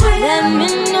you will. Let me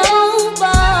know,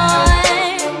 boy.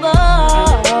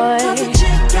 Cause the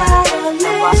chick gotta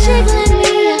live. Chick let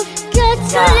me up, got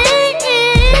to live.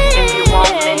 If you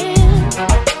want me.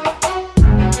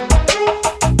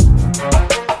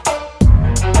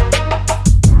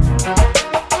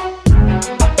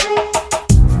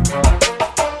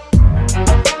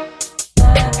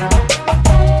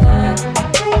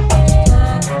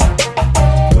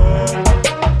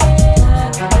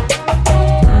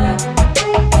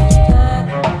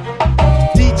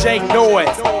 DJ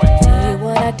Noize. Tell you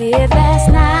what I did last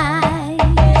night.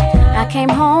 I came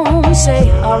home, say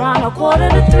around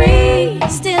 2:45.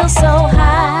 Still so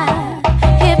high,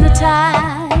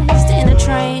 hypnotized in a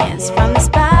trance from this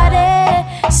body,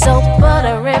 so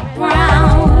buttery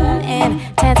brown and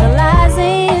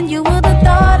tantalizing. You would have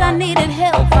thought I needed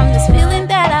help from this feeling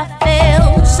that I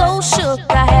felt. So shook,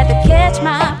 I had to catch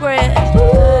my breath.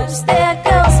 Oops, there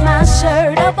goes my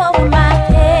shirt up over my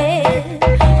head.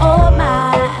 Oh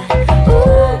my,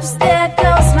 oops, there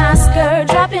goes my skirt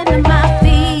dropping to my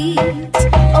feet.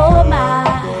 Oh my,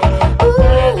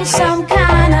 ooh, some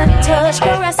kind of touch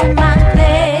caressing my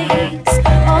legs.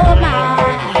 Oh my,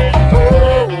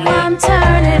 ooh, I'm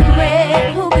turning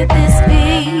red. Who could this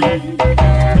be?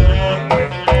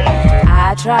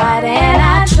 I tried and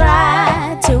I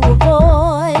tried to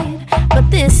avoid, but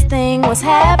this thing was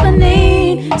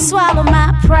happening. Swallow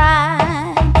my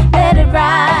pride, let it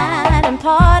ride and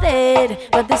parted.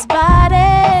 But this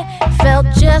body felt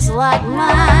just like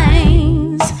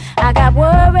mine. I got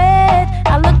worried,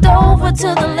 I looked over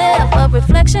to the left, a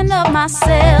reflection of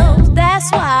myself.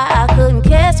 That's why I couldn't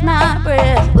catch my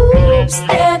breath. Oops,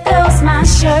 there goes my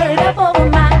shirt up over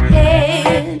my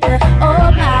head.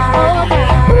 Oh my,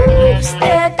 oops,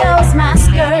 there goes my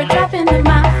skirt dropping to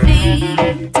my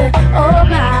feet. Oh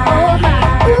my,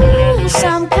 ooh,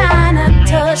 some kind of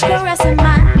touch caressing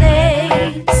my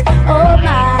legs. Oh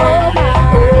my,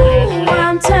 ooh,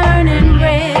 I'm turning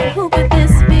red. Who could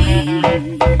this be?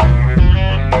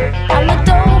 I looked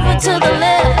over to the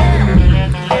left.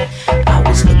 I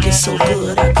was looking so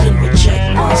good, I couldn't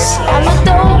reject myself. I looked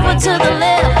over to the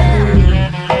left.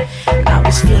 I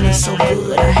was feeling so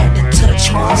good, I had to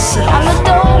touch myself. I looked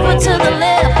over to the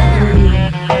left.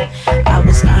 I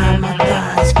was eyeing my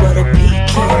thighs, but a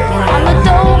pecan brown. I looked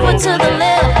over to the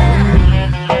left.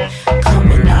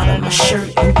 Coming out of my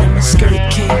shirt and then my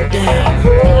skirt came down.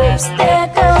 Oops, there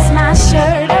goes my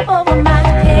shirt up over my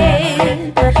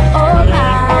head. Oh my,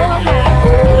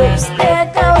 oops, there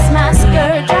goes my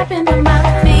skirt dropping to my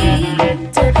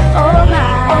feet. Oh my,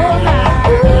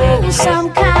 ooh, some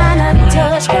kind of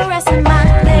touch caressing my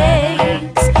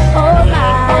legs. Oh my,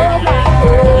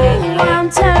 ooh, I'm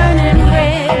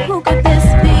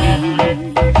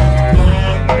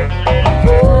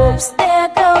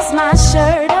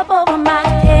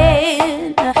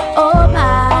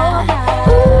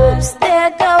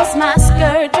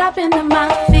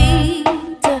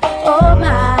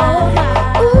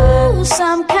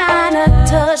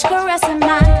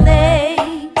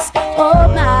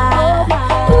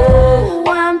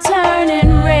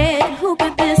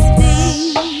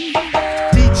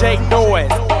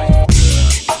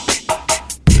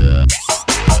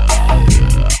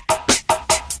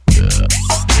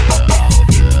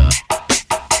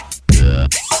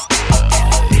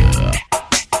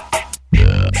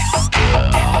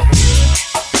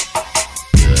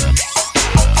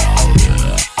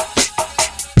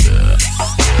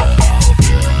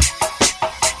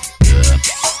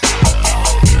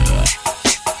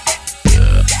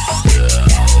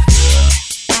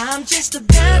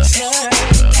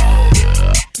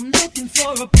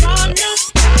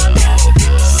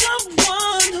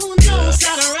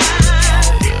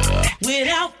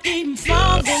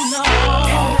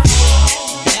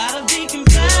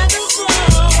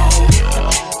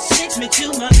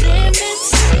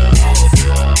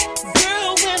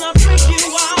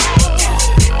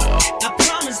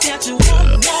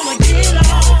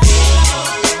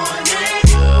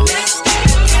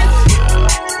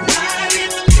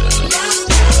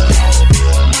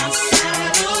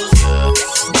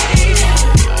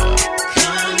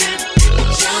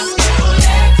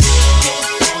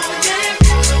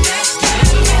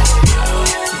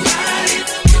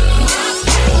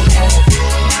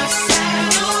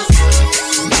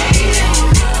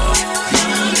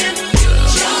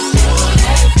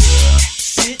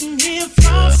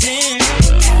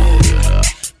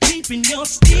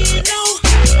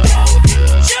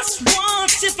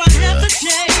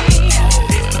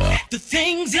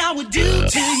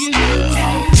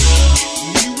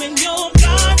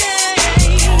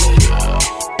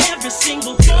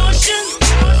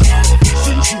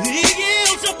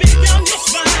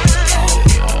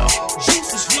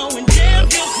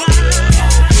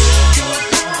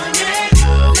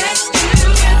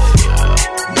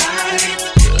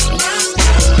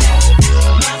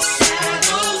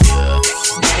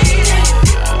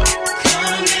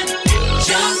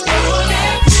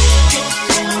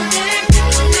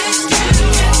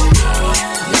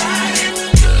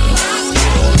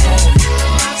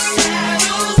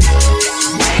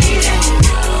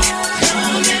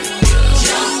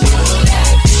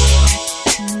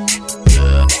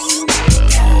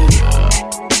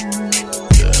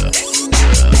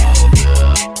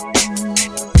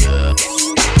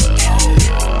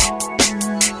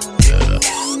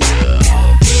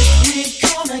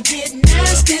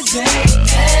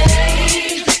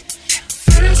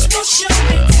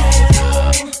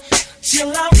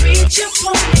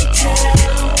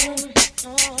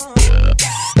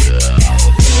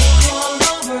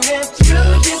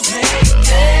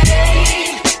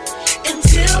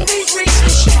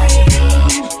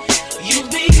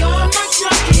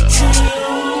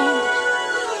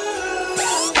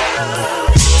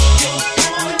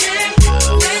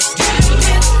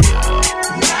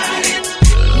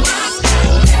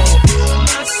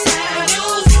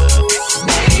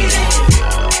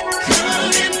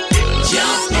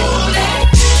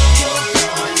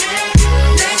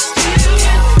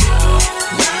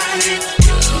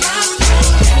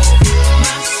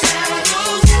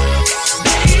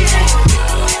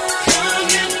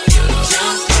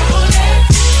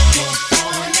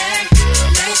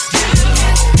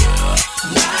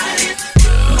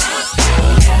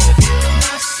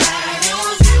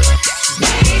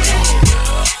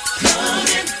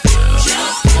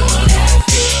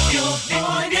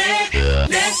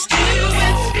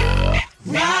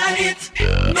it,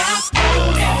 my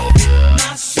pony,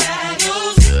 my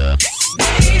saddle's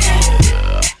waiting.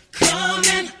 Come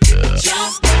and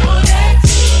jump on it,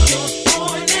 you're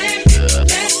on it,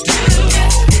 let's do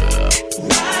it.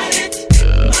 Ride it,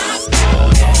 my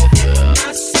pony,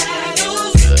 my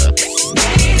saddle's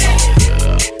waiting.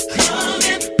 Come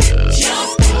and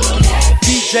jump on it.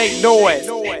 DJ Noize.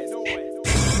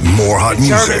 More hot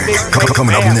music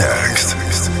coming up next.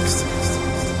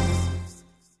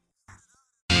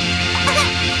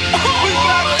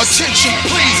 Attention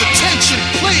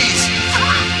please.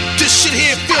 This shit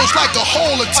here feels like the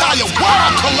whole entire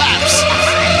world collapse.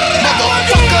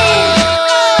 Motherfucker.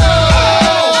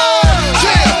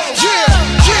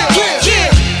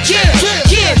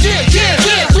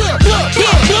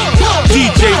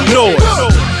 DJ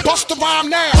Noize. Bust the rhyme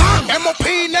now. MOP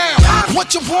now.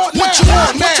 What you want now? What you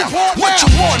want now? What you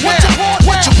want now?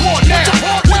 What you want now?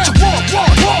 What you want?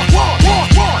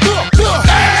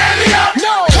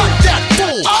 No, cut that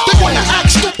fool. They wanna act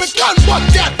stupid, gun butt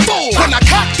that fool. When I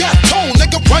cock that tone,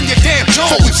 nigga, run your damn jaw.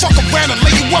 So we fuck around and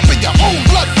lay you up in your own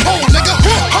blood pool, nigga.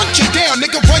 Hunt you down,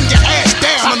 nigga, run your ass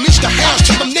down. Unleash the house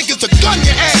till them niggas will gun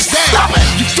your ass down. Stop it.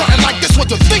 You frontin' like this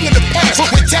was a thing in the past.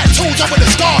 With tattoos over the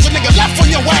scars, a nigga left on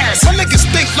your ass. My niggas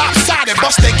think lopsided,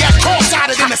 bust they got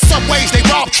cross-sided in the subways. They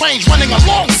rob trains running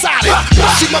alongside it.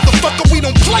 See, motherfucker, we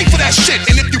don't play for that shit.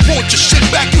 And if you want your shit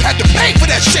back, you had to pay for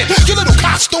that shit. You little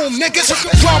costume niggas,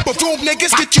 romper room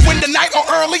niggas, get you in the night or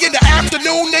early in the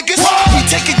afternoon niggas. We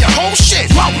taking your whole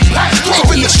shit while we pass through.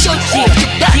 Even the shirt off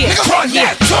your back, nigga, run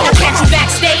that too. I catch you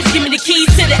backstage, give me the keys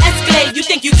to the Escalade. You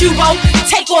think you Cubo?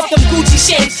 Take off them Gucci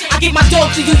shades. I give my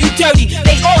dog to you, you dirty.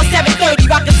 They all 730,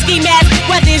 rockin' ski mask,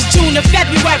 whether it's June or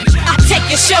February. I take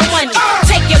your show money,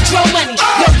 take your drum money.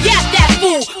 Yo, yap that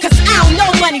fool, cause I don't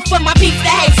know money. For my peeps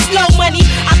that hate slow money,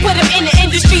 I put them in the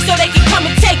industry so they can come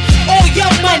and take all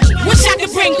your money. Wish I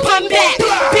could bring pun back.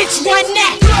 Bitch, run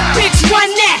that. Bitch, run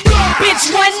that.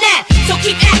 Bitch, run that. So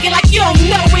keep acting like you don't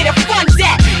know where the fun's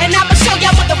at. And I'ma show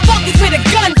y'all motherfuckers where the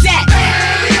gun's at.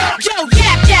 Yo,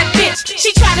 yap that bitch.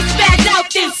 She try to spaz out,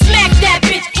 then smack that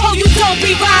bitch. Oh, you don't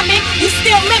be rhyming, you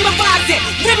still memorize it.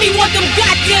 Remy want them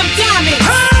goddamn diamonds.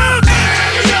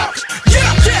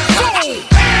 Yeah, that fool.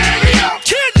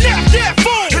 Kidnap that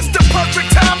fool. It's the perfect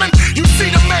timing. You see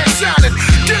the man shining.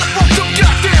 Get up off them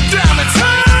goddamn diamonds.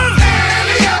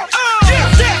 Yeah,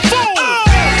 that fool.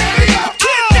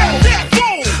 Kidnap that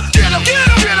fool. Get him.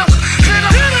 Hit him.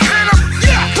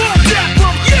 Yeah, boom, that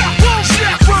boom. Yeah, boom,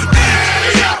 that boom.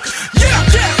 Yeah,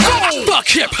 that fool. Fuck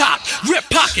hip hop, rip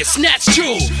pockets, snatch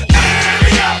jewels.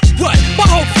 What? My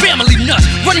whole family nuts,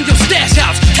 running your stash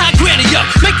house, tie granny up,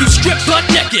 make you strip butt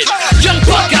naked. Young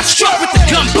buck got struck with the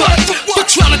gun butt for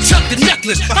trying to tuck the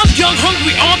necklace. I'm young,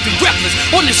 hungry, armed, and reckless.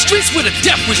 On the streets with a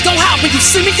death wish. Don't hide when you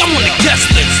see me, I'm on the guest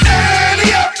list.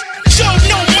 Show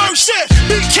no mercy,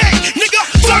 BK, nigga,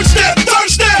 thirsty.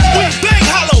 We bang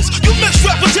hollows, you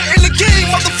misrepresenting the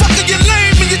game, motherfucker, you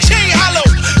lame and your chain hollow.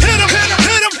 Hit him,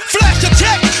 flash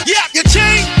attack, yap your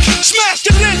chain, smash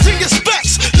your lens and your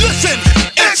specs. Listen,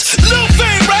 it's Lil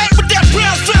Fame, right? With that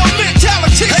brown cell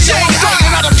mentality. Hey, yo, I'm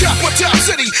flying out of Capital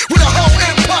City with a whole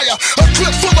empire, a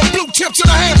clip full of blue tips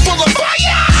and a handful of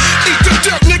fire. Eat the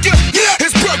dirt, nigga.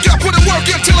 It's burnt up, put it work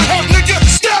until it hurt, nigga.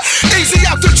 Step easy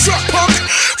out the truck, punk.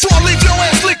 Before I leave your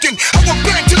ass licking, I will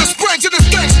bang to the springs and this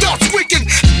thing starts squeaking.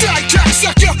 Die,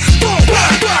 cocksucker. Boom,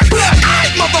 black.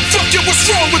 Aight, motherfucker, what's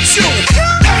wrong with you?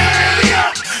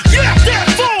 Yeah, that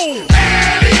fool.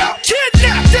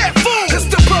 Kidnap that fool. It's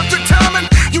the perfect timing.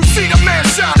 You see the man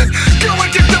shining. Go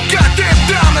and get them goddamn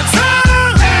diamonds.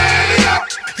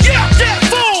 Yeah, that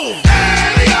fool.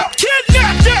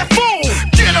 Kidnap that fool.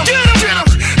 Get him. Hit him.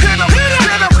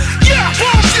 Yeah,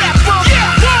 boom, that boom.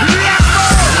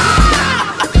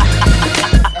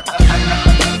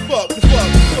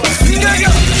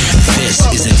 This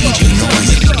is a DJ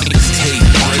Noize mixtape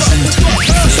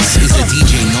presentation. This is a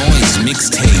DJ Noize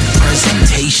mixtape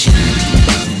presentation.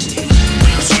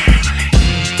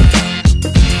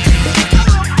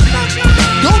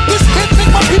 Don't this hit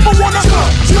make my people wanna?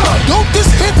 Don't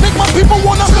this hit make my people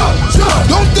wanna?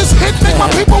 Don't this hit make my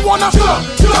people wanna?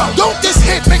 Don't this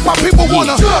hit make my people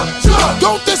wanna?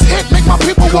 Don't this hit make my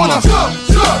people wanna?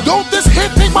 Don't this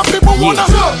hit make my people wanna?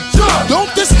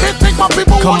 Don't this hit make my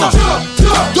people wanna?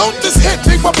 Don't this hit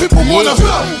make my people wanna?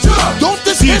 Don't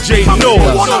this hit make my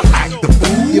people wanna?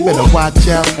 You better watch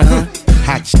out.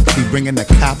 Hot shit be bringing the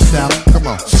cops out. Come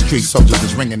on, street soldiers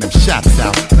is ringing them shots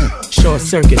out. Short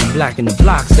circuit and blacking the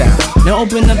blocks out. Now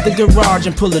open up the garage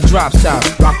and pull the drops out.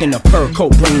 Rocking the fur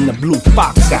coat, bringing the blue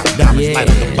fox out. Diamonds light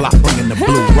up the block, bringing the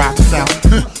blue rocks out.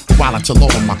 While until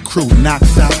all of my crew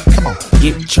knocks out. Come on,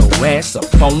 get your ass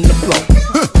up on the floor.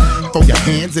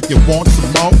 hands if you want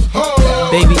some more.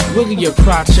 Baby, wiggle your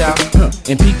crotch out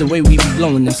and peep the way we be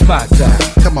blowing them spots out.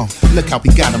 Come on, look how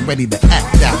we got them ready to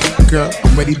act out. Girl,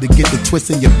 I'm ready to get the twist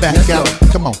in your back out.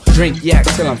 Come on, drink yak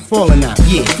till I'm falling out.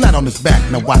 Yeah, flat on his back,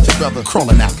 now watch your brother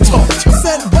crawling out. Talk to him.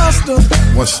 Said Buster,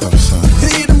 what's up, son?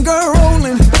 See them girl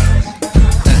rolling,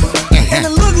 and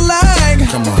it look like,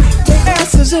 come on, their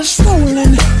asses are swollen.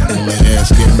 And their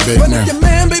ass getting big but now. If your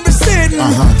man baby sitting,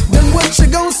 then what you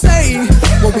gon' say?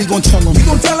 What we gon' tell him? You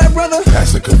gon' tell that brother?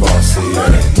 That's a Cavassier.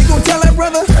 You gon' tell that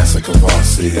brother? That's a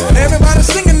Cavassier. Everybody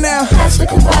singing now. That's a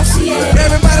Cavassier.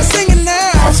 Everybody singing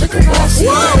now. That's a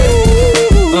Cavassier.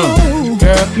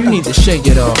 Girl, you need to shake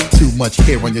it off. Too much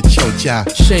hair on your chocha.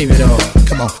 Shave it off.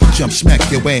 Come on, jump, smack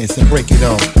your ass and break it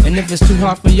off. And if it's too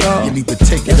hot for y'all, you need to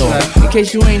take it off. Right. In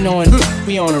case you ain't knowing,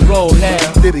 we on a roll now.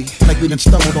 Diddy, like we done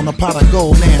stumbled on a pot of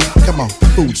gold now. Come on,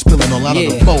 food spilling all out of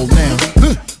the bowl now.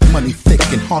 Money thick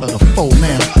and harder to fold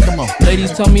now. Come on.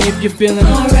 Ladies, tell me if you're feeling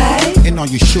alright. And are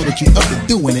you sure that you up to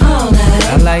doing it?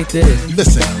 I like this.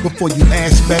 Listen, before you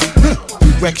ask back,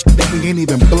 we wreck that we ain't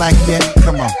even black yet.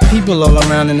 Come on. People all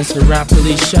around and it's a rap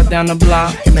police shut down the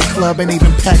block. And the club ain't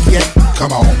even packed yet.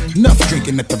 Come on. Enough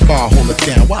drinking at the bar, hold it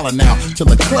down. Wildin' now till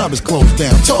the club is closed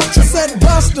down. Talk to me. Said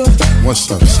Buster, what's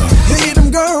up, son? See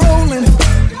them girl rolling,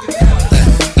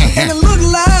 and it look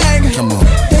like, come on,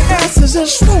 their asses are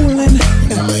swollen.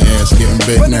 And their ass getting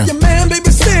big but now. If your man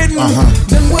baby sitting,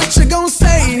 then what you gon'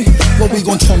 say? What we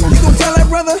gon' tell him? You gon' tell that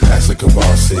brother? That's a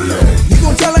Cavassier. You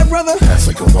gon' tell that brother? That's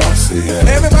a Cavassier.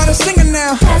 Everybody singing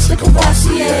now. That's a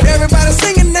Cavassier. Everybody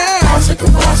singing now. That's a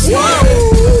Cavassier.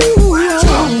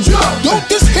 Jump, jump. Don't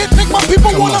this hit make my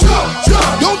people wanna jump,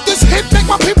 jump. Don't this hit make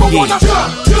my people wanna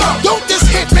jump, jump. Don't this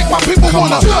hit make my people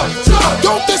wanna jump, jump.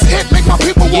 Don't this hit make my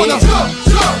people wanna jump,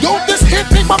 jump. Don't this hit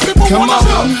make my people wanna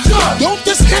jump, jump. Don't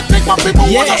this hit make my people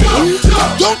wanna jump,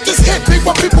 jump. Don't this hit make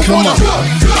my people wanna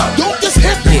jump, jump. Don't this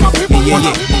hit make my people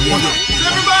wanna jump. Is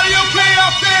everybody okay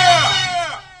out there?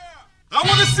 I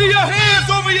wanna see your hands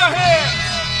over your head.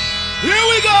 Here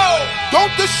we go. Don't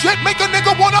this shit make a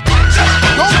nigga wanna?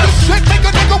 Don't this shit make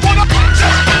a nigga wanna?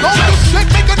 Don't this shit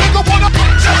make a nigga wanna?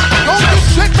 Don't this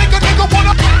shit make a nigga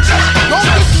wanna? Don't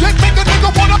this shit make a nigga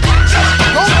wanna?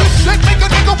 Don't this shit make a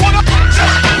nigga wanna?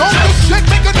 Don't this shit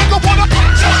make a nigga wanna?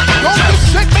 Don't this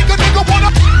shit make a nigga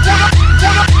wanna? Wanna?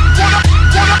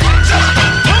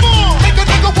 Come on, make a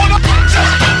nigga wanna?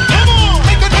 Come on,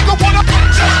 make a nigga wanna?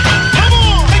 Come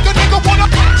on, make a nigga wanna?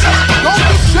 Don't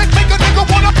this shit make a nigga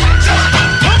wanna?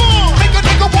 Come on, make a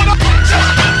nigga wanna?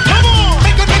 Come on,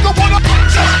 make a nigga wanna?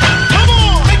 Come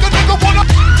on, make a nigga wanna?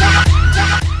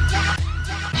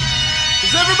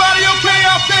 Is everybody okay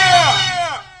out there?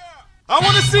 I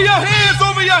wanna see your hands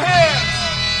over your head.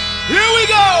 Here we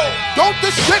go. Don't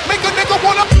this shit make a nigga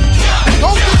wanna?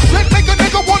 Don't this shit make a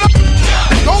nigga wanna?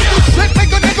 Don't this shit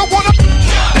make a nigga wanna?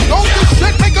 Don't this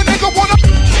shit make a nigga wanna?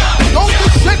 Don't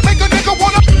this shit make a nigga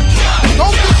wanna?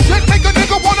 Don't this shit make a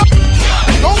nigga wanna?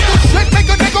 Don't this shit make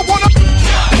a nigga wanna?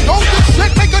 Don't this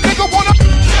shit make a nigga wanna?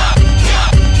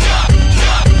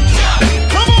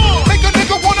 Come on, make a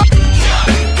nigga wanna?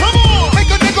 Come on,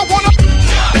 make a nigga wanna?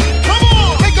 Come on,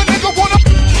 make a nigga wanna?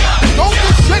 Don't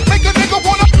this shit make a nigga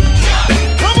wanna?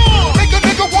 Come on, make a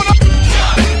nigga wanna?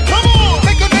 Come on,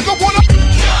 make a nigga wanna?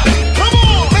 Come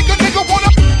on, make a nigga wanna?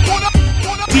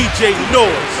 DJ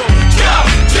Noize.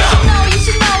 You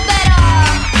should know that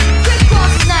Chris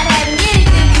Cross is not having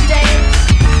anything today.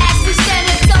 As we stand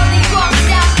here totally crossed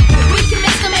out, we can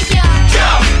make ya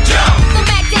jump, jump. Come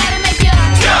back down and make ya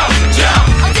jump, jump.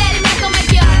 Oh, Daddy Mac will make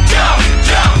ya jump,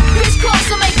 jump. Chris Cross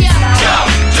will make ya jump,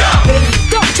 jump.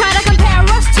 Don't try to compare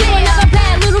us to another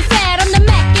bad little fad. I'm the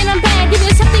Mac and I'm bad. Give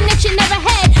you something that you never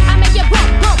had. I make you bump,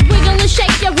 bump, wiggle and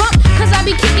shake your rump. Cause I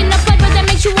be kicking the flavor that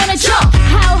makes you wanna jump.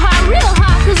 How high, real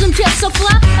high, cause I'm just so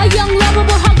fly.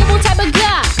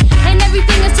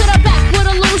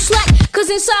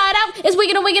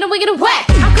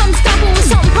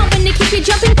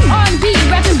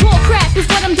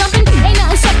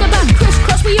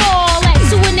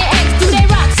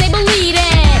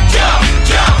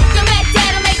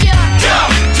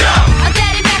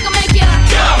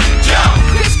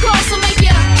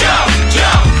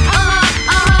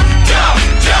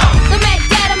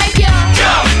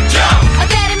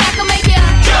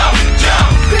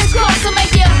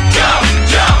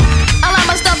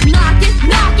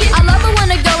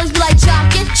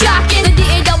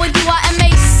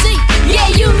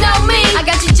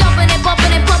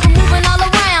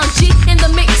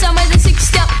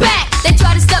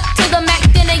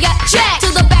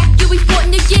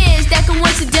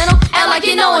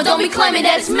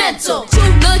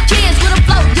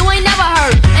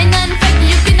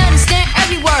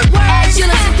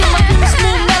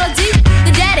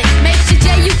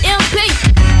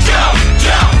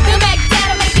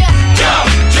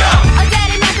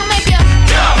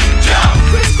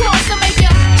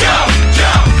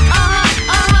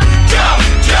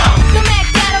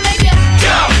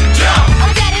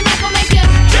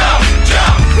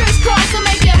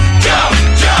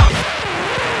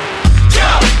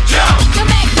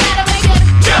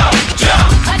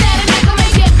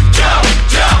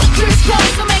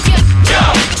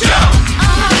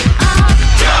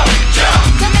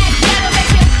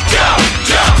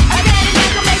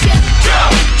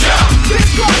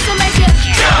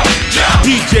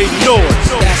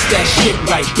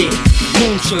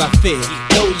 atmosphere.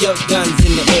 Throw your guns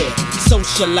in the air.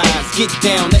 Socialize, get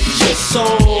down, let your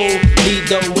soul lead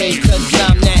the way. Cause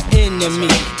I'm that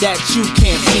enemy that you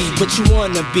can't see, but you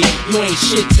wanna be. You ain't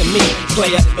shit to me,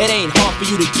 player. It ain't hard for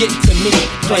you to get to me,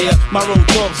 player. My road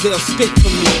dogs, they'll stick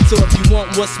for me. So if you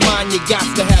want what's mine, you got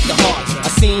to have the heart. I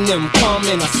seen them come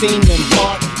and I seen them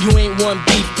part. You ain't one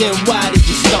beef, then why did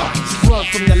you start? Run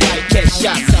from the light, catch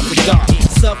shots out the dark.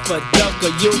 Suffer, duck, or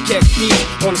you'll catch these.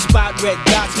 On the spot, red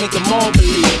dots make them all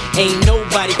believe. Ain't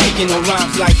nobody picking no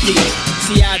rhymes like these.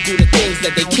 See, I do the things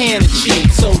that they can achieve.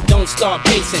 So don't start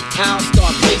pacing, I'll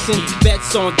start placing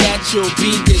bets on that you'll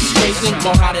be disgracing.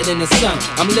 More hotter than the sun,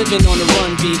 I'm living on the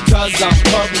run because I'm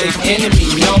public enemy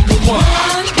number one.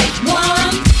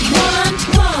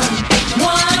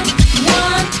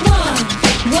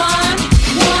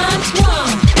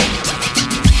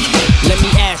 Let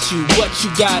me ask you what you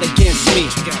got against me.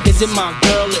 Is it my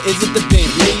girl or is it the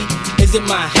Bentley? Is it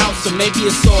my house or maybe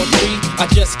it's all three? I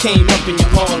just came up and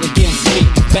you're all against me.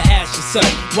 But ask yourself,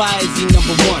 why is he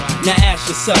number one? Now ask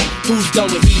yourself, who's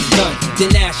done what he's done?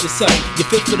 Then ask yourself, you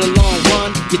fit for the long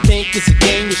run? You think it's a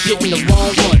game, you're shitting the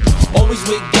wrong one. Always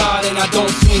with God and I don't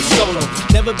swing solo.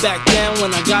 Never back down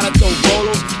when I gotta throw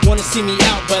bolos. Wanna see me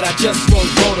out but I just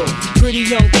won't photo. Pretty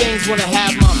young things wanna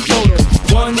have my photo.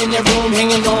 One in their room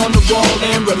hanging on the wall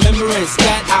in remembrance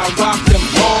that I rock them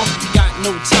all. Got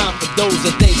no time for those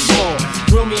that think small.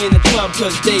 Grill me in the club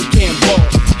cause they can't ball.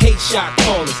 Hate shot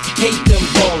callers, hate them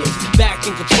ballers. Back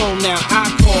in control now, I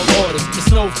call orders.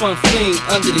 It's no fun fleeing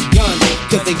under the gun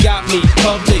cause they got me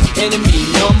public enemy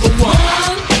number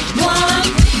one.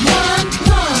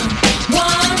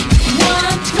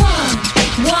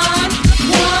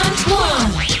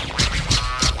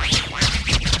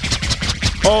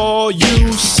 All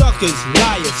you suckers,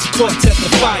 liars, court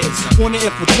testifiers, wanna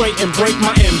infiltrate and break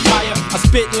my empire. I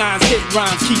spit lines, hit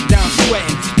rhymes, keep down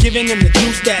sweating, giving them the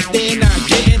juice that they're not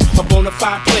getting. A bona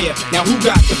fide player, now who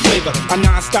got the flavor? A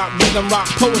non-stop rhythm rock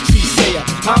poetry sayer.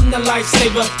 I'm the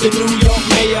lifesaver, the New York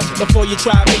mayor. Before you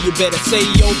try me, you better say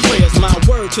your prayers. My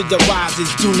word to the rise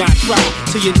is do not try.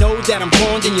 So you know that I'm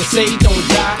born, then you say don't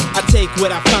die. I take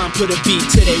what I find, put a beat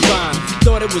to they rhyme.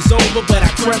 Thought it was over, but I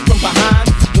crept from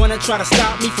behind. Wanna try to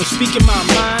stop me from speaking my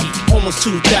mind? Almost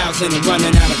 2,000 and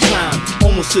running out of time.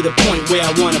 Almost to the point where I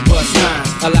wanna bust lines.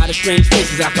 A lot of strange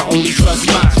faces, I can only trust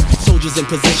mine. Soldiers in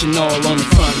position all on the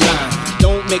front line.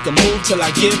 Don't make a move till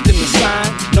I give them the sign.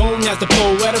 Known as the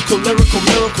poetical, lyrical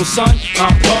miracle son.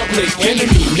 I'm public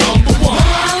enemy number one.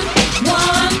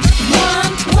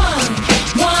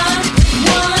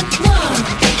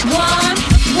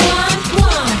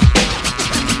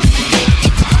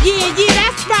 Yeah,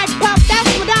 that's right, Puff. That's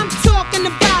what I'm talking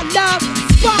about, love.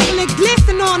 Sparkle and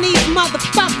glisten on these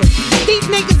motherfuckers. These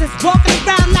niggas is walking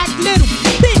around like little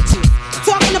bitches,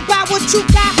 talking about what you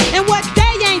got and what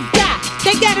they ain't got.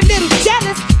 They get a little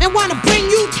jealous and wanna bring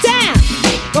you down.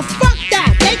 But fuck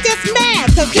that, they just mad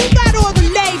cause you got all the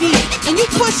ladies and you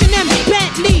pushing them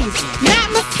Bentleys, not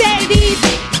Mercedes,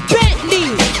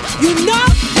 Bentleys. You know?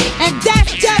 And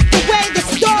that's just the way the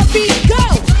story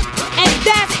goes. And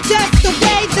that's just the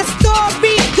way the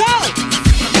story goes.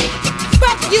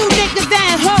 Fuck you niggas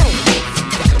and hoes.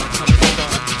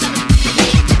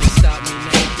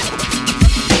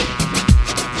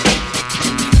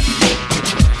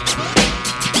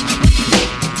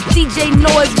 DJ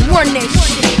Noize, run that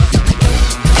shit.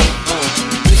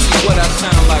 This is what I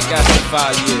sound like after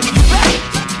 5 years.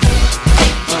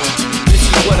 This is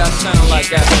what I sound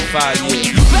like after 5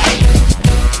 years.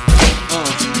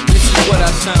 This is what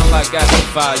I sound like after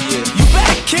 5 years. You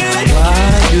back, kid?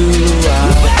 Why do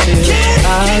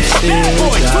I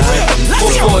still got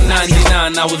you? Before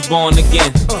 99, I was born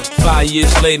again. 5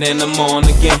 years later, and I'm on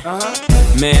again.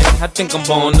 Man, I think I'm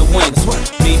born to win.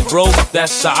 Me broke,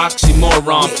 that's an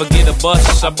oxymoron. Forget a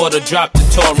bus, I bought a drop to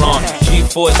Toron.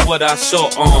 G4 is what I saw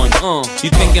on. You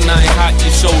thinking I ain't hot,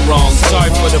 you're so wrong. Sorry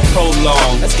for the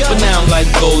prolong, but now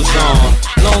life goes on.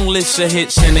 Long list of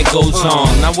hits and it goes on.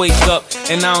 I wake up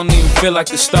and I don't even feel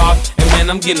like a star. And man,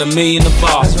 I'm getting $1 million a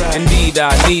bar. Indeed,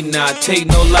 I need not take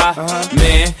no lie.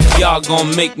 Man, y'all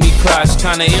gon' make me cry. It's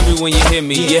kinda eerie when you hear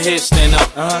me. Your head stand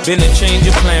up. Been a change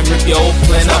of plan, rip your old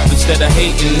plan up. Instead of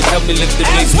hating, help me lift the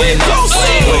big man up.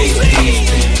 Wait,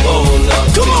 roll up,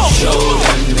 show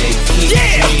them, make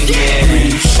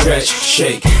breathe, stretch,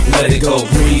 shake, let it go.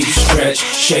 Breathe, stretch,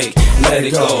 shake, let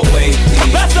it go. Wait,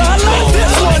 roll up,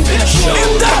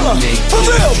 show them, make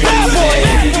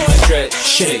breathe, stretch,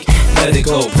 shake, let it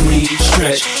go, breathe,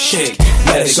 stretch, shake,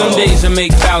 let it go. Some days I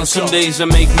make thousands, some days I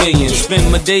make millions.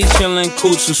 Spend my days chillin',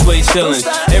 coots and sway ceilings.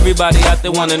 Everybody out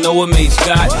there wanna know what Mace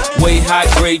got. Way high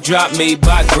grade drop made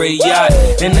by Gray Yacht,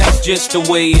 and that's just the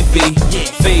way it be.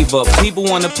 Favor, people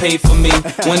wanna pay for me.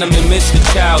 When I'm in Mr.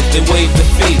 Child, they waive the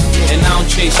fee. And I don't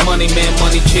chase money, man,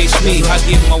 money chase me. I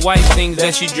give my wife things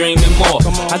that she dreaming more.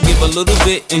 I give a little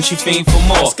bit and she fiend for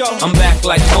more. I'm back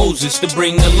like Moses to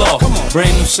bring the law.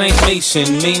 Brand new Saint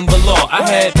Mason, mean but law. I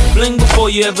had bling before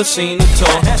you ever seen a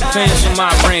tour. Fans from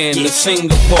my brand to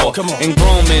Singapore. And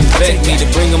grown men beg me to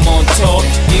bring them on tour.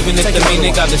 Even if they mean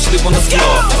they gotta sleep on the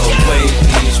floor. Away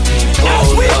these people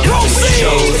up and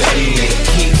show them they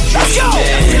keep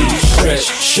dreaming. Stretch,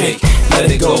 shake, let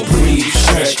it go, breathe,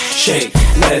 stretch, shake,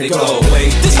 let it go. Away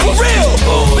these people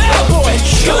up and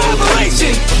show them they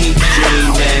keep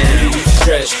dreaming.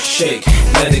 Stretch, shake,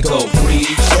 let it go, breathe,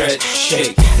 stretch,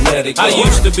 shake, let it go. I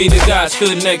used to be the guy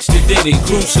stood next to Diddy,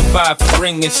 crucified for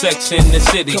bringing sex in the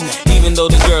city. Even though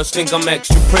the girls think I'm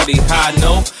extra pretty, I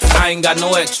know I ain't got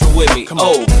no extra with me.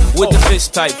 Oh, with the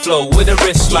fist type flow, with a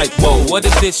wrist like whoa. What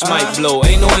if this might blow?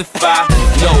 Ain't no if I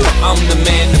know. I'm the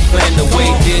man to plan the way.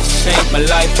 This ain't my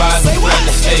life, I plan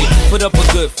to stay. Put up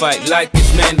a good fight like it's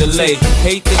Mandalay.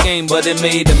 Hate the game, but it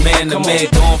made a man a man.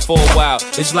 Gone for a while,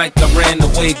 it's like I ran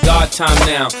away. God time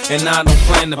now, and I don't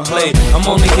plan to play. I'm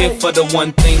only here for the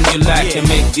one thing you lack, and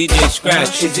make DJ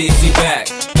scratch his easy back.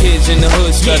 Kids in the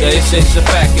hood stutter, it's a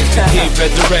fact. It's the kid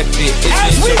resurrected,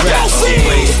 it's a rap.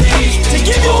 To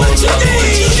give you what you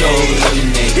need. Show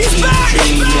them they keep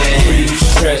dreaming.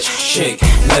 Stretch, shake,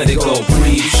 let it go,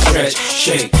 breathe, stretch,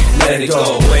 shake, let it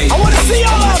go. Wait, I wanna see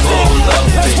all of them.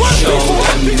 Let's work,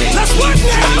 people. Let's work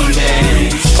now.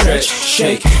 Stretch,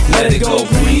 shake, let it go,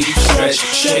 breathe, stretch,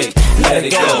 shake, let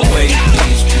it go. Wait,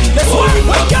 let's work,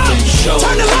 wake up,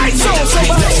 turn the lights on,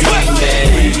 let's work.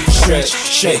 Stretch,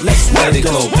 shake, let it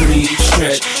go, breathe,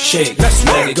 stretch, shake,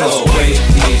 let it go. Wait,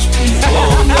 these people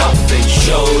up and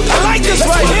show them. I like this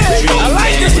right here. I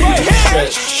like this right here.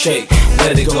 Stretch, shake,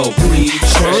 let it go, breathe,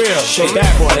 stretch, shake,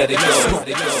 let it go.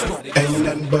 Ain't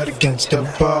nothing but against the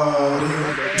party.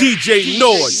 DJ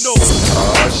Noize.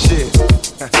 Oh shit.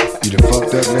 You done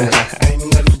fucked up, man.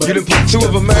 You done put two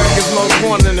of America's most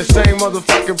wanted in the same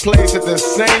motherfucking place at the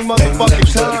same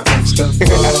motherfucking time.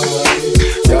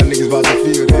 Y'all niggas about to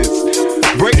feel this.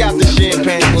 Break out the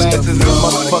champagne glasses and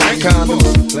motherfucking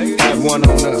condoms. Have one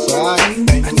on us, alright?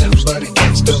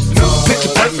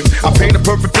 Picture perfect. I paint a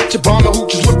perfect picture. Bomber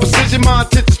hooches with precision. My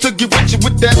intentions to get with you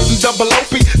with that and double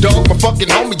OP. Dog, my fucking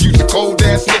homie. Use a cold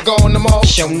ass nigga on them all.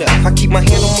 Shown up. I keep my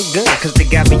hand on my gun, cause they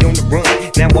got me on the run.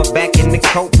 Now I'm back in the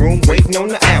courtroom, waiting on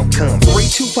the outcome. Free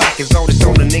Tupac is all that's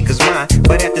on the niggas' mind.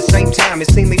 But at the same time,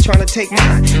 it seems they tryna take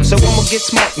mine. So I'ma get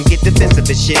smart and get defensive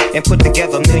and shit, and put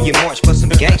together a million march for some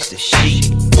gangster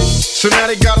shit. So now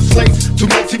they got a slate. Two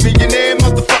multi-millionaire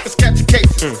motherfuckers catching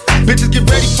cases. Bitches get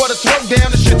ready for the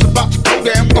throwdown. The shit's about to go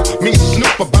down. Me and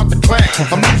Snoop about to clash.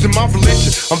 I'm losing my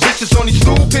religion. I'm vicious on these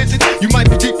stool pigeons. You might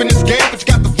be deep in this game, but you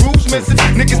got the rules missing.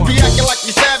 Niggas be acting like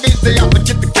you savage. They out to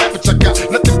get the cabbage. I got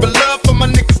nothing but love for my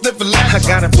niggas living life. I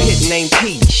got a pit named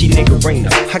P, she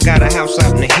niggerina. I got a house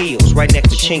out in the hills, right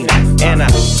next to Chino. And I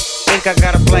think I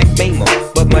got a black Beamer,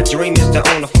 but my dream is to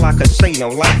own a fly casino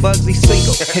like Bugsy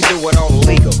Siegel and do it all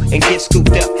illegal and get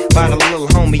scooped up by the little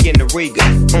homie in the Riga.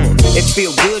 It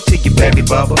feel good to you, baby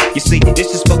bubba. You see,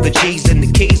 this is for the G's and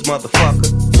the keys, motherfucker.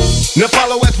 Now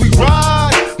follow as we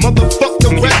ride, motherfuck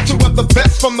the rest. Two of the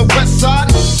best from the west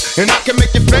side, and I can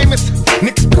make you famous.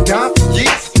 Niggas been down for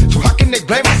years, so how can they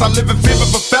blame us? I live in fear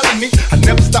of a felony. I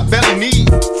never stop belly needs,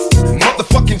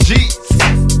 motherfucking G's.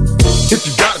 If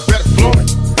you got it, better floor it.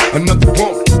 Another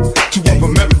woman, two of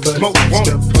America's most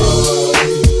wanted.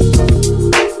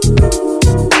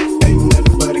 Ain't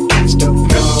nothing but against the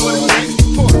party.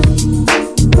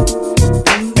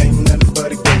 Ain't nothing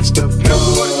but against the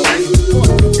party.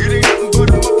 It ain't nothing but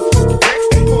a motherfucking gangsta.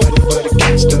 Ain't nothing but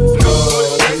against the party.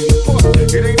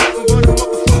 It ain't nothing but a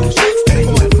motherfucking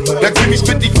gangsta. Now give me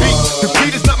 50 feet.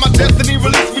 Defeat is not my destiny.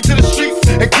 Release me to the streets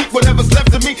and keep whatever's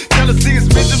left of me. Jealousy is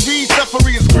misery,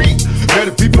 suffering is greed.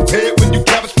 Better be prepared when you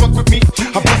cabbage fuck with me.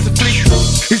 I bust a fleet.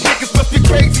 These niggas must be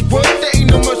crazy. Word, there ain't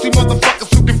no mercy, motherfuckers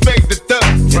who can fade the thug.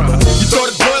 You thought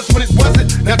it was when it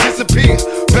wasn't. Now disappear.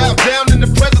 Bow down in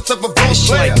the presence of a boss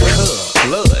player. It's like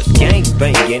blood, gang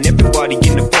banging. Everybody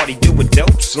in the party doing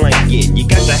dope slanging. You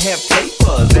got to have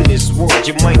papers in this world.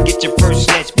 You might get your first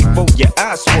snatch before your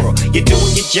eyes swirl. You're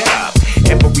doing your job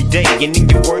every day, and then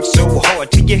you work so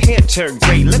hard till your hair turn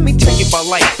gray. Let me tell you about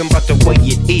life and about the way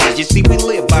it is. You see, we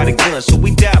live by the gun, so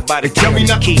we die by the gun. Tell me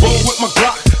not to roll with my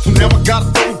Glock, so now I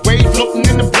gotta throw away. Floating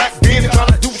in the black bin,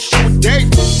 trying to do a show a day.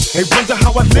 They wonder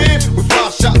how I live with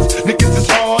 5 shots. Niggas is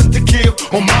hard to kill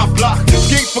on my block.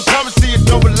 Scheme for currency is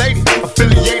no related.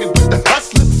 Affiliated with the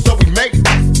hustlers, so we make it.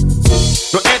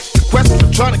 Don't answer the question,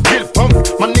 I'm trying to get it from me.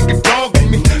 My nigga dog with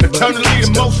me, eternally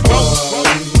the most wrong.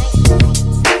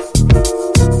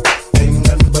 Ain't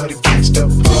nothing but a gangsta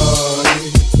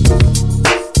party.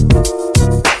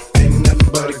 Ain't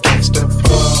nothing but a gangsta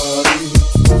party.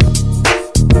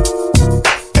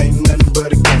 Ain't nothing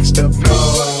but a gangsta party.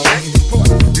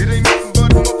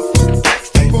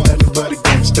 Ain't nothing but a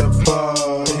gangsta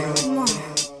party.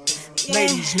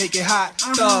 Ladies, make it hot.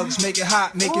 Thugs, make it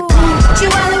hot. Make it pop.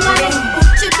 Chihuahua,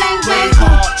 bang bang,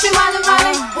 Chihuahua,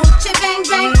 bang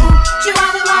bang,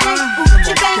 Chihuahua,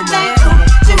 bang bang,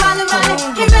 Chihuahua.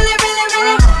 He really, really,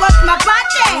 really work my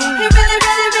body. He really,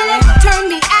 really, really turn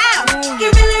me out. He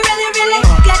really, really, really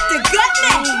got the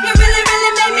goodness. He really,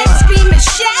 really made me scream and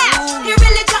shout. He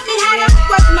really taught me how to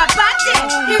work my body.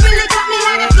 He really taught me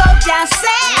how to go down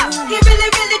south. He really,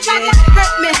 really tried to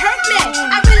hurt me.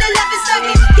 I really love his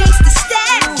fucking gangsta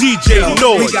style. DJ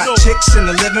Noize. We got chicks in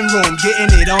the living room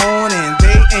getting it on, and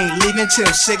they ain't leaving till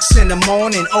 6 in the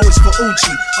morning. O is for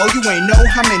Uchi. Oh, you ain't know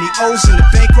how many O's in the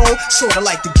bankroll? Sorta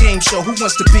like the game show, Who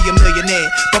Wants to Be a Millionaire?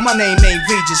 But my name ain't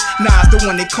Regis. Nas the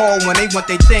one they call when they want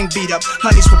their thing beat up.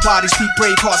 Honeys for bodies, feet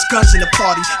brave hearts, guns in the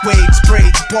party. Waves,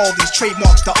 braids, baldies,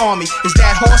 trademarks the army. Is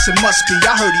that horse? It must be.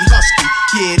 I heard he husky.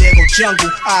 Yeah, there go jungle.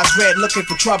 Eyes red, looking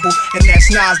for trouble. And that's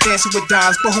Nas dancing with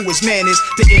dimes, but who his man is?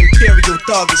 The Imperial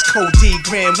Thug is Code D,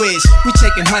 Grand Wiz. We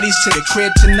taking honeys to the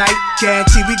crib tonight.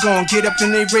 Guarantee we gon' get up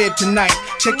in they rib tonight.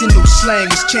 Check the new slang,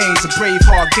 it's changed. A brave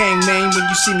heart gang name. When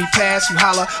you see me pass, you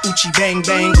holla, Uchi bang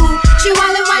bang.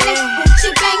 Chihuahua,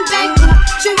 bang bang,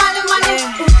 Chihuahua,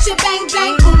 bang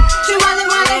bang,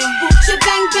 Chihuahua,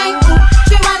 bang bang,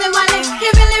 Chihuahua. He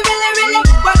really, really, really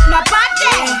work my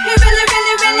body. He really,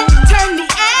 really, really turn me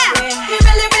out. He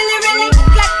really, really, really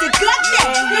got the goodness.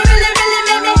 He really, really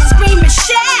made me scream and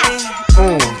shout.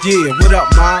 Yeah, what up,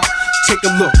 ma? Take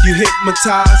a look, you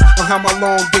hypnotized on how my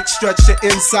long dick stretch your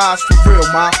insides for real,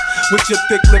 ma. With your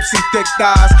thick lips and thick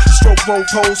thighs, stroke both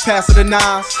hoes, pass it the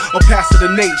nines, or pass it the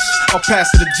Nash, or pass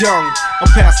it the Jung,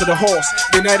 or pass it the horse.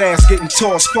 Then that ass getting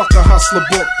tossed. Fuck a hustler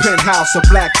book, penthouse, or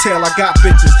black tail. I got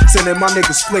bitches sending my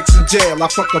niggas flicks in jail. I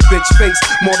fuck a bitch face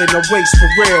more than a waist for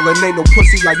real, and ain't no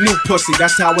pussy like new pussy.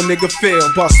 That's how a nigga feel.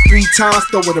 Bust 3 times,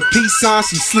 throw her the peace sign.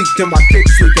 She sleep, then my dick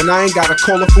sleep, and I ain't gotta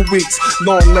call her for weeks.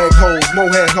 Long leg hoes,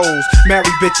 mohead hoes.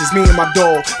 Married bitches, me and my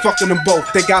dog, fucking them both.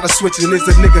 They gotta switch it. Is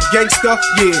a nigga gangster?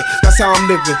 Yeah, that's how I'm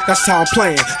living, that's how I'm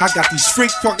playing. I got these freak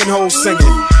fucking hoes singing.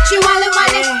 Chihuahua,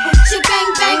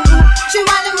 bang bang,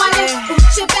 Chihuahua,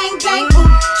 bang bang,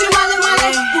 Chihuahua,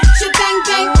 bang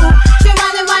bang,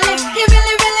 Chihuahua. He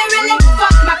really, really, really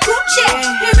fuck my coochie.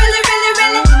 He really, really,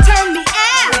 really turn me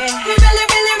out. He really,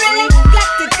 really, really got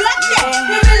the goodness.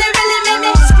 He really, really made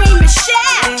me scream and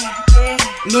shout.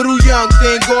 Little young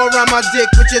thing, go around my dick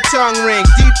with your tongue ring.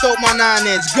 Deep throat my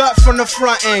 9-inch, gut from the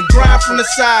front end, grind from the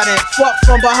side end, fuck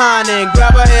from behind end.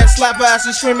 Grab her hand, slap her ass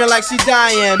and screaming like she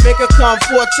dying. Make her come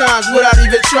 4 times without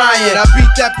even trying. I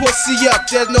beat that pussy up,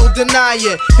 there's no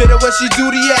denying. Hit her where she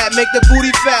duty at, make the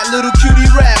booty fat, little cutie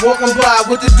rap. Walking by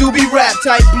with the doobie rap,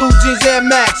 tight blue jeans Air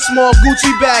Max, small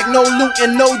Gucci bag, no loot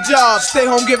and no jobs. Stay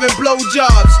home giving blow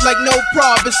jobs, like no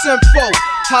prob, it's info.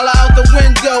 Holla out the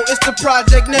window, it's the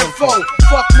Project Nympho.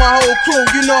 Fuck my whole crew,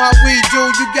 you know how we do.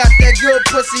 You got that good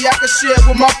pussy I can share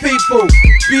with my people.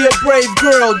 Be a brave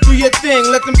girl, do your thing,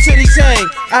 let them titties hang.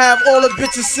 I have all the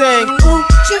bitches saying,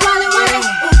 Chihuahua,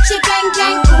 bang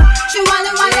bang,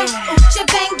 Chihuahua,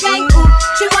 bang bang,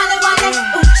 Chihuahua,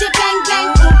 bang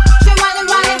bang,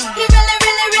 Chihuahua. He really,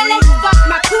 really, really fuck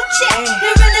my coochie. He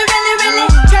really, really,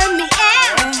 really turn me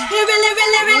out. He really,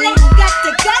 really, really got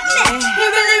the goodness. He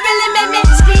really, really made me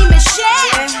scream and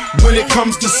shout. When it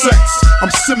comes to sex,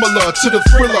 I'm similar to the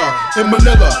Thriller in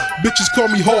Manila. Bitches call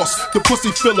me horse, the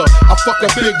pussy filler. I fuck a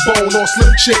big bone or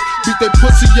slim chick, beat that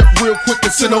pussy up real quick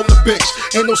and send on the bitch.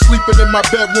 Ain't no sleeping in my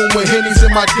bedroom with Henny's in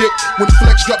my dick. When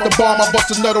Flex drop the bomb, I bust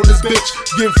a nut on this bitch.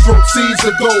 Give fruit seeds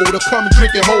of gold to come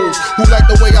drinking hoes who like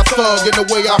the way I thug and the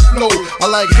way I flow. I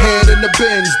like head in the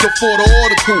Benz before the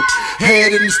order coupe,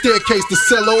 head in the staircase, the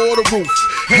cellar or the roof,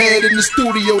 head in the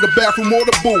studio, the bathroom or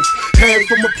the booth, head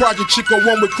from a project chick or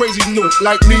one with crazy new,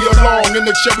 like me along in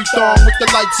the cherry thong with the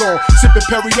lights on, sipping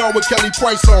Perry on with Kelly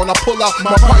Price on. I pull out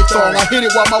my python, I hit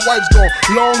it while my wife's gone.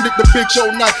 Long dick the bitch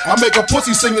all night, I make a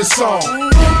pussy sing this song.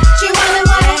 Chihuahua,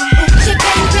 bang bang,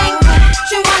 Chihuahua, bang bang,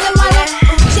 Chihuahua,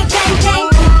 bang bang,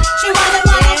 Chihuahua,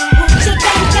 bang bang,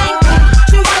 Chihuahua, bang bang,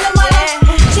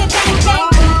 Chihuahua,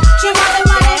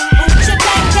 bang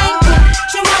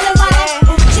bang,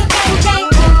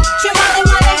 Chihuahua,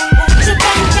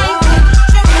 bang bang.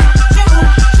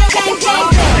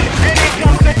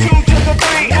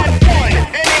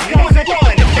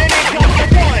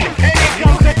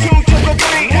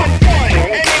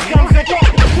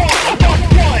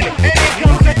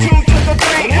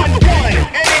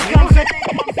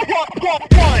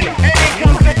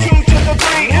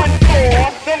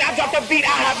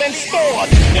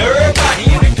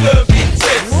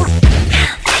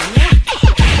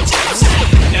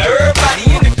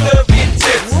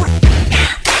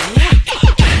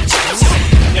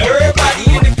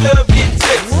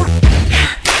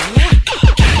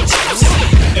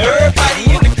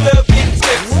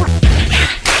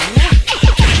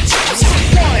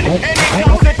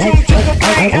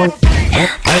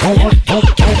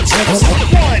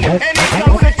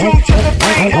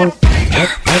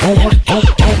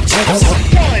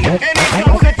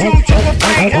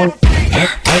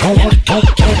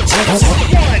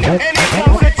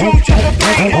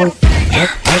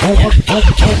 Here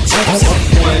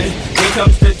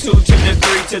comes the 2 to the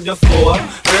 3 to the 4.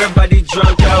 Everybody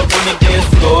drunk out on the dance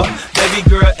floor. Baby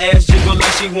girl ass jiggle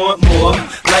like she want more.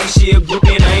 Like she a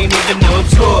groupie and I ain't even no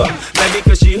tour. Maybe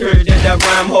cause she heard that I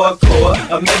rhyme hardcore.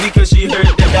 Or maybe cause she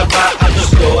heard that I buy out the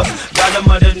stores.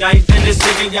 Bottom of the ninth and this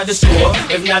nigga got the score.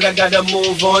 If not, I gotta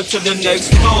move on to the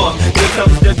next floor. Here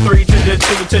comes the 3 to the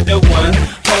 2 to the 1.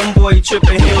 Homeboy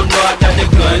trippin', he'll know I got the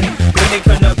gun. When they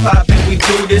come to pop and we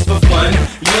do this for fun.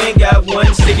 You ain't got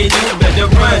one sticky, you better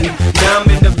run. Now I'm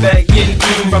in the back getting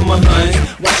eaten from my huns.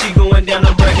 While she going down,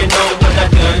 I'm bragging on what I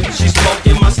done. She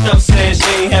smoking my stuff, saying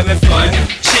she ain't having fun.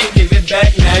 She ain't give it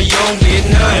back, now you don't get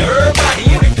none. Everybody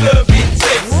in the club get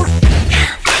tips.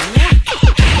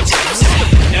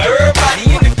 Now everybody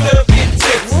in the club get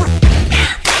tips.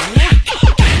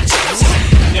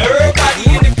 Now everybody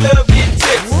in the club get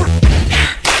tips.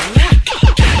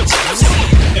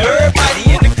 Now everybody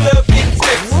in the club get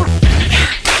tips.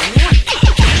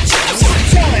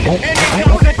 And it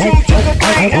comes a 2 to the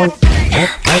 3. One, and it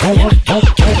comes a 2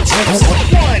 to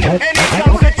the 3. One, and it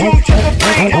comes a 2 to the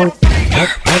 3. One, and it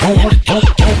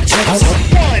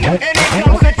comes a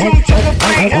 2 to the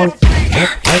 3.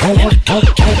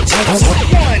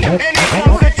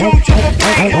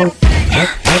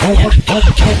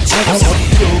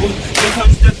 Here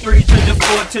comes the 3 to the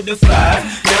 4 to the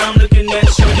 5. Now I'm looking at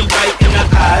shorty right in the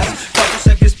eyes. Couple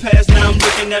seconds pass, now I'm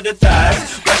looking at her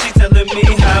thighs. Why she telling me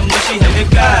how much she had a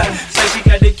guy? Say she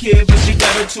got a kid, but she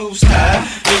got her tubes tied.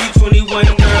 And you 21,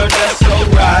 girl, that's so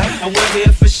right. I wonder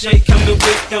if a shake coming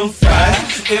with them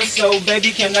fries. If so,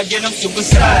 baby, can I get them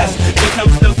supersized? Here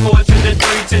comes the 4 to the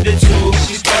 3 to the 2.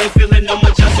 She started feeling on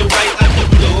my Johnson right out the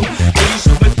blue. And you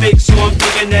super thick, so I'm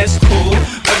thinking that's cool.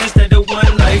 But instead of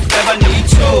one life, I need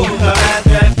two. Her eyes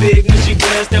that big when she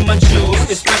glanced at my jewels.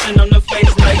 Expression on the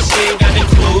face like she ain't got a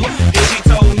clue. Then she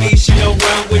told me she don't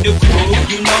run with the crew.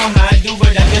 You know how I do,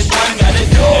 but I guess one gotta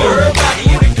do. Everybody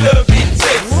in the club get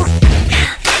tips.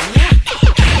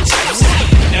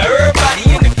 Now everybody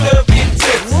in the club get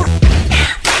tips.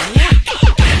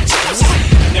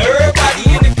 Now everybody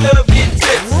in the club get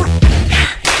tips.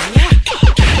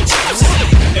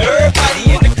 Now everybody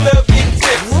in the club get tips. One,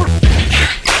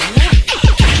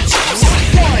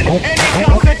 and it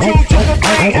comes a 2 to the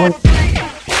 3. One,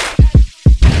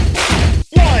 and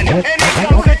it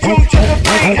comes a 2 to the 3. One, and it comes a 2 to the 3. One,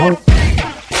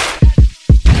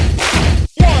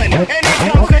 and it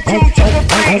comes a 2 to the 3.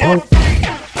 One,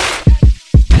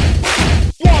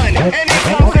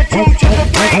 and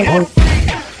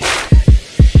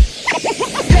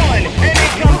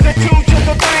it comes a 2 to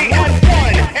the 3.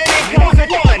 One, and it comes a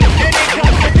 1, and it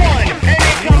comes a 1, and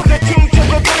it comes a 2 to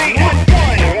the 3. One,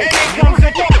 and it comes a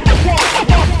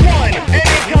 1, and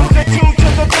it comes a 2 to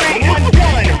the 3.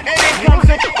 One, and it comes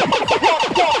a 1,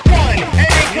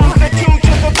 and it comes a 2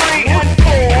 to the 3. And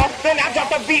 4. Then I drop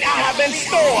the beat I have in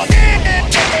store.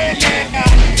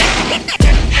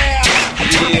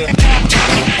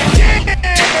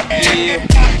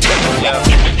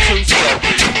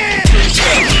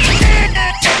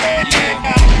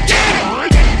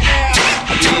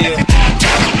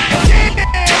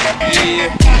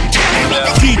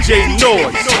 DJ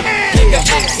Noize.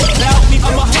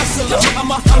 I'm a hustler,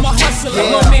 I'm a hustler,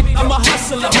 homie. I'm a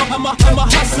hustler, I'm a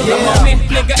hustler, homie.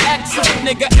 Nigga action,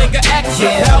 nigga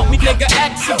action. Help me, nigga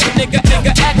action, nigga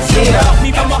action. Help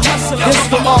me, I'm a hustler. This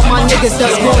for all my niggas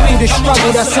that's going through the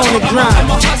struggle, that's on the grind.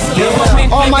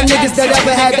 All my niggas that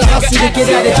ever had to hustle to get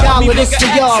at a dollar, this for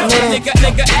y'all, man.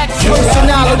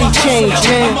 Personality change,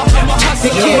 man. The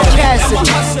Kid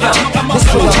Cassidy. This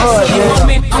for the hood,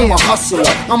 man. I'm a hustler,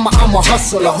 I'm a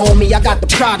hustler, homie. I got the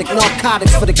product,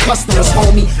 narcotics for the customers,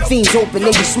 homie. Fiends open,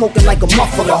 they be smoking like a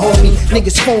muffler, homie.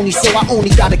 Niggas phony, so I only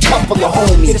got a couple of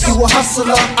homies. If you a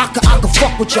hustler, I can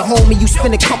fuck with your homie. You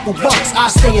spend a couple bucks, I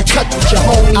stay in touch with your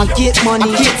homie. I get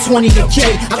money, I get 20 a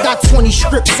K. I got 20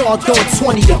 strips, so I'm doing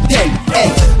 20 a day.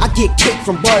 Hey, I get cake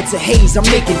from Bud to Haze, I'm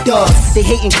making dubs. They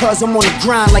hating cause I'm on the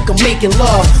grind like I'm making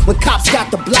love. When cops got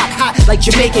the block hot like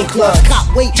Jamaican clubs. Cop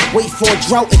wait for a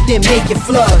drought and then make it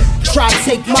flood. Try to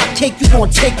take my cake, you gon'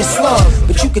 take a slug.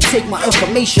 But you can take my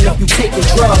information if you taking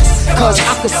drugs. Cause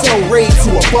I could sell raid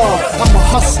to a bar. I'm a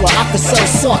hustler, I could sell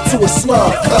salt to a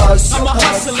slug. Cause I'm a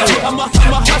hustler, I'm a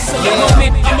hustler,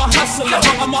 homie. I'm a hustler,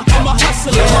 I'm a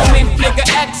hustler, homie. Nigga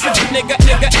action, nigga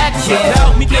action.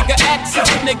 Help me, nigga action,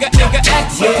 nigga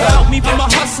action. Help me, I'm a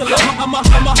hustler, I'm a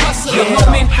hustler,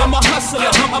 homie. I'm a hustler,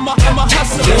 I'm a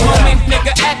hustler, homie.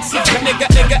 Nigga action, nigga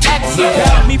action.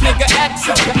 Help me, nigga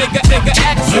action, nigga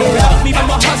action. Help me, I'm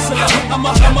a hustler, I'm a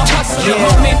hustler,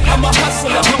 homie. I'm a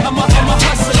hustler, I'm a hustler.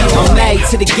 I'm married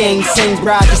to the game, same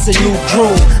bride, just a new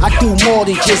groom. I do more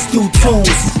than just do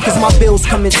tunes, cause my bills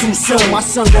coming too soon. My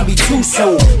son gon' be too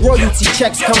soon. Royalty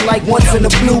checks come like once in a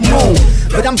blue moon.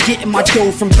 But I'm getting my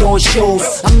dough from doing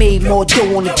shows. I made more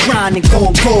dough on the grind than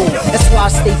going gold. That's why I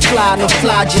stay fly, no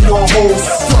flogging on hoes.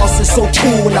 Flossing so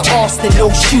cool in the Austin, no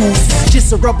shoes.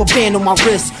 Just a rubber band on my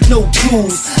wrist, no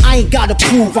jewels. I ain't gotta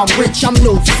prove I'm rich, I'm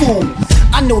no fool.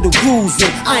 I know the rules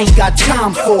and I ain't got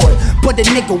time for it. But a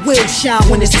nigga will shine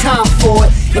when it's time for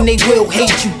it. And they will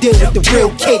hate you, deal with the real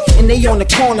cake. And they on the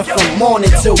corner from morning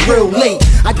till real late.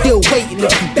 I deal waiting,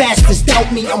 if you bastards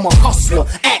doubt me, I'm a hustler.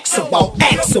 Ask about.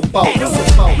 I'm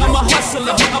a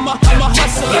hustler, I'm a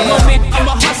hustler, homie. I'm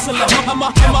a hustler, I'm a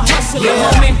hustler,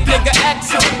 homie. Nigga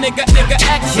ask about me, nigga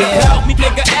ask about me.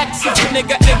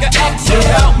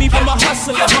 I'm a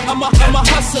hustler, I'm a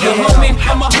hustler, homie.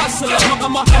 I'm a hustler,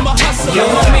 I'm a hustler,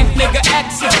 homie. Nigga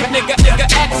ask about me, nigga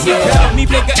ask about me.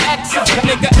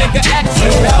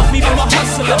 I'm a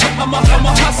hustler, I'm a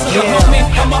hustler, homie.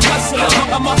 I'm a hustler,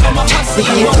 I'm a hustler. To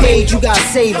get paid, you got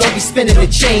saved, don't be spending the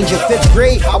change. In 5th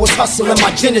grade, I was hustling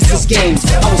my Genesis games.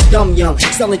 I was dumb young,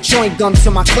 selling chewing gum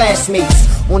to my classmates.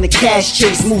 On the cash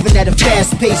chase, moving at a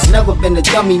fast pace. Never been a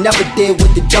dummy, never did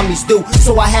what the dummies do.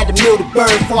 So I had a meal to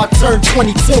burn before I turned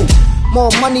 22.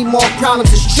 More money, more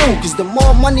problems, it's true. Cause the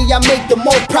more money I make, the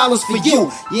more problems for you.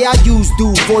 Yeah, I use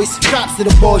dude voice, props to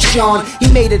the boy Sean.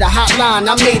 He made it a hot line,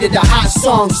 I made it a hot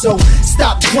song. So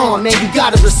stop drawing, man, you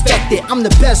gotta respect it. I'm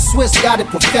the best Swiss, got it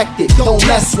perfected. Don't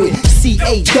mess with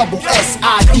C-A-S-S-I-D-Y.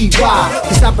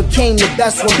 Cause I became the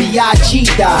best when B.I.G.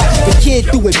 died. The kid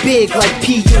do it big like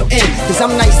P-U-N. Cause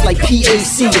I'm nice like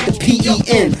P-A-C with the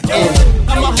P-E-N.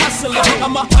 I'm a hustler,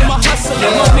 I'm a hustler,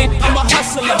 homie. I'm a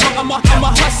hustler, I'm a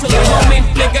hustler, homie.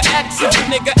 Nigga ask about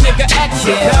me, nigga ask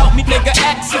about me.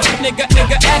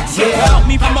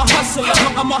 I'm a hustler,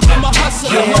 I'm a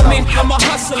hustler, homie. I'm a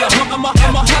hustler, I'm a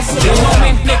hustler,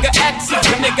 homie. Nigga ask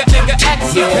about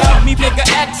me, nigga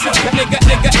ask about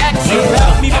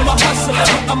me. I'm a hustler,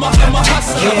 I'm a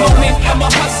hustler, homie. I'm a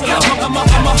hustler, I'm a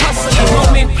hustler,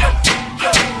 homie.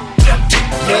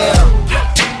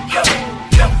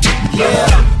 Yeah.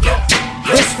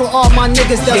 This for all my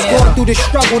niggas that's going through the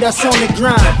struggle, that's on the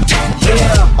grind.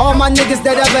 Yeah. All my niggas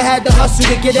that ever had to hustle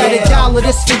to get at a dollar,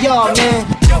 this for y'all, man.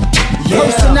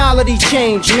 Personality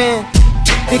change, man.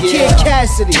 The Kid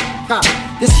Cassidy.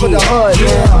 This for the hood,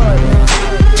 man.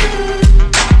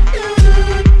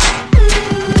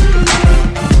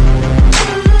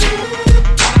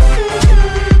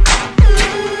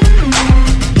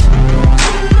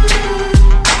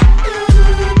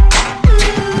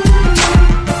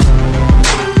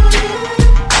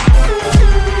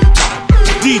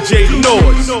 DJ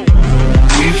Noize.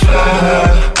 We fly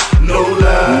high, no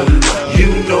lie, you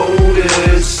know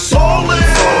this. Fall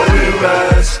we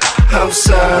rise,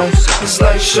 outside, it's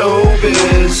like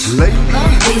showbiz.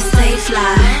 We stay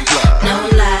fly, no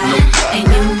lie, and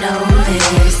you know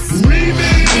this.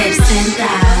 Hips and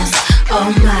thighs, oh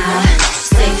my,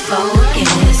 stay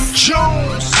focused.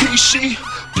 Jones, Kishi,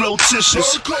 blow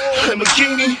tissues,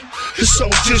 Lamborghini, it's so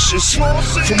dishes.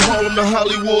 From Harlem to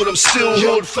Hollywood, I'm still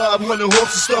holding 500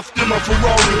 horses stuffed in my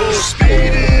Ferrari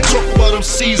hood. Talk about them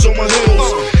C's on my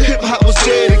heels. Hip hop was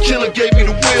dead and Killer gave me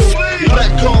the will. Black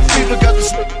car fever got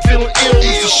this feeling ill.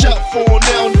 Used to shop for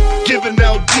now, giving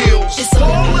out deals. It's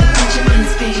all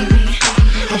Benjamins, baby.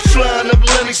 I'm flying up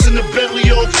Lennox in the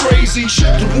Bentley, all crazy.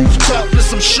 The rooftop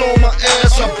list, I'm showing my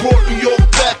ass. I brought New York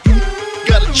back, you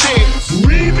got a chance.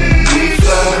 We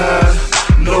fly high,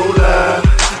 no lie,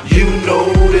 you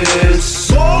know this.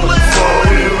 Fall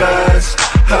we rise,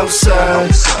 outside,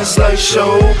 it's like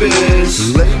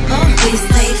showbiz. We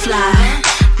stay fly,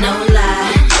 no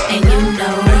lie, and you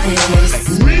know this.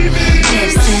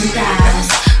 Hips and thighs,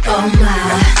 oh my,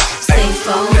 stay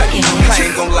focused. I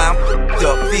ain't gon' lie, I'm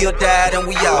up, feel died and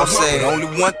we all sad. Only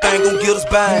one thing gon' get us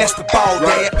by, and that's the ball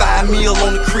dad. 5 mil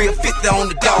on the crib, 50 on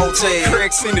the dog tag.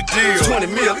 Craig seen the deal, 20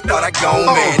 mil, he thought I gone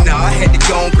man. Nah, I had to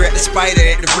go and grab the spider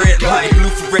at the red light. Blue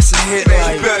fluorescent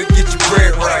headlight, you better get your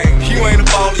bread right. You ain't a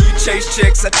baller, you chase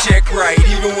checks, I check right.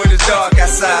 Even when it's dark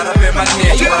outside, I'm in my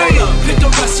neck right. Pick a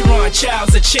restaurant,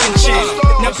 child's a chin chin.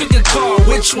 Now pick a car,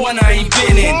 which one I ain't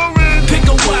been in. Pick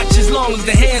a watch as long as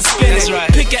the hand's spinning.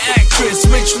 Pick an actress,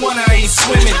 which one I ain't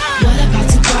swimming.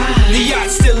 The yacht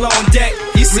still on deck.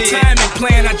 Retirement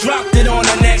plan, I dropped it on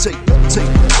her neck.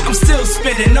 I'm still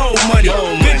spending old money.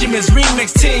 Benjamin's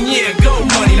remix 10 year ago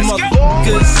money,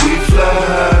 motherfuckers. We fly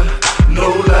high, no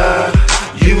lie,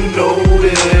 you know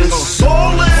this.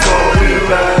 Fall we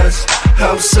rise,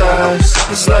 outside,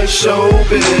 it's like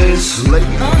showbiz.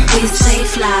 We stay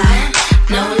fly,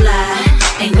 no lie,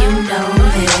 and you know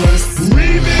this.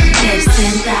 Hips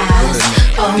and thighs,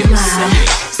 Oh my,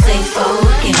 stay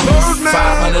focused.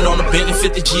 500 on the Bentley,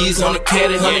 50 G's on the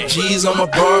caddy, 100 G's on my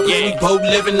bar, we both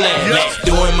living lavish.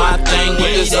 Doing my thing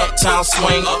with this uptown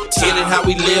swing. Get it how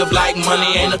we live like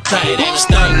money ain't a thing.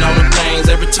 Stunting on the things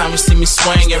every time you see me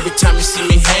swing, every time you see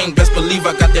me hang. Best believe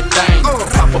I got that thing.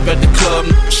 Pop up at the club,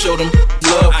 show them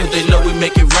love, cause they know we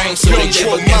make it rain, so they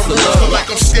give against the love. Like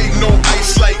I'm skating on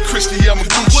ice like Christian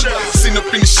Amaguchi. Sitting up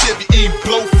in the Chevy eating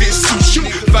blowfish sushi.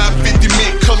 550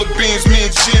 mint color beans, me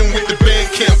and Jim with the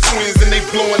Bandcamp twins, and they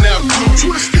blowing out Gucci.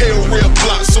 Hell rail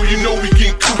block, so you know we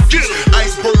getting kooky.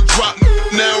 Iceberg drop,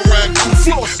 now ride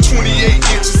goofy. 28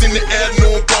 inches in the air,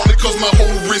 no I'm ballin', cause my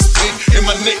whole wrist pink and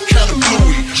my neck kinda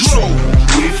bluey.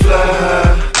 We fly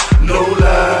high, no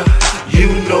lie, you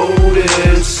know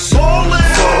this.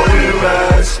 Foreign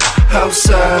rides,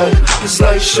 outside, it's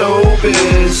like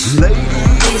showbiz.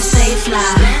 We stay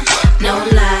fly, no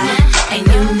lie, and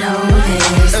you know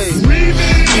this.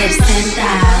 Lips and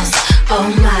thighs, oh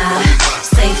my,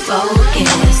 stay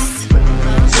focused.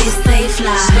 We stay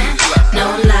fly, no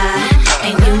lie,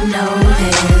 and you know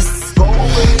this.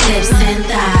 Lips and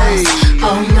thighs,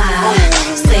 oh my,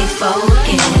 stay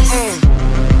focused.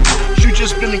 You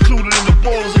just been included in the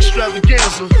Ballers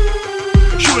Extravaganza.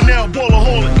 You are now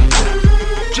ballaholic,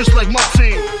 just like my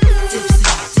team.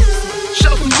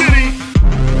 Shout to Diddy,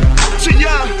 T.I.,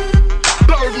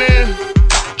 Birdman,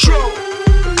 Tro,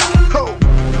 Ho,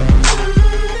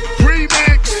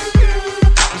 Remix.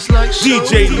 It's like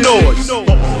DJ Noize.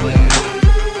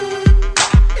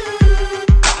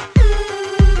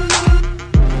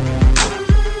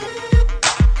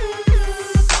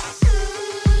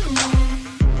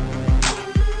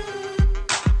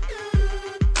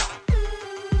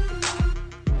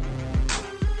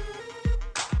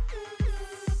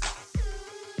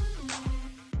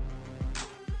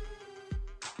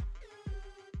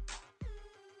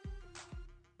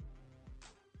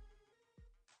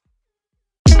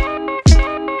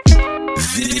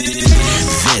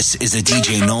 This is a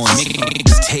DJ Noize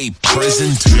mixtape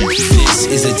presentation. This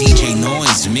is a DJ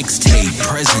Noize mixtape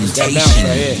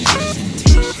presentation.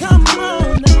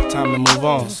 Time to move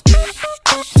on.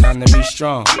 Time to be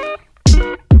strong.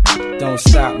 Don't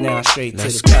stop now, straight to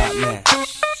the top now.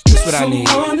 That's what I need.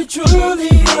 Someone to truly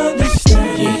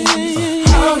understand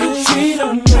how to treat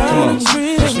a man. Come on,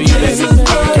 that's for you, baby.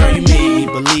 Girl, you made me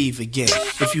believe again.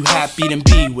 If you happy, then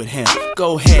be with him.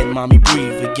 Go ahead, mommy,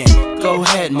 breathe again. Go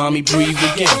ahead, mommy, breathe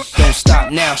again. Don't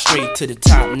stop now, straight to the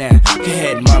top now. Go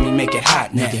ahead, mommy, make it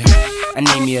hot now. I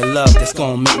need me a love that's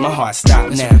gonna make my heart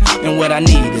stop now. And what I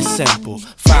need is simple.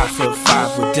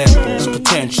 5'5" with dimples,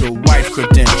 potential wife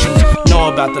credentials.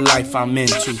 Know about the life I'm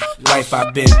into, life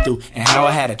I've been through, and how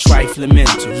I had a trifling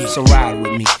mental. So ride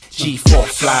with me, G4,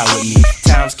 fly with me.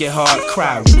 Times get hard,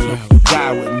 cry with me,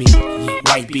 die with me.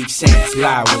 White Beach Sands,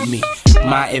 lie with me.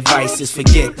 My advice is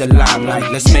forget the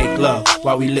limelight. Let's make love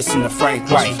while we listen to Frank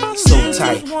White. So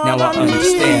tight, now I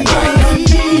understand life.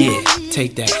 Yeah,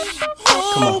 take that.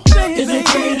 Come on. Is a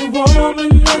pretty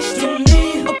woman next to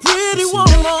me? A pretty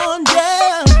woman,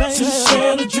 yeah, baby. To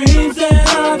share the dreams that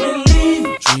I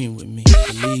believe. Dream with me,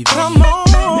 believe. Come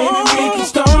on, maybe we can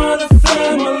start a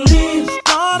family.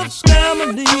 Start a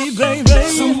family, baby.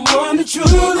 Someone that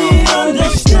truly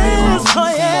understands.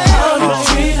 Oh yeah, how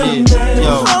to treat a man.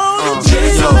 Yo, what's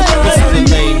the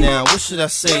lay now? What should I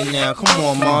say now? Come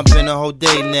on, ma, been a whole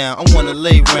day now. I wanna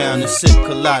lay round and sip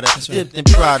colada, dipped in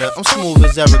Prada. I'm smooth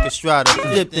as Eric Estrada,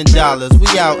 dipped in dollars.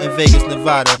 We out in Vegas,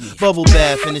 Nevada. Bubble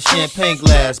bath in a champagne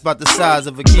glass, about the size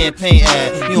of a campaign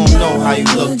ad. You don't know how you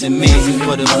looked at me,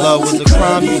 but if love was a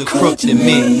crime, you's a crook to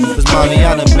me. Cause mommy,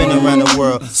 I done been around the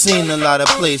world, seen a lot of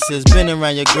places, been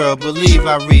around your girl, believe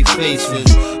I read faces.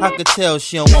 I could tell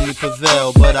she don't want me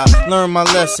prevail, but I learned my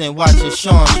lesson, watching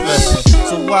Sean stressing.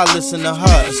 So why listen to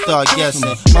her and start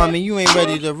guessing? Mommy, you ain't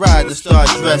ready to ride to start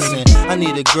dressing. I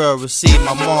need a girl, receive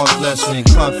my mom's lesson.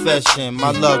 Confession,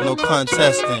 my love, no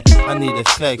contesting. I need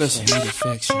affection. Listen, I need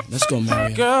affection. Let's go,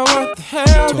 Mario. Girl, what the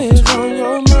hell is on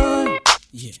your mind?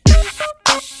 Yeah.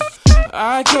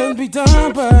 I could be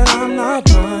done, but I'm not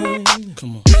blind.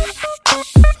 Come on.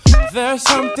 There's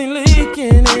something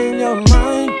leaking in your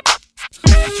mind.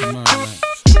 Get your mind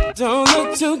right. Don't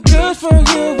look too good for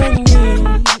you and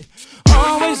me.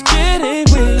 Always getting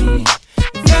weak.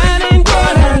 That ain't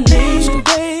what I need,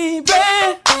 baby.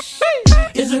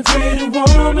 Is a pretty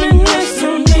woman next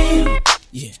to me.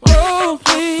 Yeah. Oh,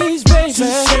 please, baby. To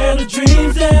share the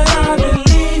dreams that I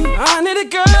believe. I need a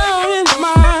girl in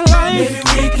my life.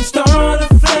 Maybe we can start a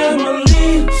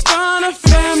family. Start a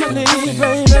family,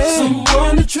 baby.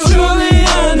 Someone that truly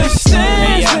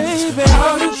understands, baby.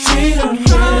 How to treat a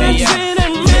man.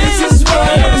 This is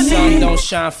what I need.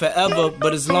 shine forever,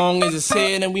 but as long as it's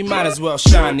here, then we might as well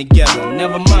shine together.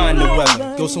 Never mind the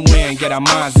weather, go somewhere and get our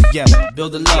minds together.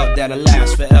 Build a love that'll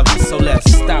last forever. So let's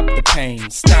stop the pain,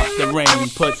 stop the rain,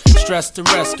 put stress to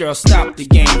rest, girl, stop the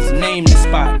games. Name the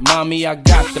spot, mommy, I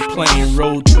got the plane.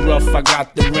 Road too rough, I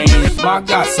got the rain. I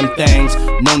got some things,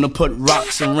 known to put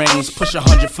rocks and rings, push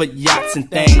 100-foot yachts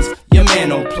and things. Your man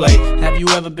don't play. Have you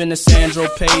ever been to Sandro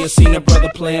Pay or seen a brother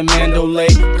play a mandolay?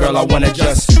 Girl, I wanna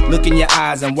just look in your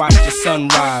eyes and watch the sunrise.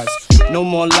 No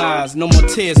more lies, no more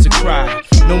tears to cry,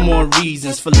 no more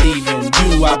reasons for leaving.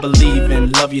 You I believe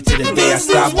in, love you to the day I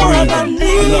stop breathing.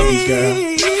 I love you,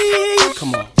 girl.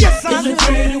 Come on. Yes, I'm a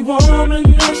pretty woman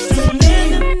next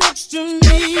to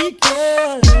me,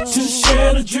 girl. To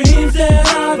share the dreams that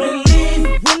I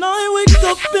believe. When I wake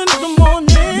up in the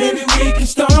morning, maybe we can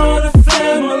start a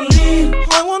family.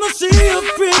 I wanna see a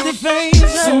pretty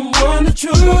face, someone to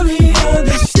truly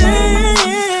understand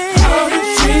how to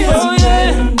treat a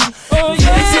man. Oh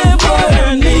yeah, what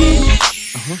I need.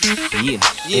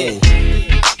 Yeah.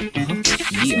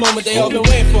 This moment they all been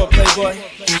waiting for, Playboy.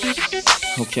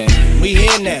 Okay. We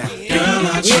here now. We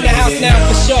in the house now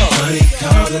for sure. Money,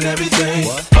 cars and everything.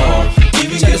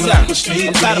 Check this out.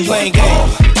 I'm tired of playing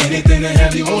games. Anything that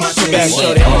have you on my too bad,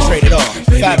 shorty. I'm gonna trade it all.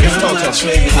 Fabulous Toto.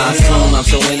 I assume I'm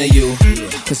so into you.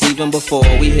 Cause even before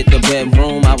we hit the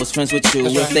bedroom, I was friends with you.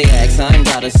 If they ask, I ain't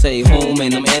gotta say whom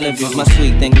in them interviews. My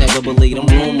sweet thing never believed them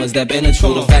rumors that been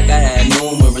true. The fact I had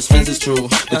numerous friends is true.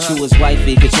 But you was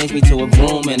wifey could change me to a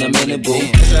groom in a minute, boo.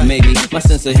 Maybe my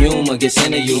sense of humor gets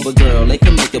into you. But girl, they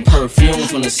can make a perfume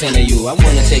from the scent of you. I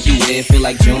wanna take you there, feel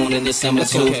like June and December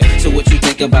too. So what you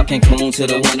think about Cancun to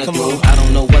the winter through? I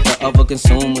don't know what the other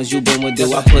consumers you been with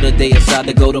do. I put a day aside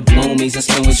to go to Bloomies and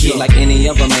spend with you. Like any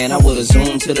other man, I would've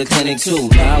zoomed to the clinic too.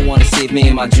 Now I wanna see if me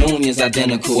and my junior's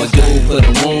identical. I do put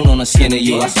a wound on the skin of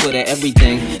you. I swear that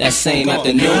everything that same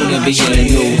afternoon and be in the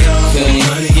news. Feel me?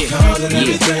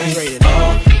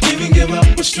 Even give up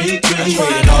a street dream.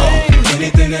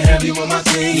 Anything to have you on my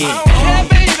team.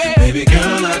 Baby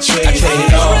girl, I trade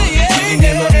it all. Even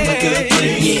give up a good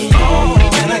thing.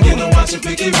 And I get to watch it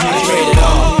pick it right. I trade it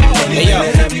all.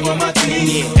 Anything to have you on my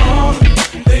team.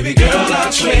 Baby girl,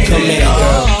 I trade it all.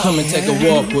 Girl, come and take a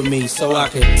walk with me so I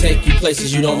can take you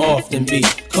places you don't often be.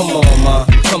 Come on, ma,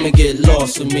 come and get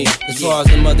lost with me. As far as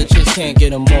them other chicks can't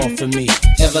get them off of me.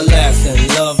 Everlasting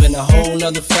love in a whole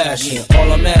nother fashion.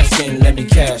 All I'm asking, let me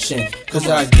cash in. Cause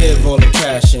I give all the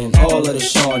cash in. All of the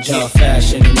Sean John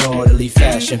fashion in orderly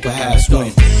fashion. Perhaps when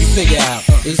you figure out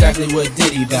exactly what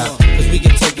Diddy bout. Cause we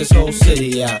can take this whole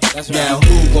city out. Now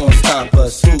who gon' stop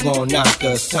us? Who gon' knock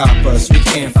us? Top us? We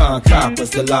can't find coppers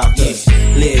to lock us.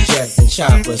 Learjets and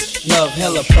choppers. Love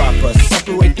hella proper.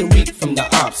 Separate the weak from the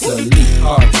obsolete.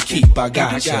 Hard to keep, I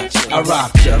got ya. I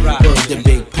rock ya. Word the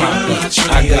big papa.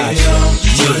 I got ya.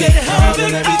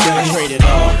 I trade it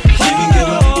all. Even give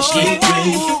up a street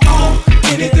dream.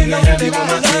 Anything to have you on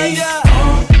my team.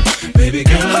 Baby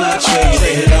girl, I trade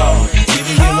it all.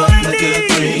 Even give up a good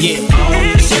dream.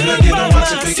 Said I get on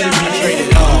watch it pick it right. Trade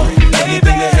it all.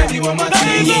 Anything to have you on my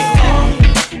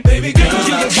team. Baby girl,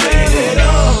 I trade it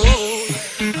all.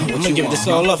 I'm gonna give this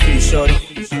all up for you, shorty.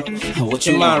 What's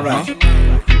your mind right?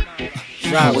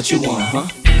 Right, what you want, huh?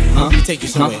 Take you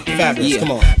somewhere. Fabulous,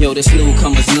 come on. Yo, this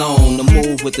newcomer's known to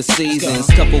move with the seasons.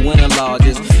 Couple winter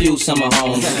lodges, few summer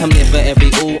homes. I'm there for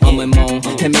every ooh, and moan.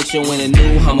 And make sure when a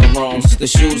new Hummer roams, the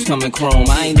shoes come in chrome.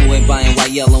 I ain't new at buying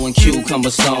white, yellow, and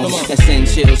cucumber stones. That send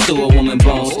chills through a woman's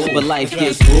bones. But life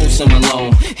gets gruesome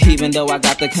alone. Even though I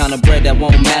got the kind of bread that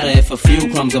won't matter if a few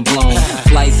crumbs are blown.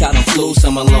 Flights out and flew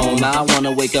some alone. Now I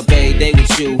wanna wake up every day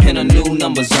with you in a new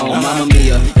number zone. Mamma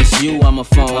mia, it's you I'm a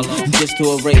phone. Just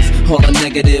to erase all the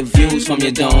negative views from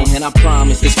your dome. And I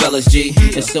promise this fella's G.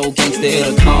 It's so gangsta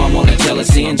it'll calm on the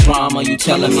jealousy and drama you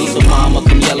telling me. So mama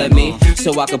come yell at me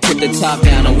so I could put the top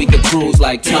down and we could cruise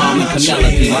like Tom and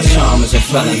Penelope. My charm is a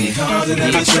felony.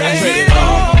 I trade it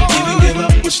all. Even give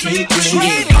up a street dream.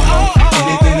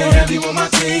 Anything to have you on my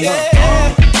team.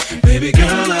 Baby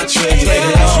girl, I trade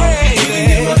it all. Even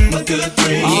give up a good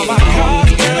dream.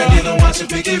 And I get to watch it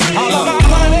pick it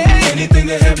right. Anything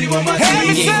to have you on my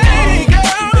team.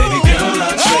 Baby girl,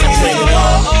 I trade it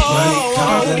all. Money,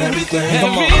 cars and everything.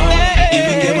 Come on.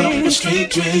 Even give up a street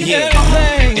dream.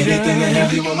 Anything to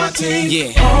have you on my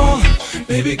team.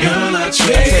 Baby girl, I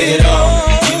trade it all.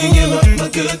 Even give up a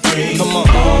good dream. Come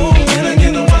on. And I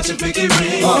get to watch it pick it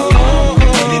ring.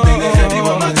 Anything to have you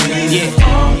on my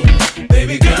team.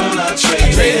 Baby girl, I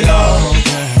trade it all.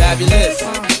 Fabulous.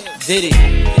 Diddy.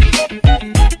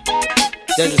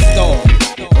 Desert Storm.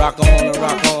 Rock on and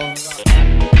rock on.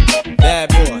 Bad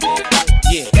boy.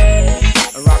 Yeah.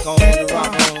 Rock on and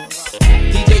rock on.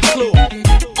 DJ Clue.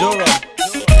 Duro.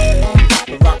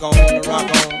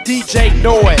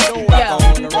 Do it.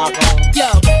 Yo,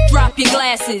 drop your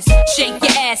glasses, shake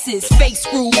your asses, face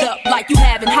screwed up like you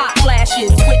having hot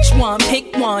flashes. Which one?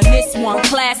 Pick one. This one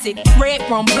classic. Red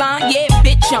from blind, yeah,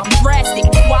 bitch, I'm drastic.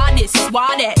 Why this?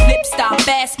 Why that? Lip stop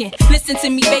asking. Listen to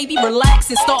me, baby, relax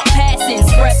and start passing.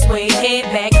 Expressway, head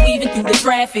back, weaving through the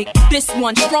traffic. This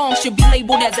one strong should be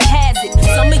labeled as a hazard.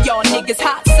 Some of y'all niggas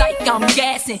hot psych, I'm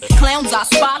gassing. Clowns, I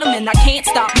spot them and I can't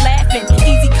stop laughing.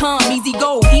 Easy come, easy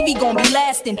go, Evie gon' be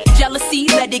lasting. Jealousy,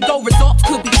 let it go, results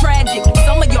could be tragic.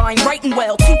 Some of y'all ain't writing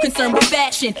well, too concerned with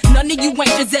fashion. None of you ain't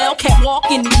Giselle, can't walk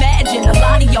and imagine. A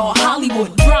lot of y'all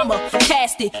Hollywood drama,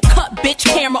 cast it. Cut bitch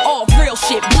camera off, real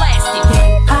shit blasted.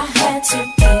 I had to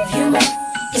give you up,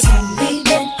 it's only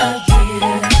been a year.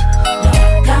 Now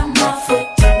I got my foot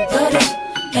through the door,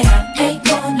 and I ain't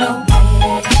going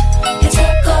nowhere. It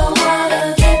took a while to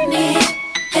get me,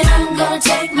 and I'm gonna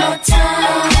take my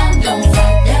time. Don't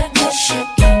fight that bullshit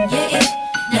in your ear,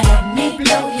 now let me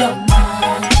blow your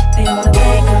mind. They wanna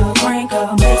break up, crank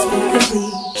up, makes me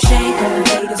complete. Shake up,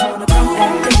 haters wanna come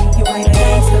after me. You ain't a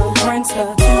gangster, prankster,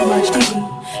 too much TV.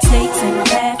 Snakes in my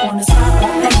bath, wanna stop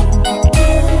me.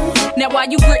 Now why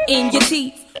you gritting your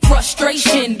teeth?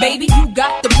 Frustration, baby, you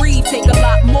got to breathe. Take a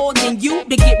lot more than you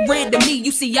to get rid of me.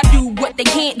 You see, I do what they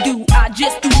can't do, I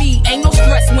just do me. Ain't no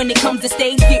stress when it comes to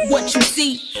stage, get what you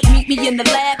see. Meet me in the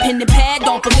lab, pen and pad,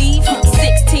 don't believe.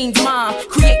 16's mine,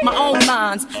 create my own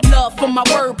lines. Love for my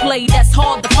wordplay, that's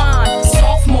hard to find.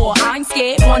 Sophomore, I ain't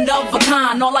scared, one of a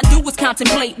kind. All I do is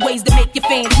contemplate ways to make your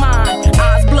fans mine.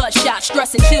 Eyes bloodshot,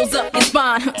 stress and chills up your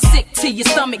spine. Sick to your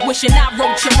stomach, wishing I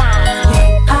wrote your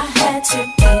rhyme. I had to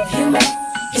give you up,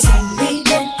 it's only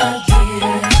been a year.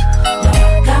 Now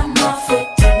I got my foot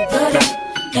through the door,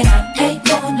 and I ain't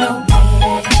going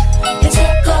nowhere. It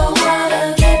took a while to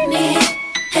get me,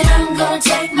 and I'm gonna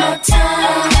take my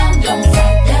time. Don't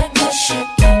fight that bullshit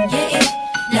in your ear,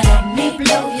 now let me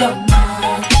blow your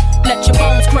mind. Let your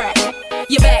bones crack,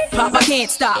 your back pop, I can't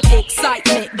stop.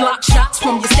 Excitement, block shots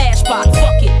from your stash spot.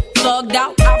 Fuck it, thugged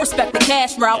out, I respect the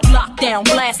cash route. Lockdown,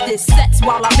 blast this sets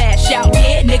while I mash out.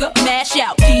 Yeah, nigga, mash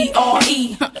out,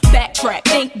 D-R-E. Backtrack,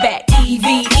 think back,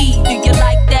 E-V-E. Do you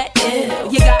like that? Yeah,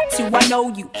 you got to, I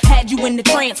know you. Had you in the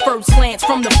trance, first glance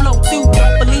from the flow too.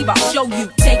 Don't believe I'll show you,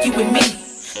 take you with me.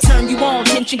 Turn you on,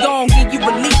 tension gone, give you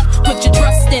relief. Put your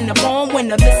trust in the born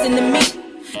winner, listen to me.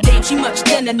 Damn, she much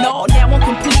thinner, no, now I'm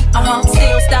complete.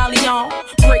 Still stallion,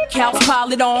 break house,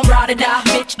 pile it on. Ride or die,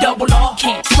 bitch, double R,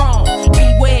 can't strong.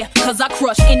 Beware, cause I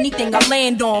crush anything I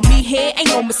land on. Me here ain't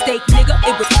no mistake, nigga,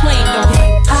 it was planned on.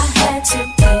 I had to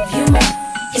give you up,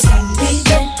 it's only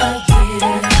been a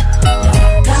year. Now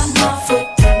I got my foot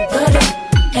through the door,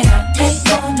 and I ain't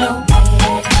going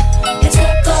nowhere. It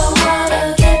took a while to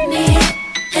get me,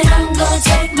 and I'm gonna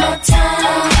take my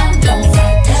time. Don't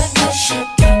fight that bullshit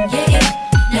in your ear,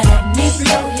 now let me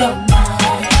blow your mind.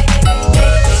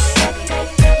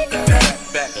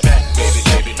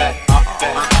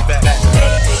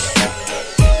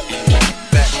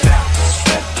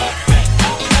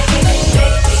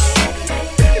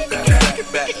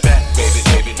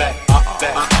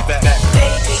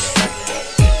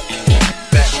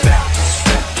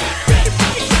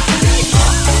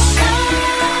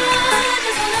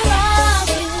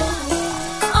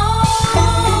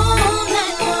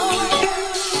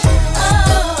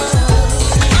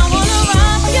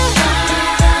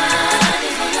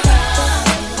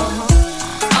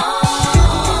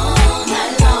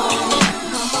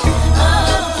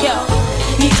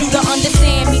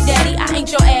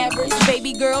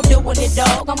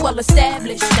 Dog, I'm well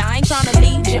established. I ain't tryna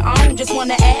lead you on. Just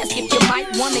wanna ask if you might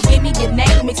wanna give me your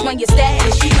name, explain your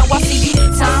status. You know I see you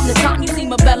time to time. You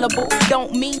seem available.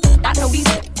 Don't mean I know these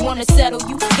wanna settle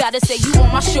you. Gotta say you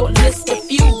on my short list of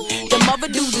few. Them other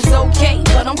dudes is okay,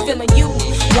 but I'm feeling you.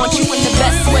 Want you in the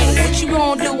best way. What you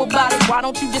gonna do about it? Why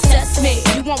don't you just test me?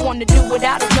 You won't wanna do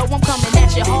without it. No, I'm coming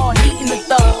at you hard, eating the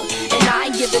thug, and I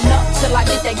ain't giving up till I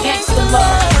get that gangster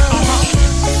love.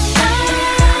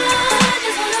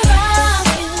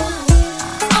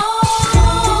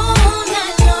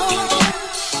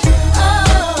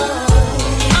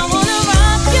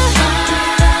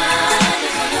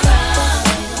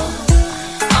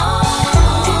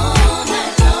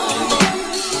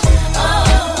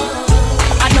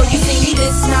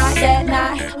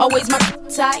 Always my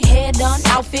tight, hair done,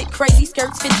 outfit crazy,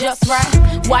 skirts fit just right.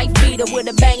 White beater with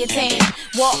a banging tan,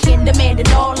 walking, demanding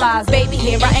all lies. Baby,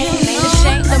 here I am, ain't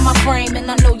ashamed of my frame, and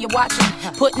I know you're watching.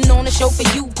 Putting on a show for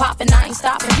you, popping, I ain't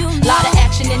stopping. Lot of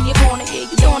action in your corner, yeah,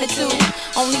 you doing it too.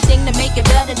 Only thing to make it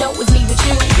better though is me with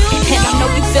you. And I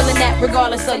know you feeling that that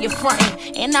regardless of your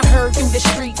frontin'. And I heard through the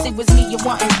streets it was me you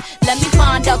wantin'. Let me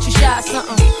find out you shy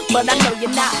something, but I know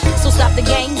you're not. So stop the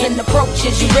games and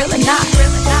approaches, you really not.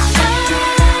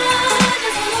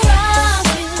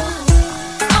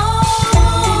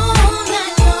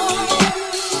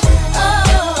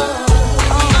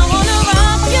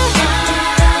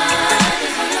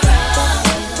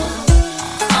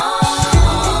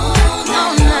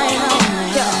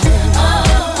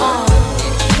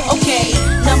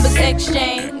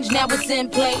 Now it's in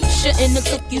place. Shouldn't have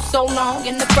took you so long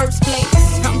in the first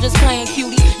place. I'm just playing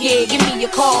cutie. Yeah, give me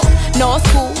your call. No,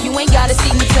 it's cool. You ain't gotta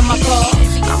see me to my car.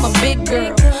 See, I'm a big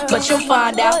girl, but you'll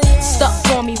find out. Stuck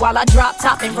for me while I drop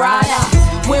top and ride out.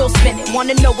 Wheel spinning,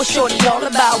 wanna know what shorty all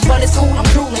about. But it's cool, I'm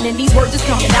drooling, and these words is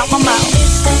coming out my mouth.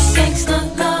 It's that gangsta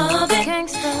loving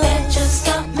that just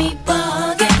got me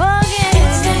bugging.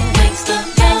 It's that gangsta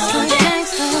loving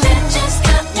that just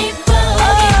got me bugging.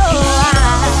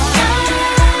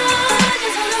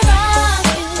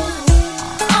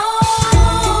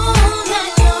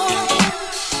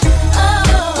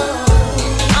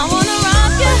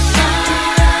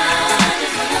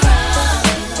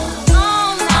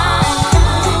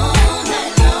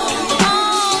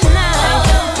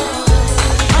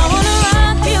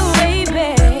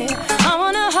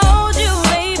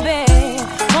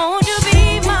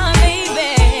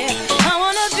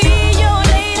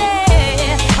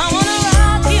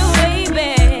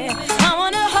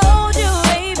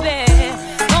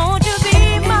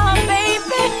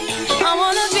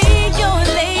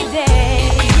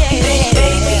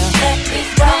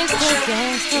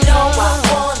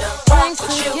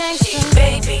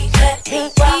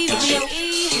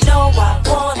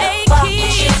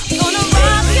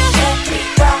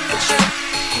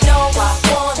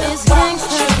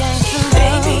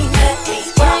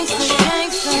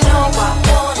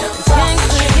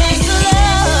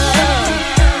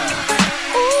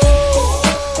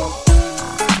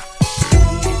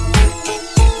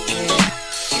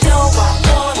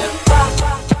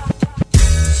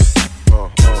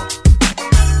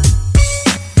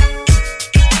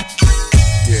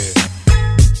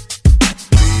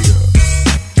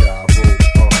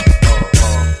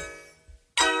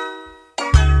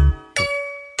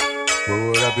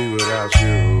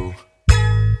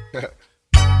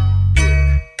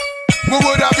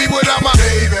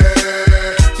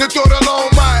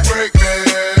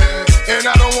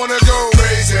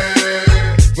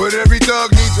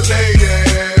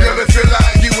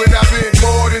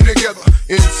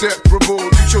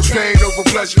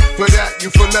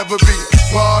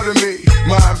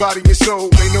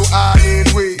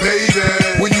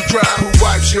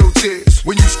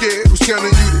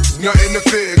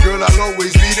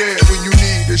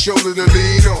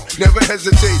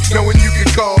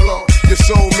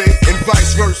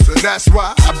 That's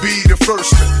why I be the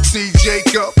first to see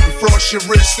Jacob and frost your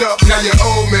wrist up. Now you're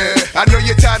old man, I know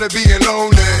you're tired of being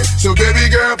lonely. So baby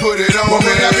girl, put it on. What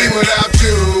would I be without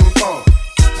you?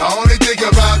 I only think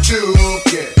about you.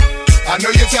 Yeah, I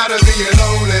know you're tired of being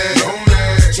lonely.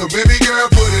 So baby girl,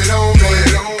 put it on me.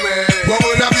 What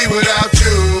would I be without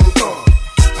you?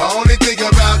 I only think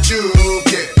about you.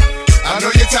 Yeah, I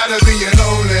know you're tired of being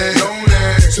lonely.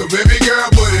 So baby girl,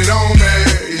 put it on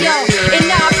me. Yeah, yeah. And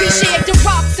I appreciate the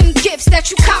rocks and gifts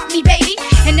that you caught me, baby.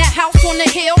 And that house on the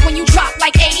hill when you drop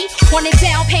like 80. On a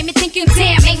down payment thinking,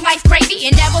 damn, ain't life gravy.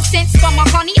 And ever since for my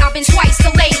honey, I've been twice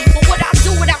the lady. But what I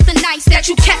do without the nights that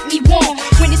you kept me warm?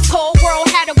 When this cold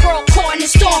world had a girl caught in the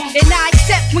storm. And I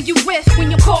accept when you whiff, when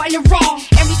you're caught in the wrong.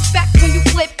 And respect when you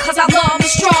flip, cause I love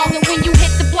is strong. And when you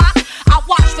hit the block, I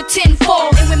watch for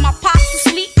tenfold. And when my pops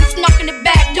asleep, you snuck in the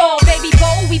back door. Baby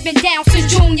boy, we've been down since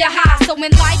junior high. So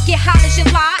when life get hot as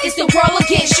July, it's the world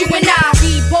against you and I.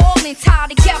 We ballin',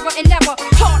 tied together and never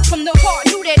part from the heart.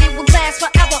 Knew that it would last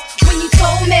forever. When you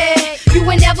told me you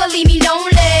would never leave me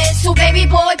lonely. So baby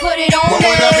boy, put it on me. What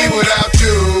would I be without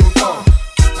you?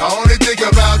 I only think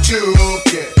about you.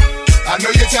 Yeah, I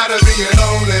know you're tired of being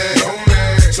lonely.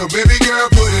 So baby girl,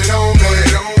 put it on me.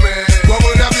 What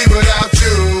would I be without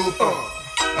you?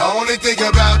 I only think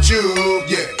about you.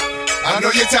 Yeah, I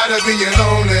know you're tired of being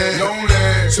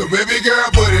lonely. So baby girl,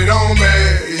 put it on me.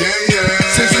 Yeah, yeah.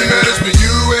 Since we met, it's been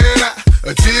you and I.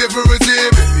 A tear for a tear,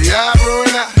 baby, I brought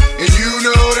out. And you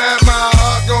know that my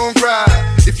heart gon' cry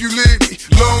if you leave me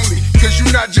lonely. Cause you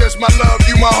not just my love,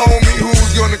 you my homie.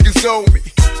 Who's gonna console me?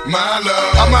 My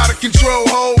love, I'm out of control,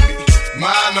 hold me.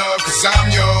 My love, cause I'm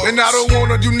yours. And I don't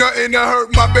wanna do nothing to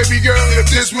hurt my baby girl.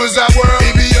 If this was our world,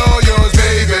 it'd be all yours,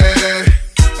 baby.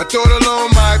 I thought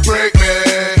alone might break me,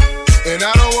 and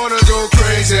I don't wanna go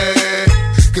crazy,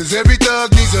 cause every thug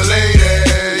needs a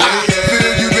lady. I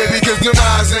feel you, baby, cause the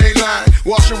eyes ain't lying.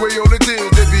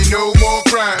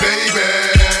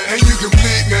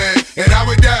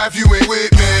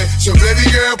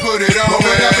 girl, put it on. What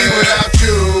would I be without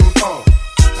you?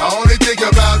 I only think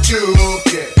about you.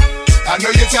 I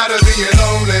know you're tired of being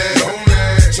lonely.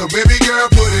 So baby girl,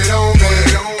 put it on me.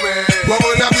 What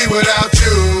would I be without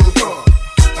you?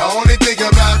 I only think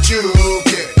about you.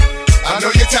 I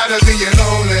know you're tired of being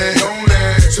lonely.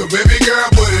 So baby girl,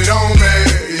 put it on me.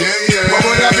 What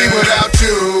would I be without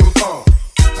you?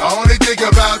 I only think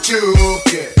about you.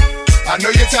 I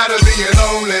know you're tired of being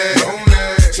lonely.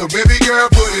 So baby girl,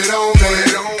 put it on me.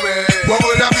 What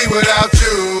would I be without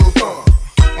you?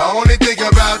 I only think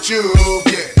about you.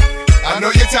 I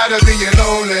know you're tired of being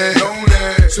lonely.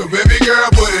 So baby girl,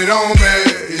 put it on me.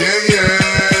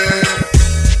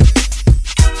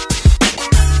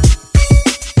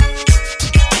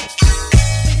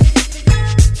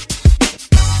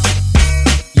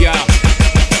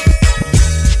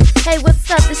 Hey, what's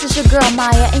up? This is your girl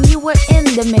Maya, and you were in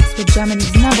the mix with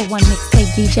Germany's #1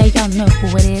 mixtape DJ. Y'all know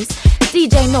who it is.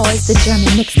 DJ Noize, the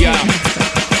German mixtape master.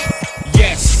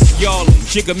 Yes, y'allin',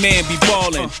 Jigga man be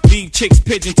ballin'. Leave chicks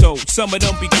pigeon-toed, some of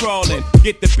them be crawlin'.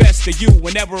 Get the best of you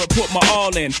whenever I put my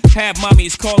all in. Have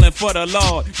mommies callin' for the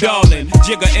Lord, darling.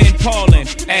 Jigga and Paulin',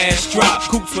 ass drop,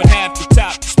 coops with half the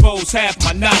top, expose half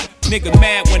my knot. Nigga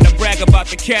mad when I brag about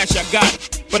the cash I got,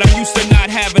 but I'm used to not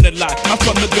having a lot. I'm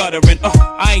from the gutter and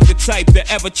I ain't the type to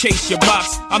ever chase your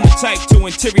box. I'm the type to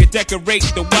interior decorate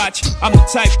the watch. I'm the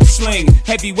type to sling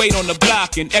heavyweight on the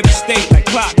block in every state like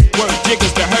clock. Word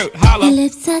jiggers to hurt, holla. Your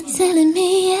lips are telling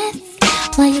me yes,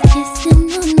 while you're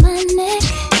kissing on my neck,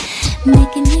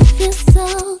 making me feel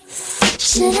so.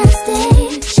 Should I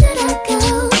stay? Should I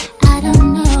go? I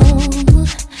don't know.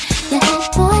 Your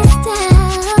head boy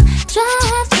style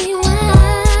drives me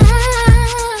wild,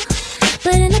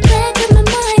 but in the back of my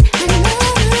mind, I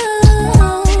know.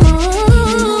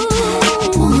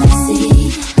 I wanna see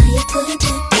how you put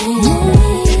that thing on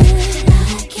me. I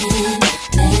can't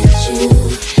let you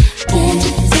get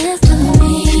this to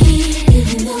me,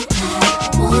 even though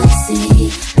I wanna see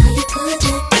how you put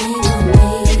that thing on me.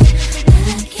 I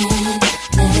can't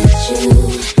let you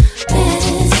mess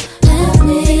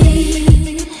with me.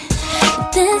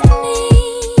 That's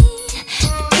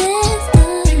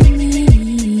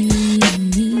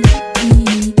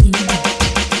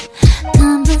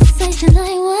conversation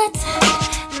like what?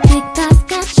 Big thoughts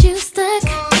got you stuck.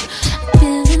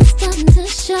 Feelings starting to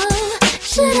show.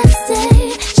 Should I stay?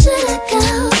 Should I go?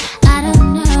 I don't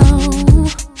know.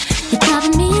 You're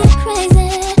driving me crazy.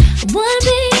 I wanna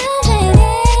be your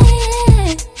lady,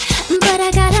 but I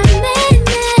gotta make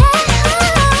it.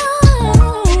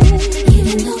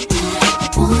 Even though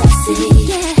I wanna see,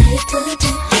 how you put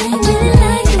that thing on me. I really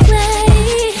like the way.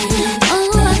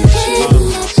 Oh, I can't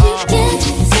let you get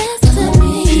this to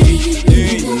me.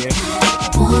 Even though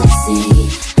I wanna see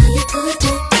how you put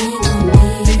that thing on me.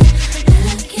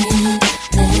 I can't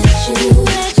let you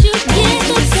get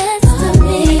the best of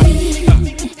me.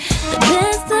 The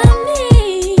best of me.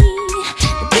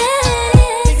 The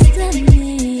best of me.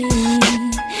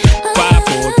 5,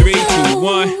 4, 3, 2,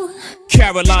 1.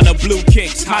 Carolina blue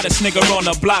kicks, hottest nigga on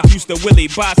the block. Used to Willie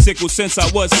bicycle since I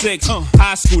was 6.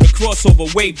 High school, the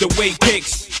crossover, waved away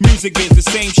kicks. Music is the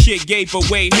same shit, gave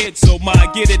away hits. So my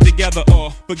get it together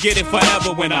or forget it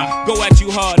forever. When I go at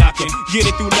you hard, I can get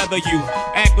it through leather. You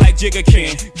act like Jigga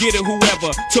can, get it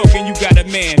whoever. Talking you got a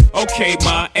man, okay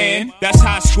ma, and that's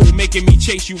high school, making me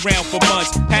chase you round for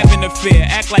months. Having a fear,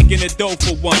 act like an adult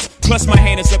for once. Plus my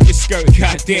hand is up your skirt,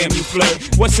 goddamn you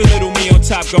flirt. What's a little me on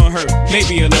top gonna hurt?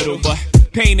 Maybe a little, but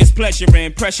pain is pleasure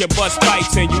and pressure bust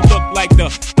pipes. And you look like the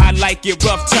I like it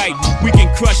rough type. We can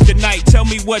crush the night, tell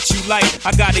me what you like.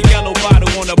 I got a yellow bottle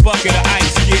on a bucket of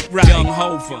ice, get right. Young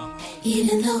Hofer.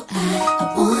 Even though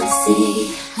I wanna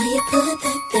see how you put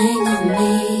that thing on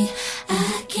me, I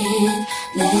can't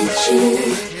let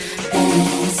you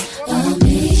pass on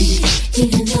me.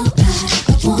 Even though I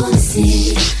wanna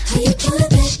see how you put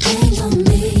that thing on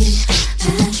me, I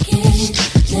can't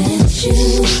let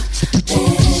you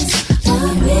pass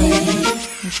on me.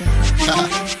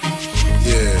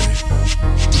 Yeah.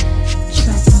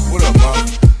 What up, mom?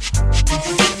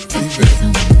 How you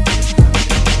been?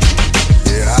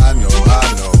 Yeah, I know.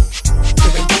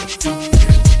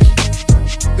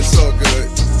 It's all good.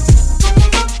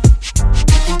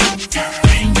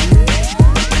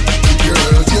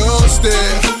 Girl, your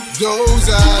stare, those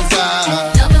eyes.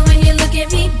 Love it when you look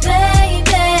at me,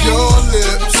 baby. Your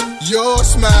lips, your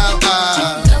smile,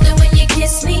 eyes. Love it when you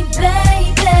kiss me,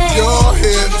 baby. Your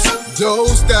hips,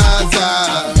 those thighs,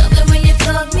 eyes. Love it when you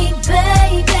fuck me,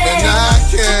 baby. And I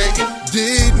can't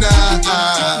deny.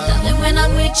 Love it when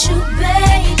I'm with you, baby.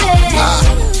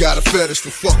 got a fetish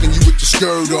for fucking you with the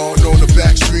skirt on the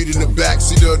back street in the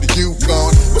backseat of the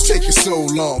Yukon. What's taking so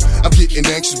long? I'm getting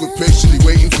anxious but patiently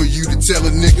waiting for you to tell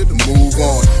a nigga to move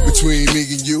on. Between me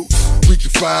and you, we can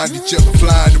find each other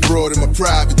flying abroad in my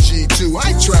private G2.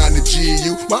 I ain't trying to G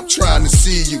you, I'm trying to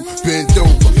see you bend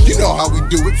over. You know how we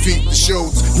do it, feet to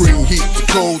shoulders, bring heat to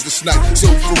cold this night, so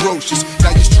ferocious.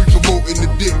 Now you street promoting the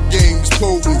dick game's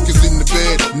potent, cause in the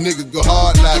bed, nigga go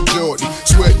hard like Jordan.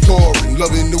 Sweat pouring,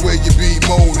 loving the way you be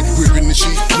moaning, gripping the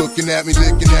sheet, looking at me,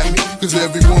 licking at me, cause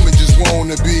every woman just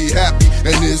wanna be happy,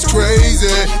 and it's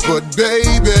crazy, but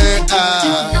baby,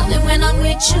 I love it when I'm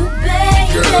with you,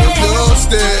 baby. Girl, your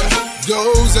stare,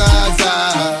 those eyes,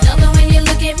 I love it when you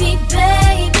look at me,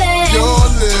 baby. Your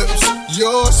lips,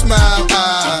 your smile,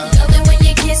 I love it when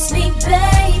you kiss me,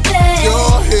 baby.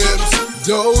 Your hips,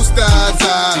 those thighs,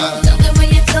 I love it when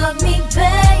you talk me,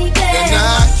 baby. And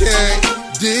I can't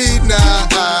deny,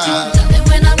 I love it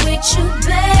when I'm with you,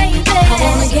 baby. I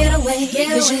wanna get away,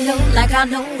 cause you know, like I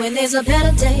know, when there's a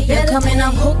better day, you're coming,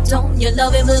 I'm hooked on your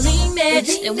love and believe me.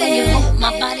 And when you hold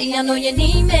my body, I know you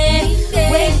need me.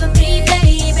 Wait for me,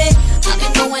 baby. I've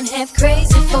been going half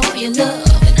crazy for your love,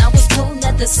 and I was told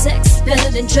that the sex is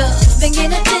better than drugs. Been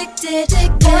getting addicted,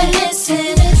 boy,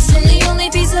 listen, I'm the only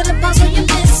piece of the puzzle you're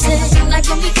missing. Like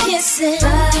when we kissing,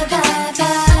 bye, bye,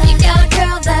 bye. You got a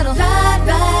girl that'll ride,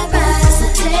 ride, ride. So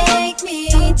take me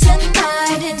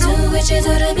tonight and do what you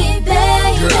do to me,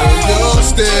 baby. Girl, your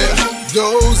stare,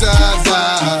 those eyes,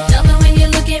 I love it when you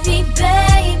look at me,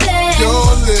 baby. Your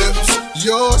lips,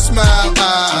 your smile,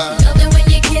 I love it when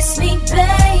you kiss me,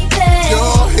 baby.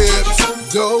 Your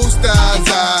hips, those thighs,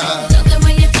 I love it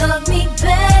when you talk me,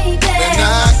 baby. And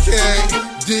I can't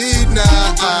deny,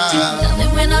 love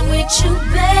it when I'm with you,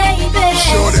 baby.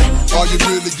 Shorty, are you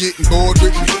really getting bored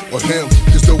with me or him?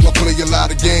 Cause though I play a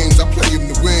lot of games, I play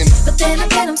him to win. But then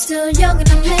again, I'm still young and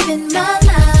I'm living my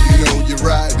life. You know you're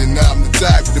right, and I'm the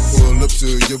type to pull up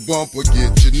to your bumper,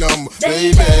 get your number,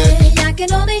 baby. I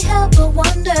can only help but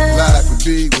wonder life would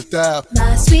be without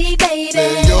my sweet baby.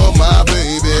 Say you're my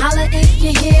baby. Holla if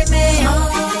you hear me.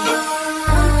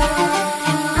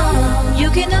 You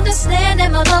can understand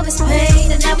that my love is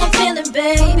pain, and now I'm feeling,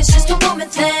 babe, it's just a woman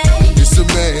thing. It's a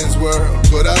man's world,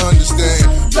 but I understand.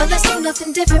 But let's do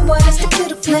nothing different, boy, let's stick to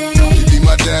the plan. You be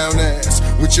my down ass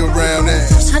with your round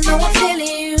ass. I know I'm feeling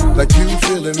you, like you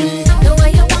feeling me. The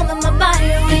way you warm up my body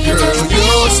when you girl, touch me.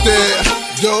 Your stare,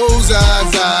 those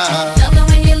eyes, I love it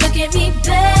when you look at me,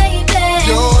 baby.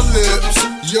 Your lips,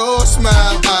 your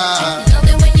smile, I love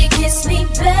it when you kiss me,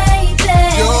 baby.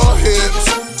 Your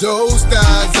hips, those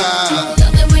thighs, I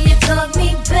love it when you talk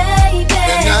me, baby.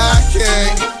 And I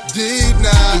can't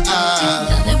deny,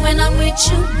 love it when I'm with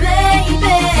you,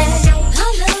 baby. I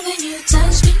love when you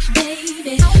touch me,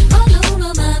 baby, all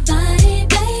over my body,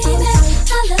 baby.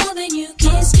 I love when you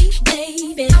kiss me,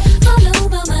 baby, all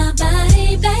over my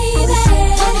body, baby.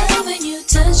 I love when you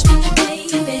touch me,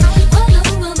 baby, all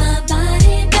over my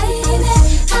body, baby.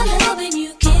 I love when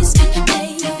you kiss me,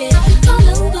 baby, all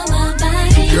over my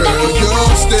body, baby. Girl, your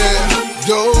stare,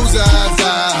 those eyes, I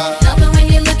love it when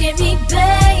you look at me,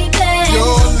 baby.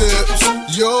 Your lips,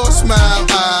 your smile,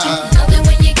 I love it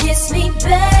when you kiss me,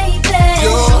 baby.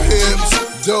 Your hips,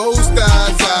 those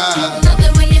thighs, I love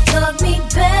it when you talk me,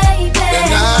 baby.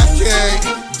 And I can't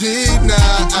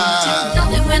deny,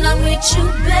 love it when I'm with you,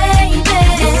 baby.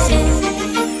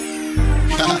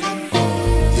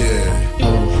 Yeah.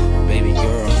 Baby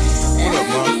girl. What up,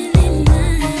 mom?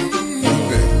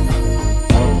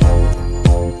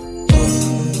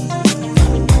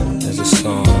 There's a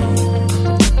song.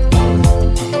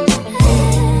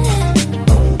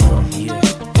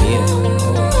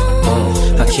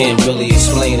 I can't really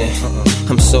explain it.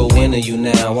 I'm so into you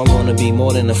now. I wanna be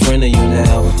more than a friend of you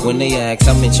now. When they ask,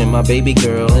 I mention my baby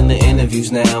girl in the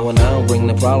interviews now. And I don't bring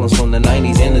the problems from the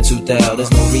 90s and the 2000s.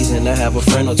 There's no reason to have a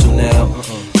friend or two now.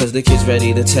 Cause the kid's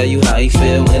ready to tell you how he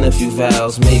feel in a few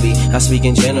vows. Maybe I speak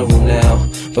in general now.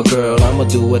 But girl, I'ma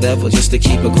do whatever just to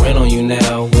keep a grin on you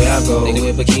now. Where I go, they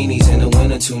wear bikinis in the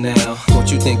winter too now.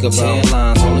 What you think about tan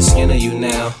lines on the skin of you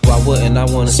now? Why wouldn't I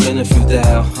wanna spend a few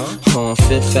thou? On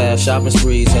Fifth Ave, shopping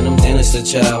sprees and them dinners to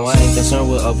chow. I ain't concerned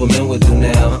what other men would do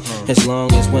now. As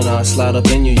long as when I slide up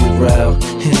in you, you growl.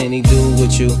 And any dude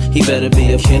with you, he better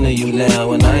be a kin of you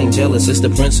now. And I ain't jealous, it's the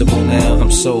principle now.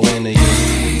 I'm so into you.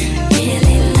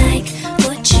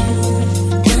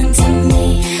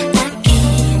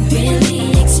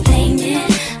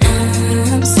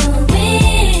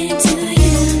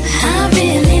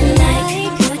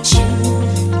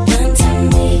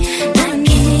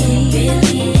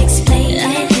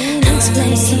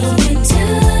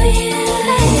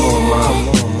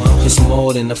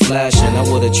 more than the flashing. I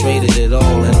would've traded it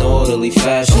all in orderly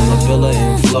fashion. A villa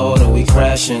in Florida, we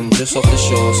crashing just off the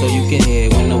shore, so you can hear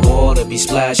when the water be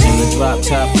splashing. The drop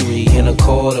top 3 in a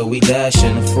quarter, we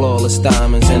dashing. The flawless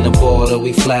diamonds in the border,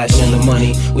 we flashing. The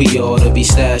money we oughta be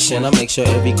stashing. I make sure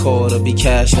every quarter be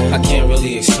cashing. I can't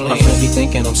really explain. My friends be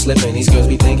thinking I'm slipping, these girls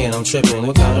be thinking I'm tripping.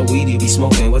 What kind of weed you be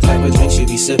smoking? What type of drinks you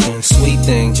be sipping? Sweet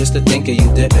thing, just to think of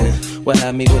you dipping. What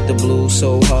had me with the blues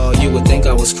so hard, you would think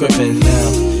I was crippin'. Now,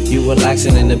 you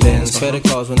relaxing in the bins, credit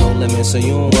cards with no limits, so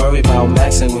you don't worry about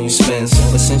maxing when you spend.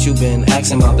 But since you been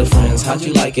asking about the friends, how'd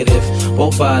you like it if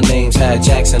both our names had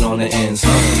Jackson on the ends?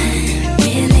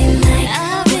 Really like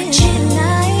what you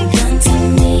like, come to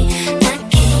me. I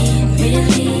can't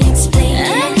really explain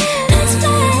it. I'm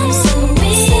so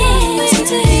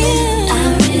into you. I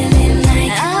really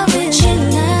like what you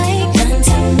like, come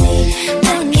to me. I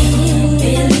can't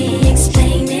really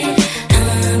explain it.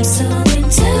 I'm so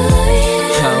into you.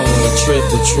 I don't wanna trip,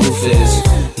 the truth is,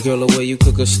 girl, the way you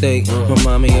cook a steak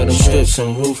remind me of them strips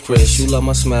and roof Chris. You love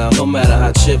my smile, no matter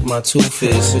how chipped my tooth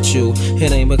is. With you,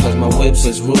 it ain't because my whips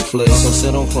is ruthless. I'm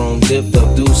sit on chrome, dipped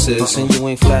up deuces, and you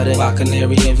ain't flattered by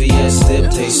Canary and VS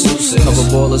dip, taste Souses. Cover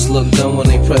ballers look dumb when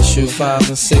they press you, 5s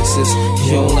and 6s.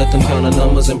 You don't let them kind of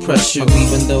numbers impress you.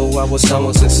 Even though I was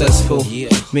somewhat successful,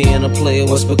 me and a player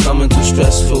was becoming too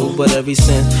stressful. But ever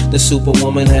since the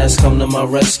superwoman has come to my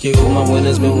rescue, my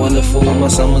winter's been wonderful, my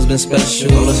summer's been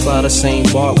special. Let's fly the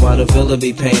same bar while the villa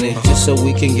be painted, just so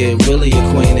we can get really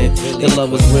acquainted. Your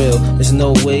love is real, there's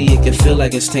no way it can feel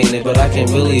like it's tainted, but I can't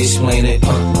really explain it.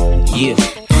 Yeah.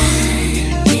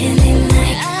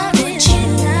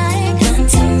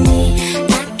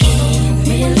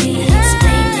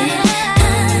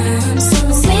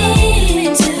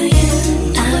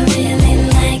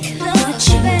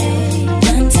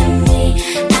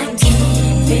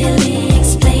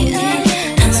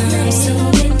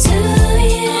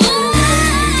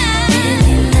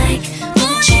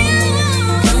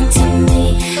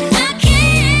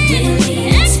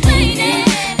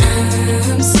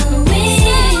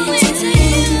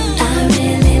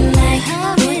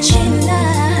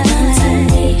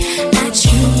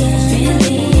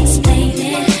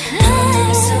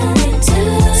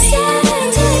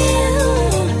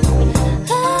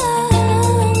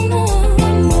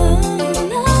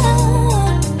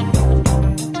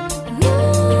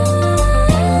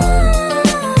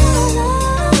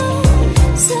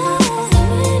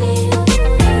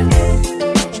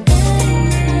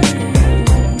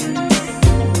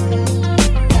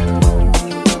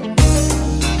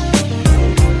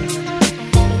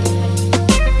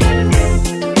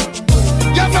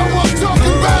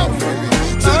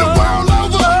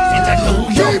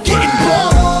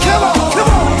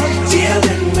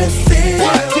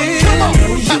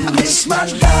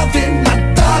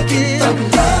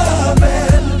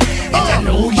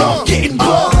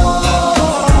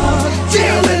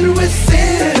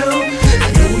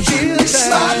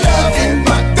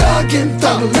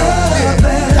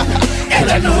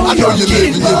 I know you're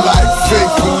living your life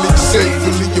faithfully,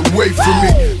 safely away from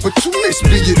me, but you miss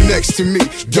being next to me,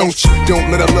 don't you? Don't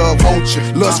let our love haunt you.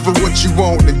 Lust for what you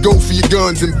want and go for your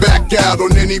guns and back out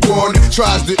on anyone that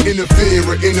tries to interfere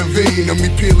or intervene. On me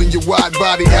peeling your wide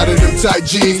body out of them tight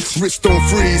jeans, wrist on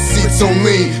freeze, seats on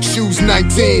lean, shoes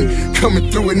 19,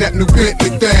 coming through in that new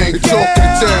Bentley thing. The talk of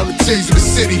the town, the tease of the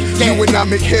city. You and I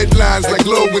make headlines like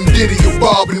Lowe and Diddy or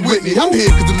Bob and Whitney. I'm here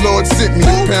cause the Lord sent me.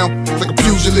 Pound like a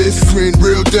pugilist, grin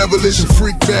real devilish and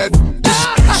freak bad.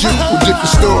 You a different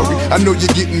story. I know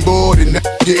you're getting bored and now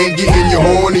you ain't getting your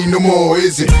horny no more,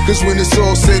 is it? Cause when it's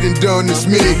all said and done, it's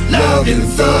me loving,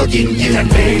 thugging you. I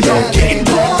know you're getting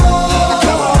bored,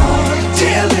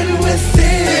 dealing with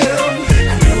him.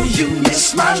 I know you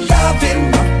miss my loving,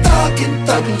 my thugging,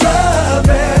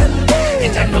 loving.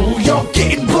 And I know you're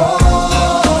getting bored,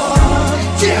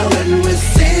 dealing with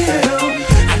him.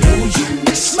 I know you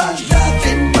miss my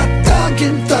loving, my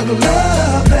thugging,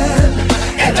 loving.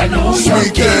 I know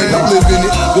sweet thing, I'm living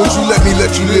it. Won't you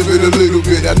let you live it a little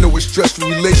bit? I know a stressful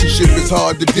relationship is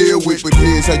hard to deal with, but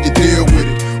here's how you deal with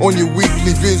it. On your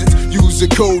weekly visits, use a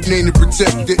code name to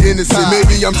protect the innocent.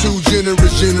 Maybe I'm too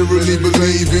generous, generally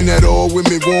believing that all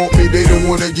women want me, they don't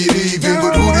wanna get even.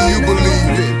 But who do you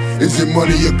believe in? Is it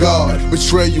money or God?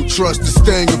 Betrayal, trust, the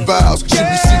sting of vows should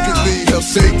be secretly held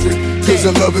sacred. Cause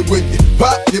I love it when you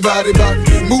pop your body,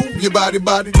 move your body,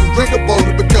 drink up all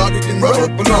the Bacardi, then run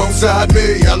up alongside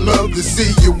me. I love to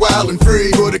see you wild and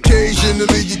free, but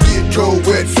occasionally you get cold,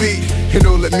 wet feet. And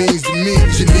all that means to me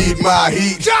is you need my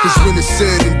heat. Cause when it's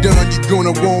said and done, you're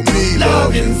gonna want me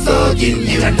loving, thugging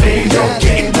you. I know you're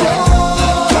getting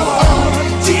bored,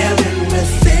 dealing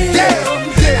with it.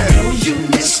 I know you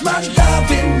miss my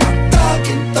loving,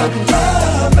 thuggin',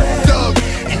 loving.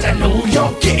 And I know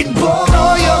you're getting bored.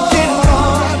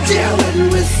 Dealing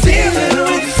with feeling. I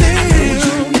know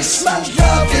you miss my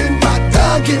loving, my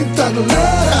thuggin',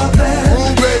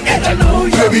 loving. And I know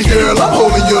you're baby girl, I'm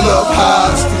holding your love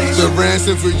hostage. The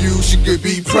ransom for you, she could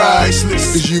be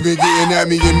priceless. Cause you've been getting at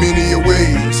me in many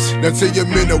ways. Now tell your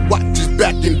men to watch his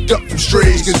back and duck from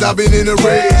strays. Cause I've been in a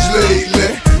rage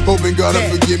lately. Hoping God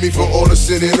will forgive me for all the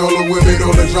sin and all the women,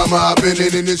 all the drama I've been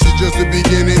in. And this is just the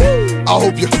beginning. I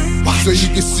hope you so you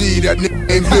can see that nigga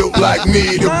ain't built like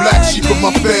me. The black sheep of my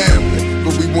family,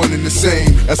 but we one and the same.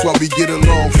 That's why we get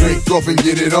along, freak off and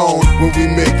get it on. When we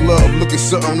make love, look at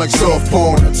something like soft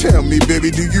porn. Now tell me, baby,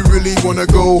 do you really wanna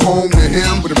go home to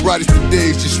him? But the brightest of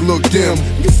days just look dim.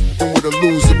 You're f***ing with a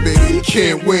loser, baby, you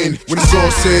can't win. When it's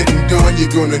all said and done, you're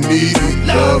gonna need me.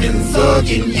 Loving,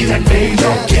 thugging, you that made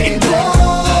your game.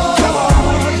 Come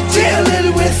on,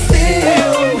 dealing with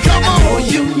him. I know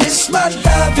you miss my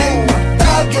loving,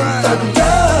 thugging,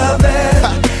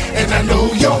 loving. And I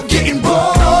know you're getting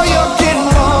bored.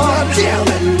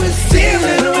 Dealing with feeling.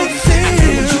 I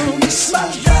know you miss my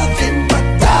loving, my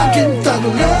thugging,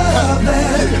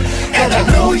 loving. And I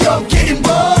know you're getting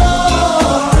bored.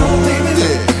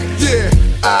 Yeah,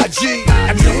 IG,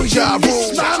 I know y'all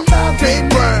rule. Big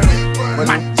Brown,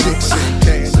 my chicks and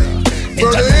candy.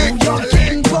 Murder Inc.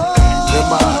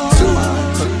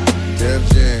 Def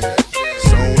Jam,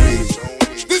 Sony.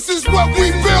 This is what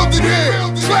we built it here.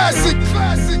 Classic.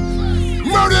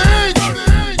 Murder Inc.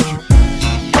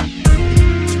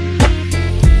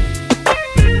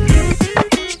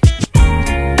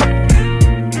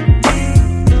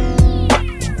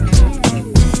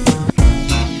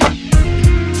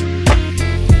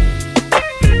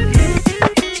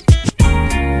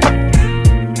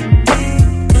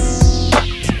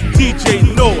 DJ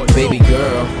Noize. Baby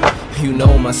girl, you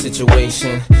know my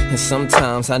situation, and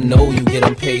sometimes I know you get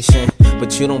impatient,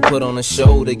 but you don't put on a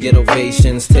show to get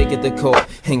ovations. Take it to court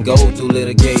and go through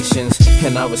litigations,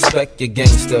 and I respect your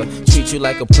gangster. Treat you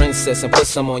like a princess and put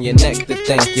some on your neck to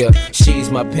thank you. She's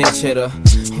my pinch hitter.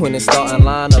 When the starting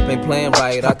lineup ain't playing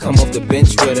right, I come off the bench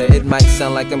with her. It might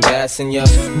sound like I'm gassing ya,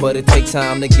 but it takes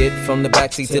time to get from the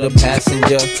backseat to the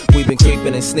passenger. We've been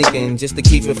creeping and sneaking just to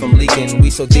keep it from leaking.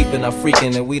 We so deep in our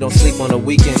freaking and we don't sleep on the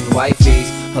weekend. Wifey's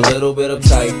a little bit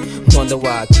uptight. Wonder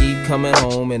why I keep coming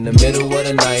home in the middle of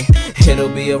the night. It'll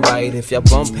be alright. If y'all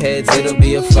bump heads, it'll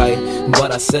be a fight.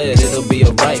 But I said it'll be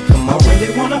alright. Come on. I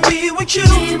really wanna be with you.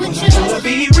 I wanna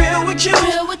be real with you.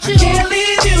 I can't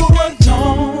leave you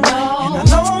alone. And I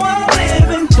know I'm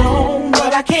living wrong,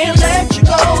 but I can't let you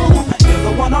go. You're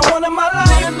the one I want in my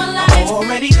life. I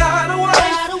already got a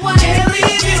wife. Can't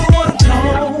leave you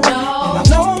alone. And I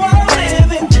know I'm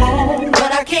living wrong,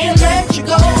 but I can't let you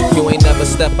go. You ain't never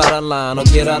step out of line or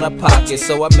get out of pocket,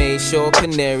 so I made sure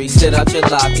canary sit out your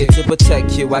locket to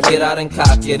protect you. I get out and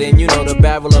cock it, and you know the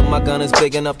barrel of my gun is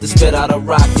big enough to spit out a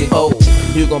rocket. Oh,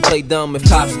 you gon' play dumb if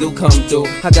cops do come through.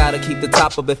 I gotta keep the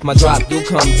top up if my drop do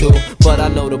come through. But I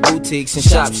know the boutiques and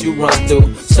shops you run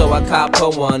through, so I cop her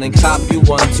one and cop you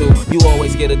one too. You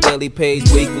always get a daily page,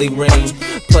 weekly ring.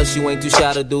 Plus you ain't too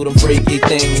shy to do them freaky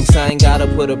things. I ain't gotta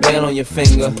put a band on your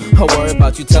finger. I worry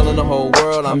about you telling the whole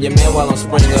world I'm your man while I'm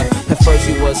Springer. At first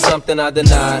you was something I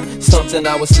denied, something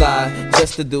I would slide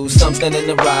just to do something in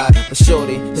the ride. But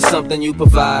shorty, it's something you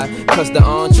provide, cause the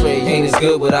entree ain't as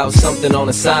good without something on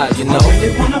the side, you know. I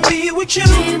really wanna be with you.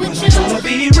 I wanna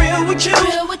be real with you.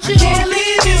 I can't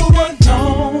leave you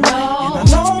alone. And I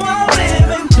know I'm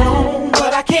living wrong,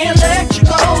 but I can't let you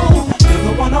go. You're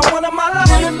the one I want in my life.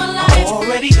 I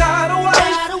already got a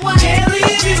wife. Can't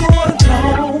leave you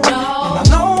alone. And I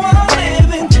know I'm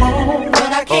living wrong,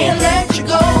 but I can't let you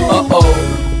go.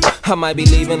 I might be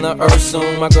leaving the earth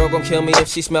soon. My girl gon' kill me if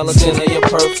she smell a scent of your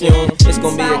perfume. It's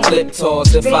gon' be a clip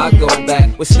toss if I go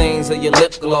back with stains of your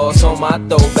lip gloss on my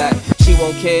throwback. She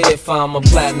won't care if I'm a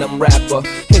platinum rapper,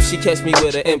 if she catch me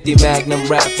with an empty Magnum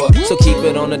wrapper. So keep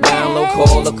it on the down low,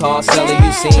 call the car seller.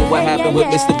 You seen what happened with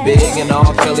Mr. Big and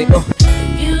R. Kelly.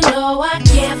 You know I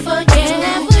care for you.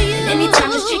 Anytime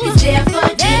this chick is there for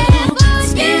you.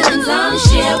 Feelings I'm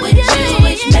share with you,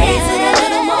 which makes it a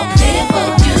little more clear for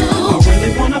you. I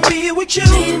really wanna be with you. I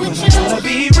wanna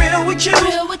be real with you.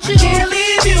 I can't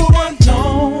leave you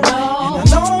alone. And I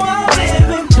know I'm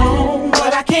living wrong,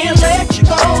 but I can't let you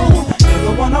go. You're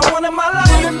the one I want in my life.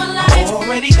 I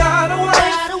already got a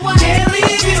wife. Can't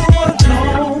leave you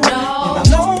alone. And I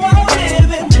know I'm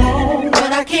living wrong,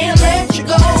 but I can't let you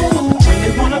go. I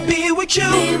really wanna be with you. I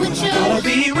wanna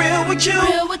be real with you.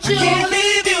 I can't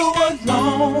leave you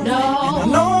alone. And I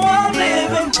know I'm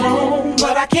living wrong,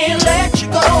 but I can't let you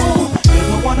go. You're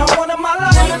the one I want in my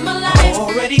life. I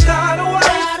already got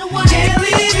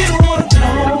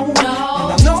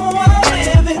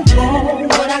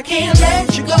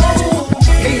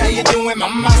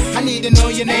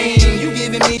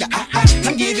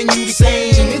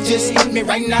me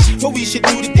right now what we should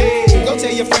do today. Go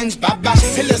tell your friends bye-bye,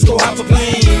 and let's go hop a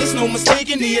plane. There's no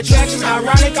mistaking the attraction's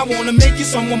ironic. I wanna make you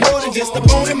someone more than just a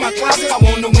bone in my closet. I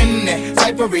wanna win that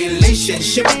type of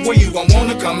relationship where you gon'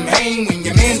 wanna come hang when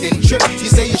your man didn't trip. You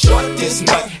say you're short this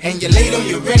month, and you late on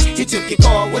your rent. You took your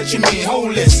car, what you mean,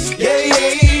 holeless?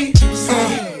 Yeah.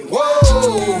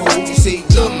 Whoa, you see,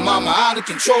 little mama out of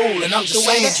control, and I'm just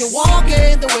saying. The way that you're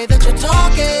walking, the way that you're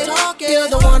talking, you're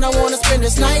the one I wanna spend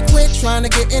this night with. Trying to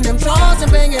get in them drawers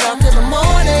and bang it out till the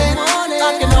morning.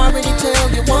 I can already tell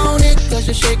you want it, cause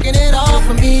you're shaking it off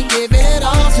for me, giving it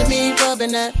all to me,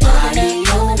 rubbing that body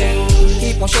on me.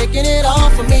 Keep on shaking it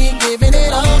off for me, giving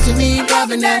it all to me,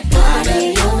 rubbing that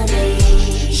body on me.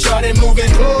 Shorty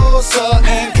moving closer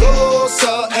and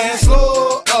closer and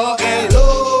slower and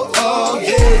lower,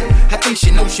 yeah. I think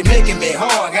she knows she making me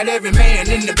hard. Got every man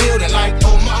in the building like,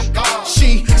 oh my God.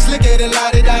 She slicker than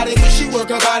lottie-dottie when she work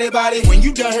her body. When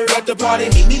you done her at the party,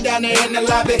 meet me down there in the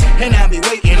lobby, and I'll be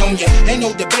waiting on you. Ain't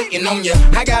no debating on you.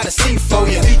 I got a seat for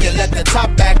you. We can let the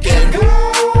top back in.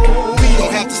 We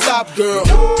don't have to stop, girl.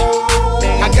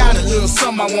 I got a little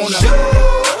something I wanna.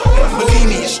 Believe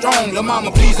me, it's strong. La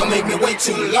mama, please don't make me wait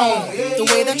too long. The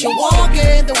way that you're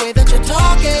walking, the way that you're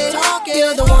talking,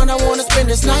 you're the one I wanna spend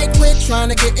this night with. Trying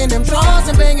to get in them drawers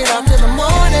and bang it out till the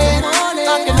morning.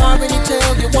 I can already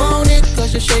tell you want it,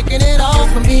 cause you're shaking it off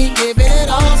for me, giving it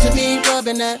all to me,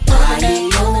 rubbing that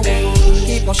body on me.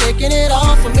 Keep on shaking it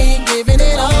off for me, giving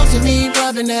it all to me,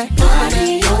 rubbing that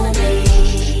body on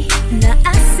me. Now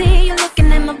I see you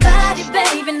looking at my body,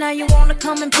 baby. Now you wanna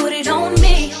come and put it on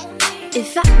me.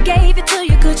 If I gave it to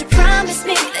you, could you promise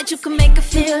me that you could make it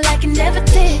feel like you never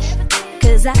did?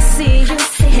 Cause I see you,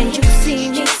 and you see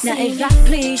me. Now if I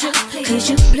please you, could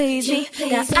you please me?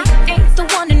 Now I ain't the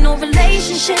one in no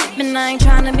relationship, and I ain't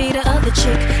tryna be the other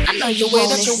chick. I know you the way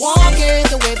want that it. you're walking,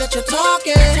 the way that you're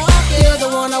talking, you're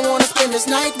the one I wanna spend this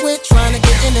night with. Trying to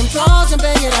get in them drawers and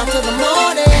bang it out till the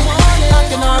morning. I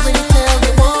can already tell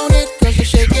you want it, cause you're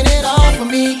shaking it off for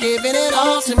me, giving it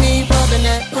all to me, rubbing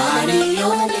that body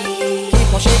on me.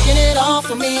 Keep on shaking it off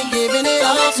for me, giving it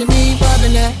all to me,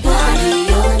 rubbing that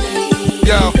body on me.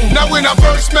 Yo, now when I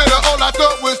first met her, all I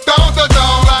thought was down to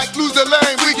down. Like, lose the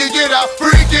lane, we can get out,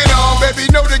 freaking on. Baby,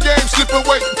 know the game, slip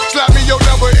away. Slap me your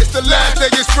number, it's the last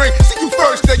day of spring. See you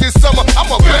first day of summer, I'm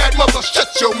a bad mother, shut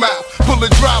your mouth. Pull a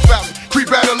drop out, creep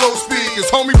at a low speed, cause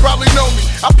homie probably know me.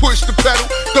 I push the pedal,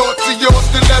 thoughts of your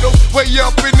stiletto, way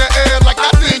up in the air like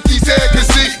I think he's there. Cause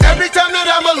see, every time that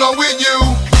I'm alone with you,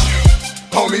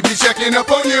 homie be checking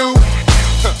up on you.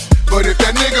 But if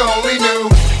that nigga only knew,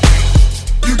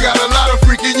 you got a lot of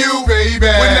freaking you, baby.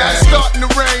 When that's starting to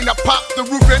rain, I pop the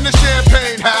roof and the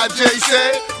champagne. How Jay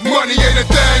said, money ain't a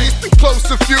thing. It's been close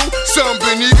to few, some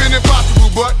been even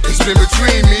impossible, but it's been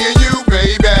between me and you,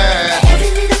 baby. Every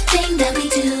little thing that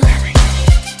we do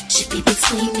should be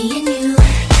between me and you.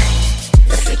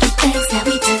 The freaky things that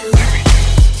we do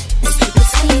must be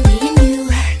between me and you.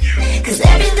 Cause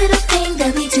every little thing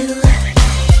that we do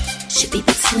should be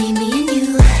between me and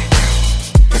you.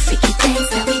 The freaky things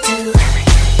that we do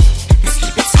must be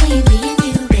between me and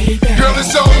you, baby. Girl,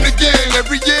 it's on again.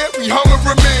 Every year we hung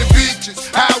around beaches,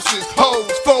 houses,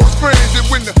 hoes, folks, friends. And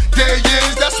when the day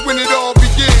ends, that's when it all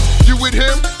begins. You with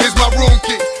him is my room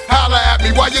key. Holla at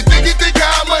me while you think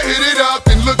I'ma hit it up.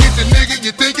 And look at the nigga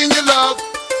you thinking you love.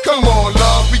 Come on,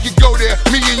 love, we can go there.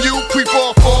 Me and you creep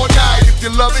off all night. If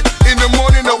you love it, in the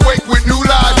morning awake with new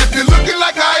lies. If you're looking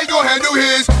like how he gon' handle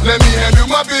his, let me handle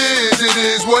my biz. It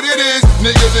is what it is.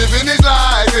 Nigga living his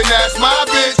life, and that's my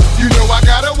bitch. You know I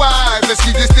got a wife. Let's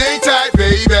keep this thing tight,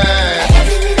 baby.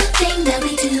 Every little thing that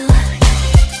we do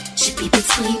should be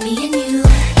between me and you.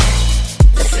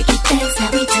 The freaky things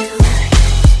that we do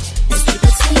must be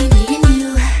between me and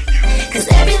you. Cause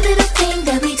every little thing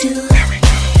that we do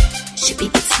should be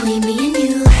between me and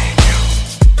you.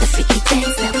 The freaky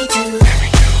things that we do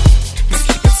must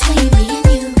be between me and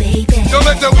you, baby. Don't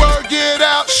let the word get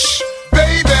out, shh,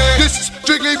 baby. This is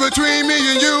strictly between me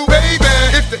and you, baby.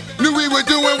 If they knew we were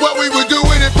doing what we were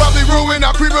doing, it probably ruined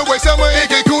our creep away summer in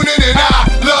Cancun. And I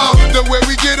love the way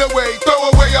we get away, throw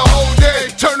away a whole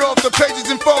day, turn off the pages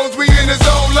and phones, we in the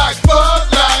zone like fuck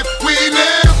life, we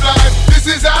live life. This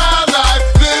is our life,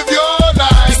 live your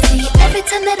life. You see, every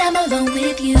time that I'm alone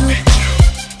with you,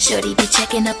 shorty be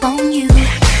checking up on you.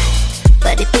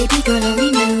 But if baby girl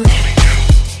only knew,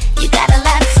 you got a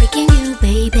lot of freaking you,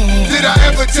 baby. Did I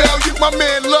ever tell you my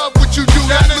man love what you do?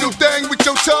 That little thing with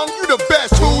your tongue, you the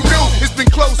best. Who knew? It's been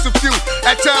close to few,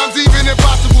 at times even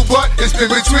impossible, but it's been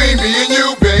between me and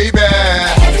you, baby.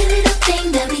 Every little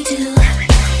thing that we do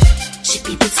should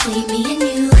be between me and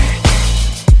you.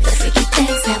 The freaky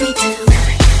things that we do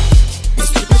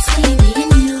must be between me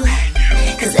and you.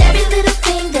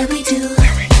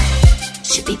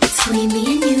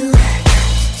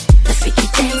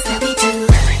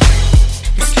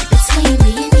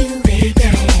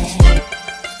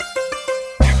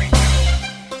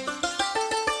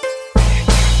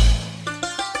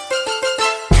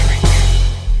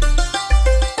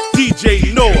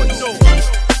 DJ Noize.